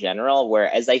defense in general,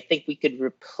 whereas I think we could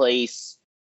replace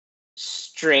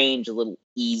Strange a little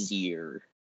easier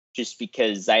just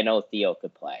because I know Theo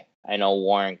could play. I know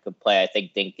Warren could play. I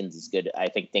think Dinkins is good. I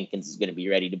think Dinkins is going to be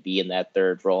ready to be in that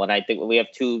third role. And I think we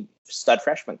have 2 stud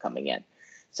freshmen coming in.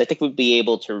 So I think we'd be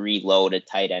able to reload a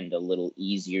tight end a little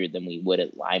easier than we would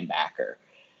at linebacker.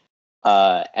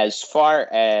 As far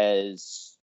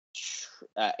as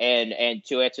and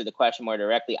to answer the question more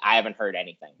directly, I haven't heard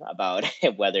anything about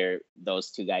whether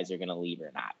those 2 guys are going to leave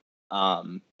or not.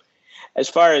 As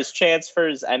far as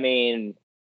transfers, I mean,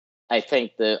 I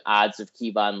think the odds of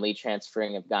Kevon Lee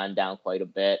transferring have gone down quite a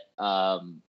bit.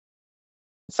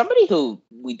 Somebody who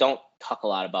we don't talk a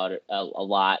lot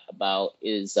about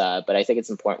is, but I think it's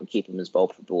important to keep him, is Bo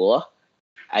Prabula.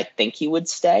 I think he would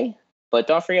stay, but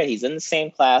don't forget he's in the same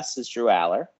class as Drew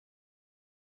Aller,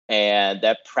 and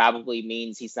that probably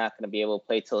means he's not going to be able to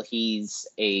play till he's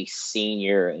a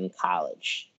senior in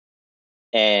college.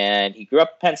 And he grew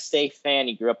up a Penn State fan.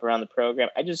 He grew up around the program.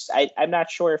 I'm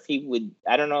not sure if he would.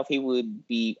 I don't know if he would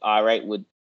be all right with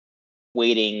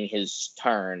waiting his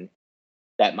turn.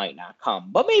 That might not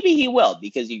come, but maybe he will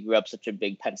because he grew up such a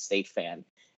big Penn State fan.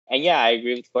 And yeah, I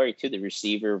agree with Corey too. The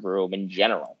receiver room in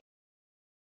general,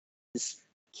 just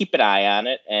keep an eye on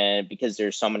it, and because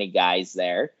there's so many guys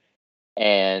there,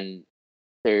 and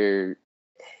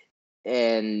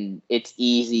it's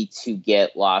easy to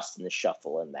get lost in the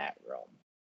shuffle in that room.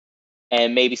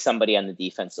 And maybe somebody on the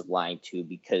defensive line too,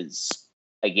 because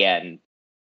again,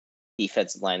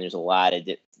 defensive line, there's a lot of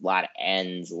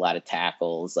ends, a lot of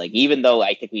tackles. Like, even though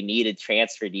I think we need a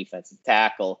transfer defensive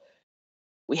tackle,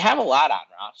 we have a lot on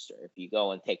roster. If you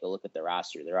go and take a look at the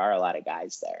roster, there are a lot of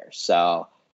guys there. So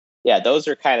yeah, those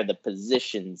are kind of the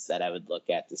positions that I would look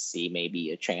at to see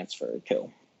maybe a transfer or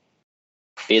two.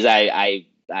 Because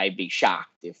I'd be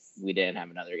shocked if we didn't have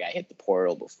another guy hit the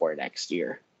portal before next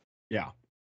year. Yeah.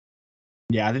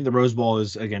 Yeah, I think the Rose Bowl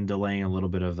is, again, delaying a little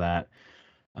bit of that.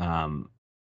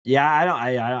 Yeah,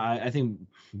 I think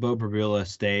Bo Prabula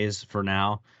stays for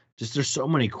now. Just there's so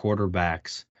many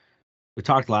quarterbacks. We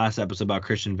talked last episode about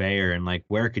Christian Veyer and like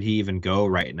where could he even go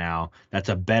right now? That's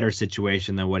a better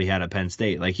situation than what he had at Penn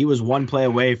State. Like he was one play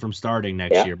away from starting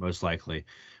next year, most likely.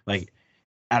 Like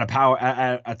at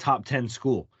a top 10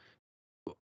 school.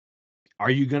 Are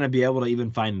you going to be able to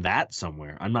even find that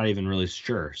somewhere? I'm not even really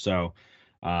sure. So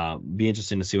be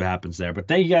interesting to see what happens there. But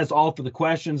thank you guys all for the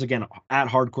questions. Again, at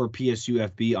Hardcore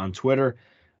PSUFB on Twitter.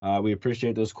 We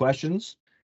appreciate those questions.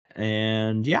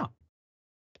 And yeah.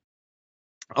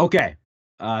 Okay.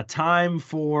 Time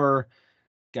for,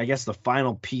 I guess, the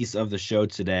final piece of the show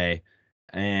today.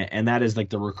 And that is like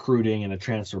the recruiting and the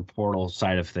transfer portal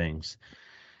side of things.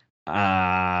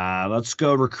 Let's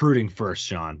go recruiting first,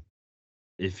 Sean,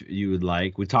 if you would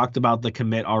like. We talked about the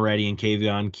commit already in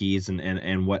Kavion Keys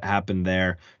and what happened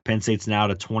there. Penn State's now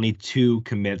to 22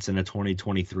 commits in a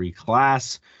 2023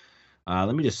 class.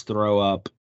 Let me just throw up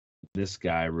this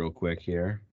guy real quick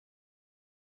here.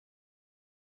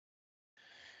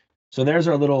 So there's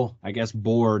our little, I guess,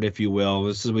 board, if you will.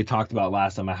 This is what we talked about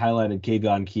last time. I highlighted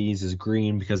Kavion Keys as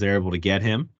green because they're able to get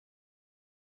him.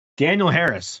 Daniel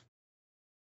Harris.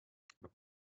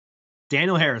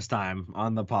 Daniel Harris time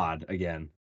on the pod again.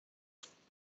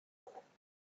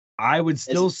 I would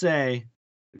still say,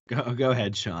 go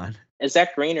ahead, Sean. Is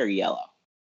that green or yellow?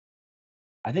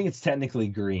 I think it's technically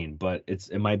green, but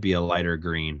it might be a lighter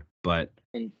green. But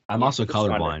I'm also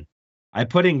colorblind. I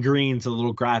put in green to the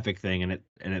little graphic thing,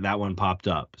 and that one popped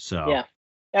up. So yeah,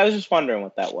 I was just wondering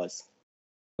what that was.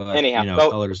 But,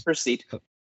 anyhow, proceed.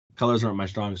 Colors aren't my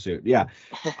strong suit. Yeah,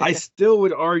 I still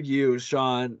would argue,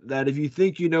 Sean, that if you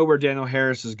think you know where Daniel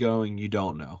Harris is going, you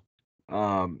don't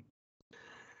know.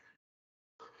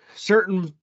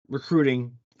 Certain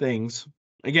recruiting things.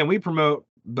 Again, we promote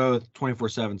both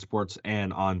 24/7 Sports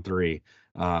and On3.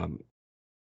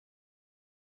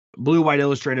 Blue White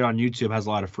Illustrated on YouTube has a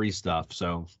lot of free stuff,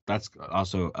 so that's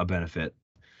also a benefit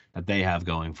that they have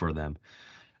going for them.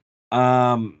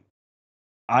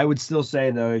 I would still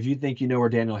say, though, if you think you know where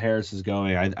Daniel Harris is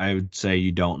going, I would say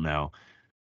you don't know.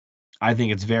 I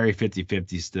think it's very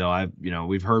 50-50 still.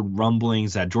 We've heard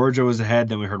rumblings that Georgia was ahead,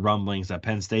 then we heard rumblings that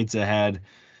Penn State's ahead.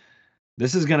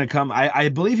 This is going to come. I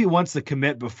believe he wants to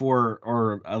commit before,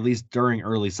 or at least during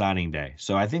early signing day.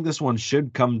 So I think this one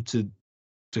should come to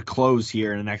close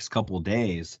here in the next couple of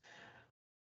days.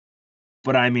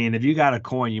 But I mean, if you got a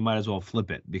coin, you might as well flip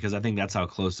it, because I think that's how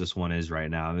close this one is right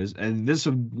now. And this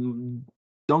would,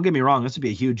 don't get me wrong, this would be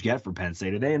a huge get for Penn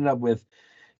State. If they ended up with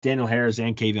Daniel Harris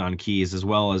and Kavion Keys, as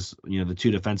well as the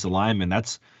two defensive linemen,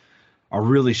 that's a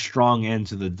really strong end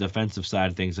to the defensive side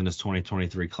of things in this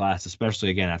 2023 class, especially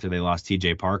again after they lost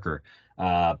TJ Parker.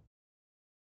 But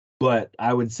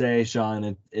I would say,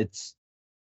 Sean, it's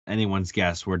anyone's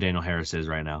guess where Daniel Harris is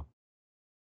right now.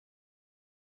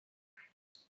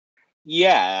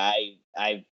 Yeah,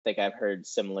 I think I've heard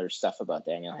similar stuff about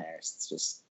Daniel Harris. It's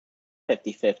just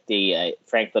 50-50.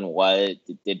 Franklin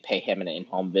did pay him an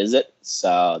in-home visit,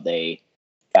 so they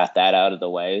got that out of the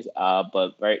way.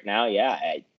 But right now, yeah,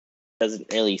 it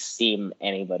doesn't really seem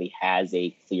anybody has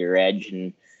a clear edge,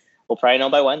 and we'll probably know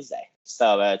by Wednesday.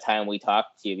 So by the time we talk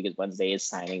to you, because Wednesday is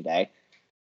signing day,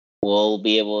 we'll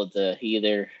be able to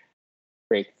either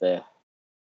break the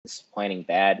disappointing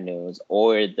bad news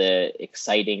or the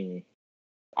exciting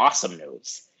awesome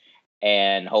news.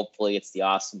 And hopefully it's the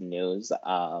awesome news.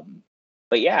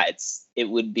 But yeah, it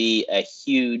would be a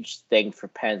huge thing for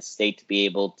Penn State to be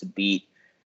able to beat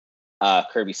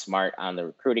Kirby Smart on the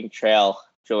recruiting trail.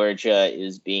 Georgia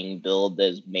is being billed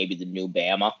as maybe the new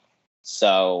Bama.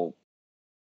 So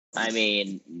I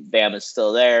mean, Bama's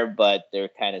still there, but they're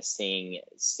kind of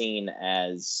seen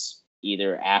as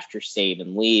either after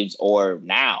Saban leaves or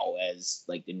now as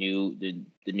like the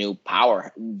new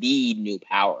powerhouse.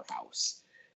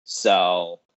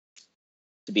 So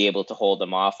to be able to hold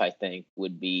them off, I think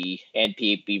would be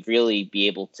really be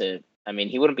able to. I mean,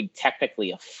 he wouldn't be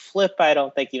technically a flip, I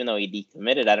don't think, even though he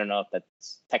decommitted. I don't know if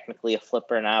that's technically a flip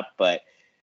or not, but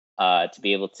to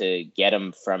be able to get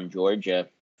him from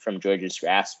Georgia's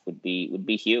grasp would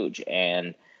be huge,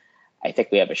 and I think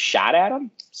we have a shot at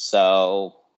him.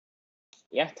 So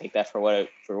yeah, take that for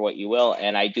what you will.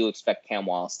 And I do expect Cam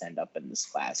Wallace to end up in this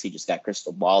class. He just got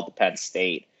crystal ball to Penn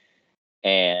State,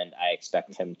 and I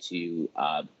expect him to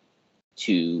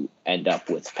end up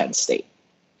with Penn State.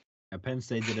 Penn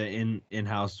State did an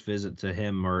in-house visit to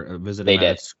him or visit They him did.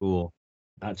 at school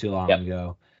not too long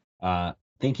ago. I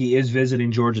think he is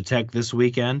visiting Georgia Tech this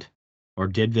weekend, or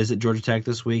did visit Georgia Tech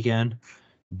this weekend,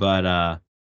 but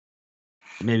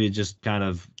maybe just kind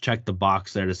of check the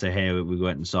box there to say, hey, we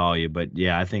went and saw you. But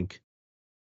yeah, I think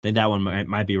that one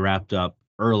might be wrapped up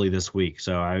early this week,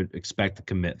 so I would expect the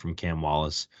commit from Cam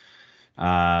Wallace.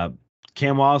 Cam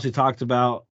Wallace we talked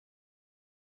about.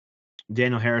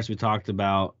 Daniel Harris we talked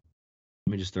about.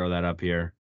 Let me just throw that up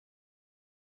here.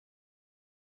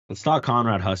 Let's talk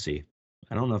Conrad Hussey.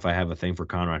 I don't know if I have a thing for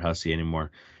Conrad Hussey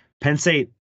anymore. Penn State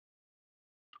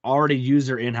already used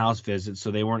their in-house visit,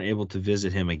 so they weren't able to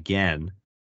visit him again.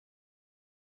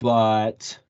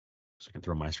 But so I can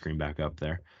throw my screen back up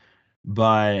there.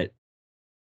 But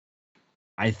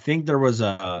I think there was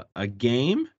a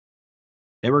game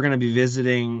they were going to be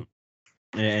visiting,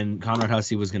 and Conrad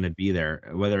Hussey was going to be there,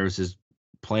 whether it was his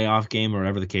playoff game or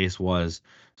whatever the case was,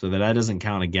 so that doesn't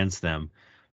count against them.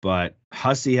 But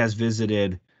Hussey has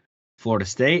visited Florida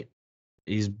State.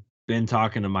 He's been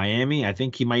talking to Miami. I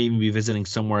think he might even be visiting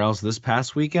somewhere else this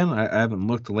past weekend. I haven't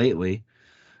looked lately.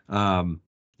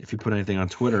 If you put anything on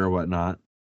Twitter or whatnot.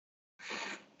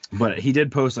 But he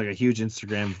did post like a huge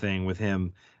Instagram thing with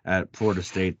him at Florida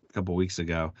State a couple weeks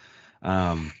ago.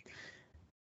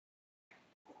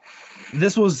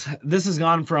 This has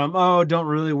gone from, don't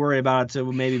really worry about it,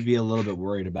 to maybe be a little bit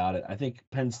worried about it. I think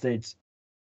Penn State's,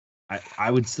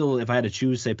 I would still, if I had to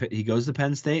choose, say he goes to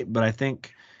Penn State, but I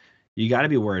think you got to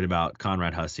be worried about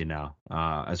Conrad Hussey now,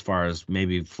 as far as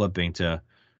maybe flipping to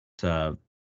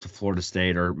Florida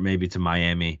State or maybe to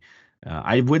Miami.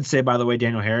 I would say, by the way,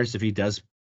 Daniel Harris, if he does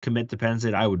commit to Penn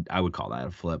State, I would call that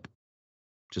a flip,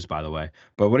 just by the way.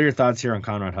 But what are your thoughts here on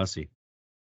Conrad Hussey?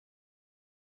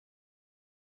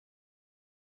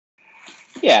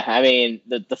 Yeah, I mean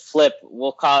the flip,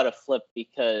 we'll call it a flip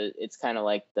because it's kind of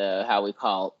like how we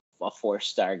call a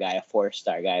four-star guy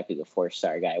if he's a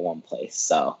four-star guy one place.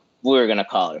 So we're gonna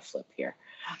call it a flip here.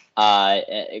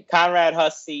 Conrad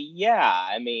Hussey, yeah,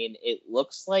 I mean it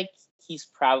looks like he's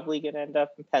probably gonna end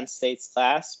up in Penn State's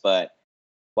class, but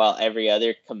while every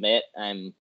other commit,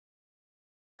 I'm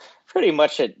pretty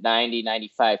much at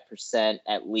 90-95%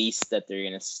 at least that they're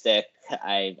going to stick.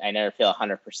 I never feel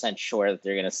 100% sure that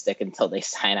they're going to stick until they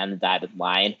sign on the dotted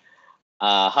line.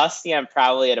 Hussey, I'm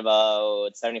probably at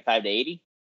about 75 to 80,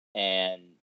 and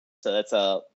so that's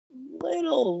a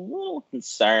little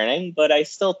concerning, but I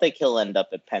still think he'll end up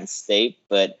at Penn State.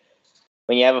 But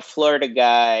when you have a Florida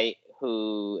guy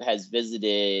who has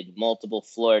visited multiple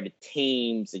Florida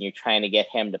teams and you're trying to get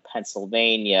him to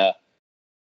Pennsylvania,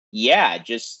 yeah,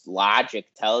 just logic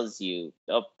tells you,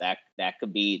 that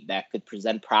could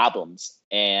present problems.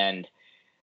 And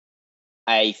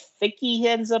I think he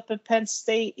ends up at Penn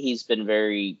State. He's been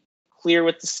very clear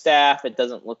with the staff. It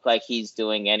doesn't look like he's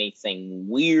doing anything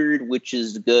weird, which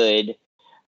is good.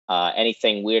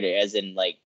 Anything weird as in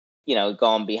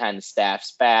going behind the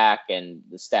staff's back and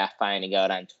the staff finding out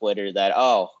on Twitter that,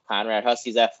 Conrad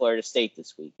Hussey's at Florida State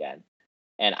this weekend.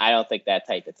 And I don't think that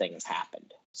type of thing has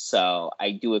happened. So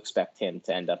I do expect him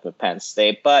to end up at Penn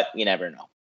State, but you never know.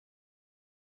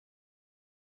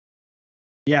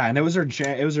 Yeah, and it was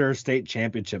their state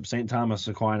championship. St. Thomas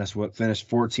Aquinas finished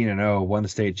 14-0, won the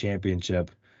state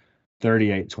championship,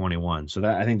 38-21. So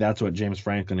I think that's what James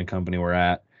Franklin and company were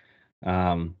at.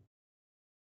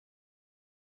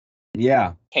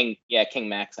 Yeah. King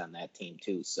Max on that team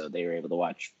too, so they were able to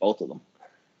watch both of them.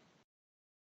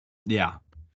 Yeah.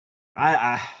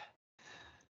 And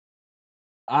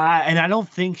I don't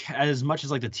think, as much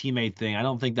as like the teammate thing, I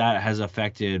don't think that has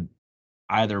affected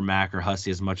either Mac or Hussey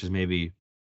as much as maybe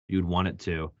you'd want it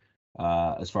to,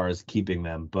 as far as keeping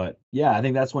them. But yeah, I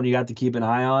think that's one you got to keep an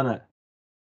eye on.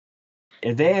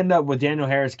 If they end up with Daniel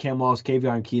Harris, Cam Wallace,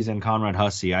 Kavion Keys, and Conrad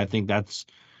Hussey, I think that's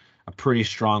a pretty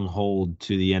strong hold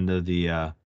to the end of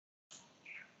the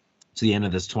to the end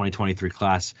of this 2023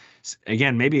 class.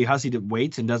 Again, maybe Hussey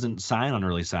waits and doesn't sign on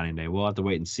early signing day. We'll have to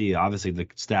wait and see. Obviously, the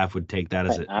staff would take that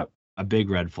as a big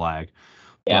red flag.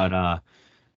 Yeah. But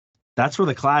that's where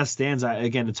the class stands.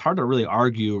 Again, it's hard to really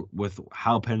argue with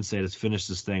how Penn State has finished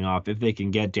this thing off. If they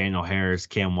can get Daniel Harris,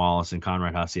 Cam Wallace, and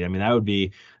Conrad Hussey, I mean,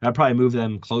 that'd probably move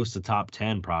them close to top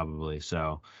 10 probably.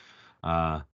 So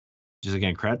just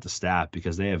again, credit the staff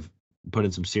because they have put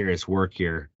in some serious work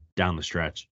here down the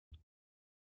stretch.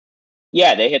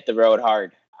 Yeah, they hit the road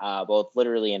hard, both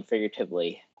literally and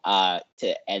figuratively,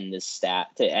 to end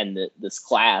this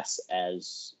class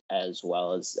as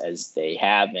well as they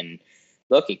have. And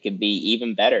look, it could be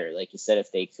even better, like you said, if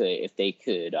they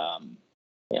could,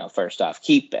 first off,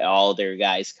 keep all their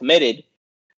guys committed,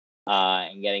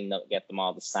 and get them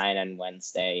all to sign on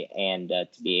Wednesday, and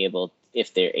to be able,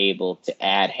 if they're able to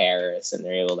add Harris and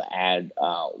they're able to add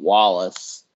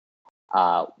Wallace.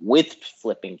 With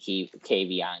flipping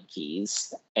Kavion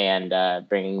Keys and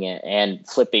bringing in and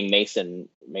flipping Mason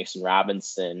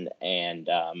Robinson and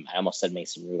I almost said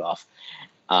Mason Rudolph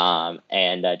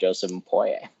and Joseph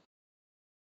Mpoye.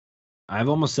 I've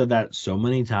almost said that so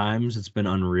many times. It's been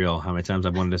unreal how many times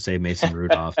I've wanted to say Mason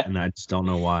Rudolph, and I just don't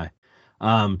know why.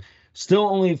 Still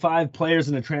only 5 players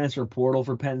in the transfer portal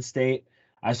for Penn State.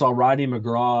 I saw Rodney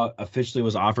McGraw officially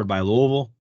was offered by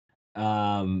Louisville.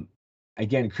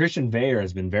 Again, Christian Veyer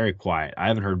has been very quiet. I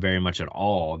haven't heard very much at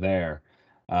all there.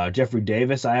 Jeffrey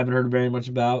Davis, I haven't heard very much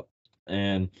about,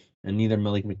 and neither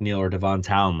Malik McNeil or Devon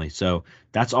Townley. So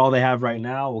that's all they have right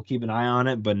now. We'll keep an eye on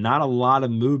it, but not a lot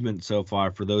of movement so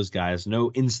far for those guys.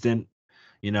 No instant,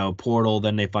 portal,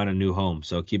 then they find a new home.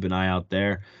 So keep an eye out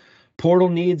there. Portal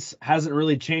needs hasn't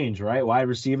really changed, right? Wide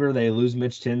receiver, they lose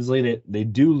Mitch Tinsley. They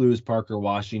do lose Parker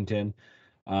Washington.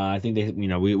 I think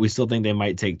we still think they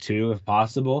might take 2 if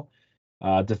possible.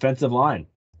 Defensive line,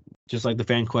 just like the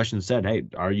fan question said, hey,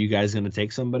 are you guys going to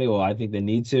take somebody? Well, I think they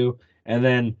need to. And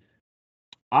then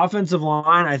offensive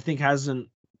line, I think hasn't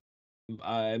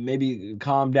maybe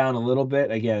calmed down a little bit.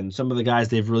 Again, some of the guys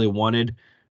they've really wanted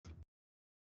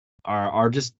are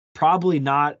just probably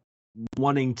not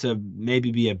wanting to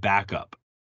maybe be a backup.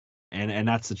 And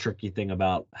that's the tricky thing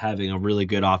about having a really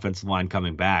good offensive line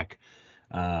coming back.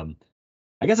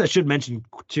 I guess I should mention,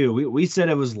 too, we said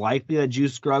it was likely that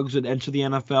Juice Scruggs would enter the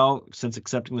NFL since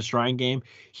accepting the Shrine Game.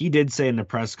 He did say in the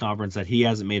press conference that he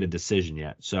hasn't made a decision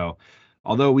yet. So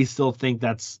although we still think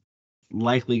that's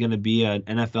likely going to be an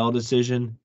NFL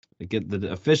decision,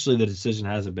 officially the decision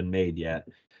hasn't been made yet.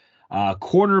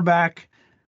 Cornerback,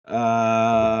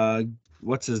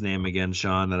 what's his name again,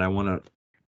 Sean, that I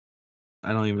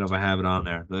don't even know if I have it on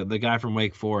there. The guy from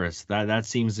Wake Forest, that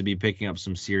seems to be picking up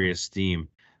some serious steam.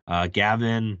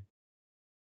 Gavin.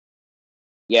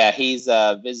 Yeah, he's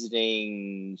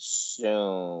visiting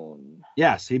soon.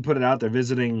 Yes, he put it out there,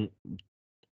 visiting.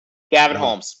 Gavin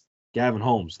Holmes. Gavin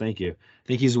Holmes, thank you. I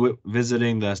think he's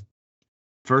visiting the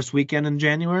first weekend in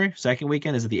January, second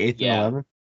weekend. Is it the 8th and 11th?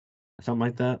 Something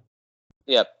like that?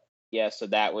 Yep. Yeah, so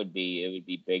it would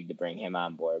be big to bring him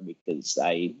on board because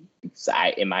I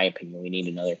in my opinion, we need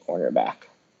another cornerback.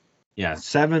 Yeah,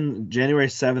 January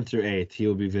 7th through 8th, he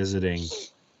will be visiting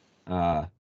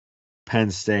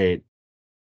Penn State.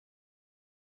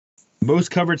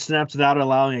 Most covered snaps without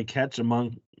allowing a catch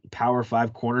among Power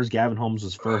 5 corners. Gavin Holmes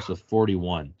was first with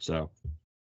 41. So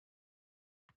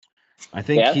I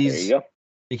think he's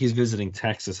visiting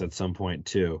Texas at some point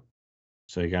too.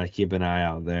 So you got to keep an eye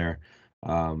out there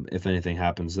if anything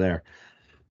happens there.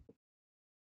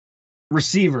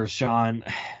 Receivers, Sean.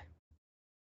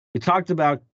 We talked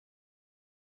about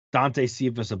Dante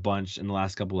Cephas a bunch in the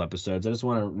last couple episodes. I just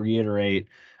want to reiterate,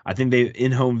 I think they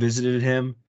in-home visited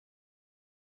him.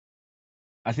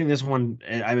 I think this one,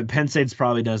 Penn State's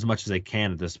probably done as much as they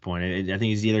can at this point. I think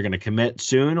he's either going to commit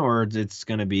soon or it's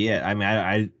going to be it. I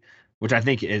mean, which I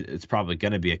think it's probably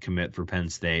going to be a commit for Penn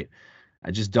State. I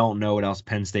just don't know what else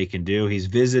Penn State can do. He's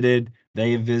visited.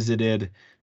 They have visited.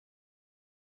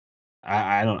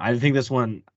 I think this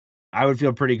one, I would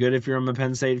feel pretty good if you're a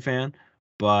Penn State fan,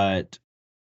 but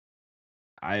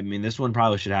I mean, this one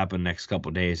probably should happen next couple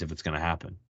of days if it's going to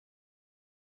happen.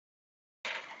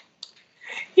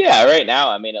 Yeah, right now,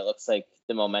 I mean, it looks like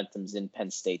the momentum's in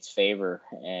Penn State's favor,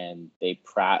 and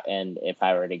and if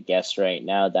I were to guess right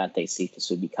now, Dante Cephas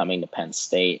would be coming to Penn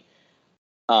State.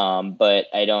 But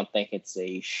I don't think it's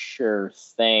a sure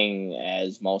thing,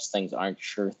 as most things aren't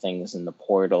sure things in the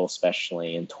portal,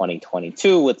 especially in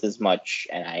 2022 with as much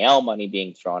NIL money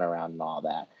being thrown around and all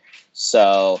that.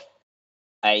 So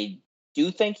I do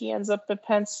think he ends up at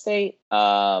Penn State.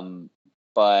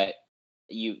 But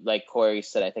like Corey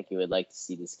said, I think you would like to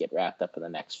see this get wrapped up in the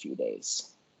next few days.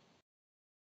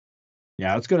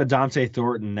 Yeah, let's go to Dante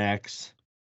Thornton next.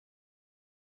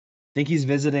 I think he's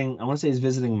visiting. I want to say he's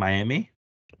visiting Miami.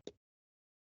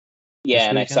 Yeah, This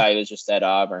and I weekend. saw he was just at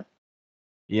Auburn.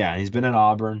 Yeah, he's been at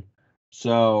Auburn.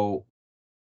 So,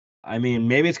 I mean,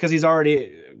 maybe it's because he's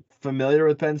already familiar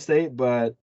with Penn State,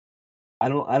 but I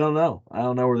don't know. I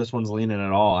don't know where this one's leaning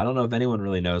at all. I don't know if anyone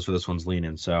really knows where this one's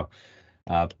leaning. So,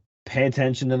 uh, pay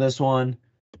attention to this one.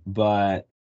 But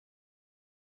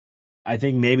I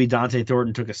think maybe Dante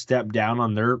Thornton took a step down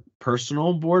on their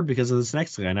personal board because of this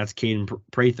next guy, and that's Caden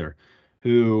Prather,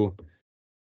 who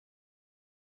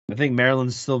I think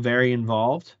Maryland's still very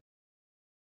involved.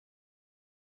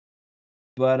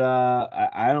 But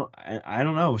I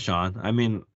don't know, Sean. I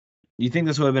mean, you think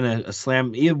this would have been a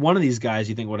slam? Either one of these guys,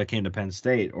 you think would have came to Penn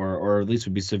State, or at least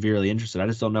would be severely interested. I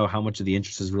just don't know how much of the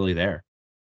interest is really there.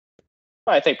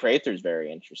 Well, I think Prather's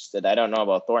very interested. I don't know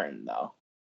about Thornton though.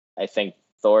 I think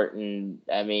Thornton.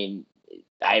 I mean,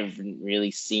 I haven't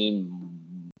really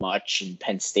seen much in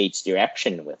Penn State's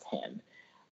direction with him.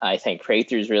 I think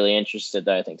Prather's really interested.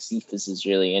 I think Cephas is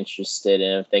really interested,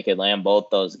 and if they could land both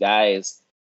those guys,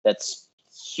 that's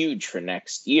huge for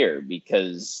next year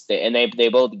because they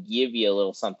both give you a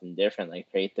little something different. Like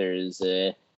Prather is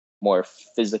a more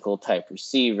physical type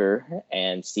receiver,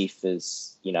 and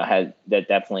Cephas,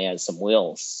 definitely has some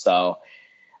wheels. So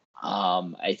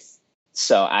I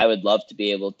so I would love to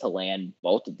be able to land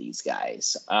both of these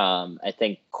guys. I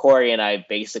think Corey and I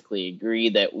basically agree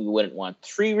that we wouldn't want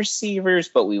 3 receivers,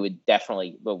 but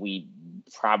we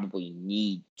probably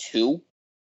need 2.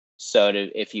 So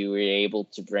if you were able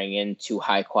to bring in 2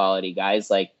 high quality guys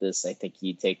like this, I think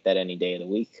you'd take that any day of the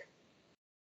week.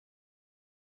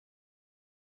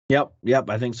 Yep,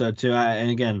 I think so too.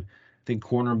 And again, I think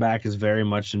cornerback is very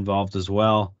much involved as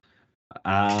well.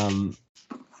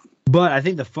 But I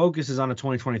think the focus is on a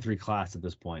 2023 class at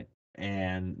this point,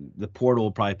 and the portal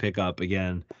will probably pick up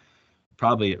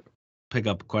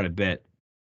quite a bit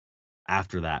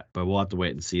after that. But we'll have to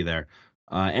wait and see there.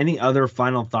 Any other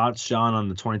final thoughts, Sean, on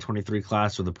the 2023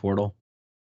 class or the portal?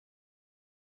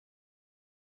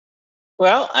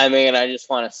 Well, I mean, I just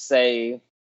want to say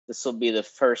this will be the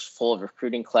first full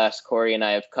recruiting class Corey and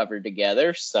I have covered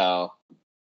together. So,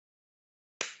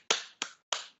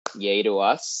 yay to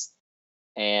us.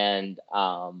 And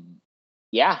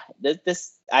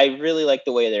this I really like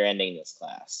the way they're ending this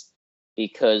class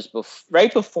because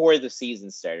right before the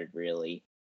season started, really,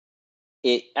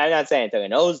 I'm not saying it took a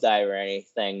nosedive or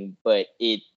anything, but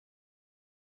we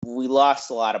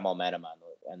lost a lot of momentum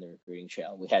on the recruiting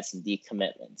trail. We had some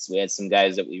decommitments. We had some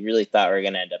guys that we really thought were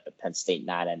going to end up at Penn State,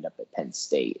 not end up at Penn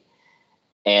State.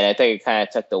 And I think it kind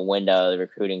of took the wind out of the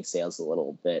recruiting sails a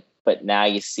little bit. But now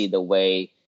you see the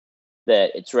way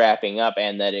that it's wrapping up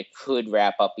and that it could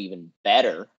wrap up even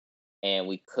better. And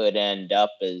we could end up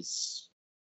as,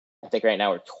 I think right now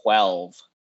we're 12.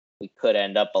 We could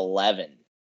end up 11,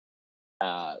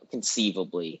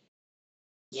 conceivably.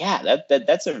 Yeah,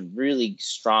 that's a really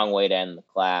strong way to end the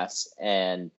class.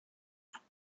 And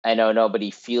I know nobody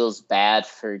feels bad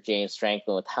for James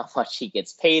Franklin with how much he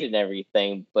gets paid and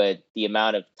everything, but the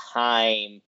amount of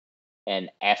time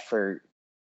and effort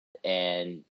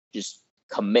and just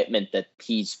commitment that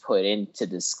he's put into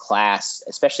this class,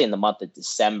 especially in the month of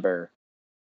December,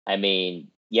 I mean,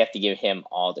 you have to give him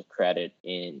all the credit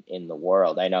in the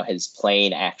world. I know his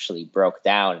plane actually broke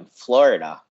down in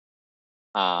Florida.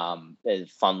 A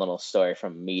fun little story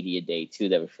from Media Day too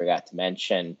that we forgot to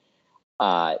mention.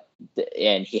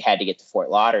 And he had to get to Fort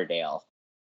Lauderdale,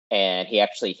 and he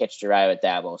actually hitched a ride with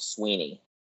Dabo Sweeney,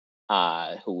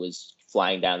 who was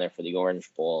flying down there for the Orange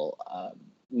Bowl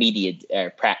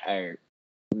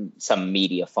some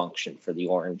media function for the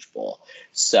Orange Bowl.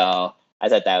 So I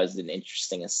thought that was an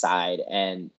interesting aside,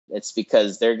 and it's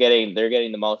because they're getting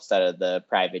the most out of the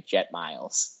private jet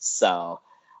miles. So,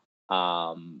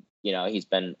 he's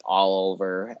been all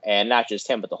over, and not just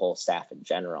him, but the whole staff in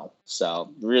general.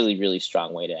 So really, really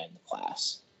strong way to end the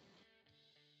class.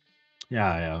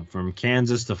 Yeah. From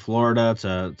Kansas to Florida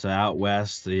to out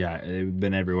west. Yeah, they've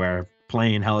been everywhere.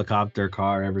 Plane, helicopter,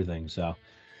 car, everything. So,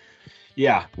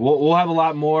 yeah, we'll have a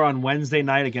lot more on Wednesday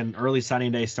night. Again, early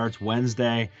signing day starts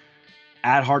Wednesday.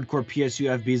 At Hardcore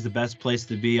PSUFB is the best place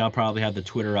to be. I'll probably have the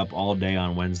Twitter up all day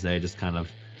on Wednesday. It's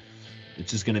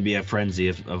just going to be a frenzy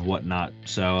of whatnot.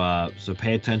 So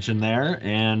pay attention there,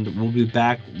 and we'll be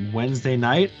back Wednesday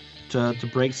night to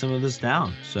break some of this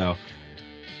down. So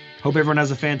hope everyone has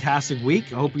a fantastic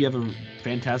week. I hope you have a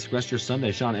fantastic rest of your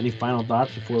Sunday. Sean, any final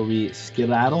thoughts before we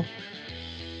skedaddle?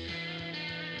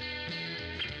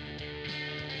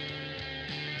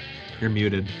 You're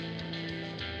muted.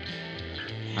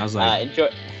 I was like,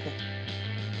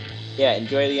 yeah,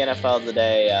 enjoy the NFL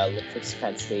today. Look for some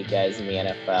Penn State guys in the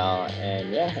NFL,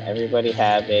 and yeah, everybody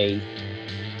have a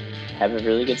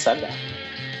really good Sunday.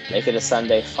 Make it a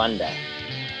Sunday fun day.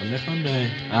 Fun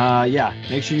day. Yeah,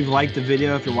 make sure you've liked the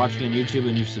video if you're watching on YouTube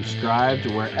and you've subscribed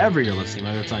to wherever you're listening,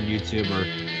 whether it's on YouTube or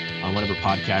on whatever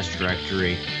podcast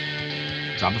directory.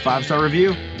 Drop a 5-star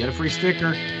review, get a free sticker.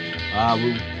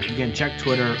 Again, check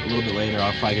Twitter a little bit later.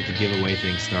 I'll probably get the giveaway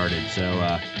thing started.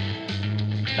 So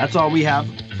that's all we have.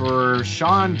 For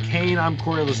Sean Kane, I'm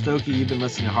Corey Listoki. You've been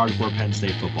listening to Hardcore Penn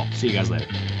State Football. See you guys later.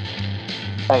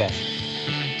 Bye, guys.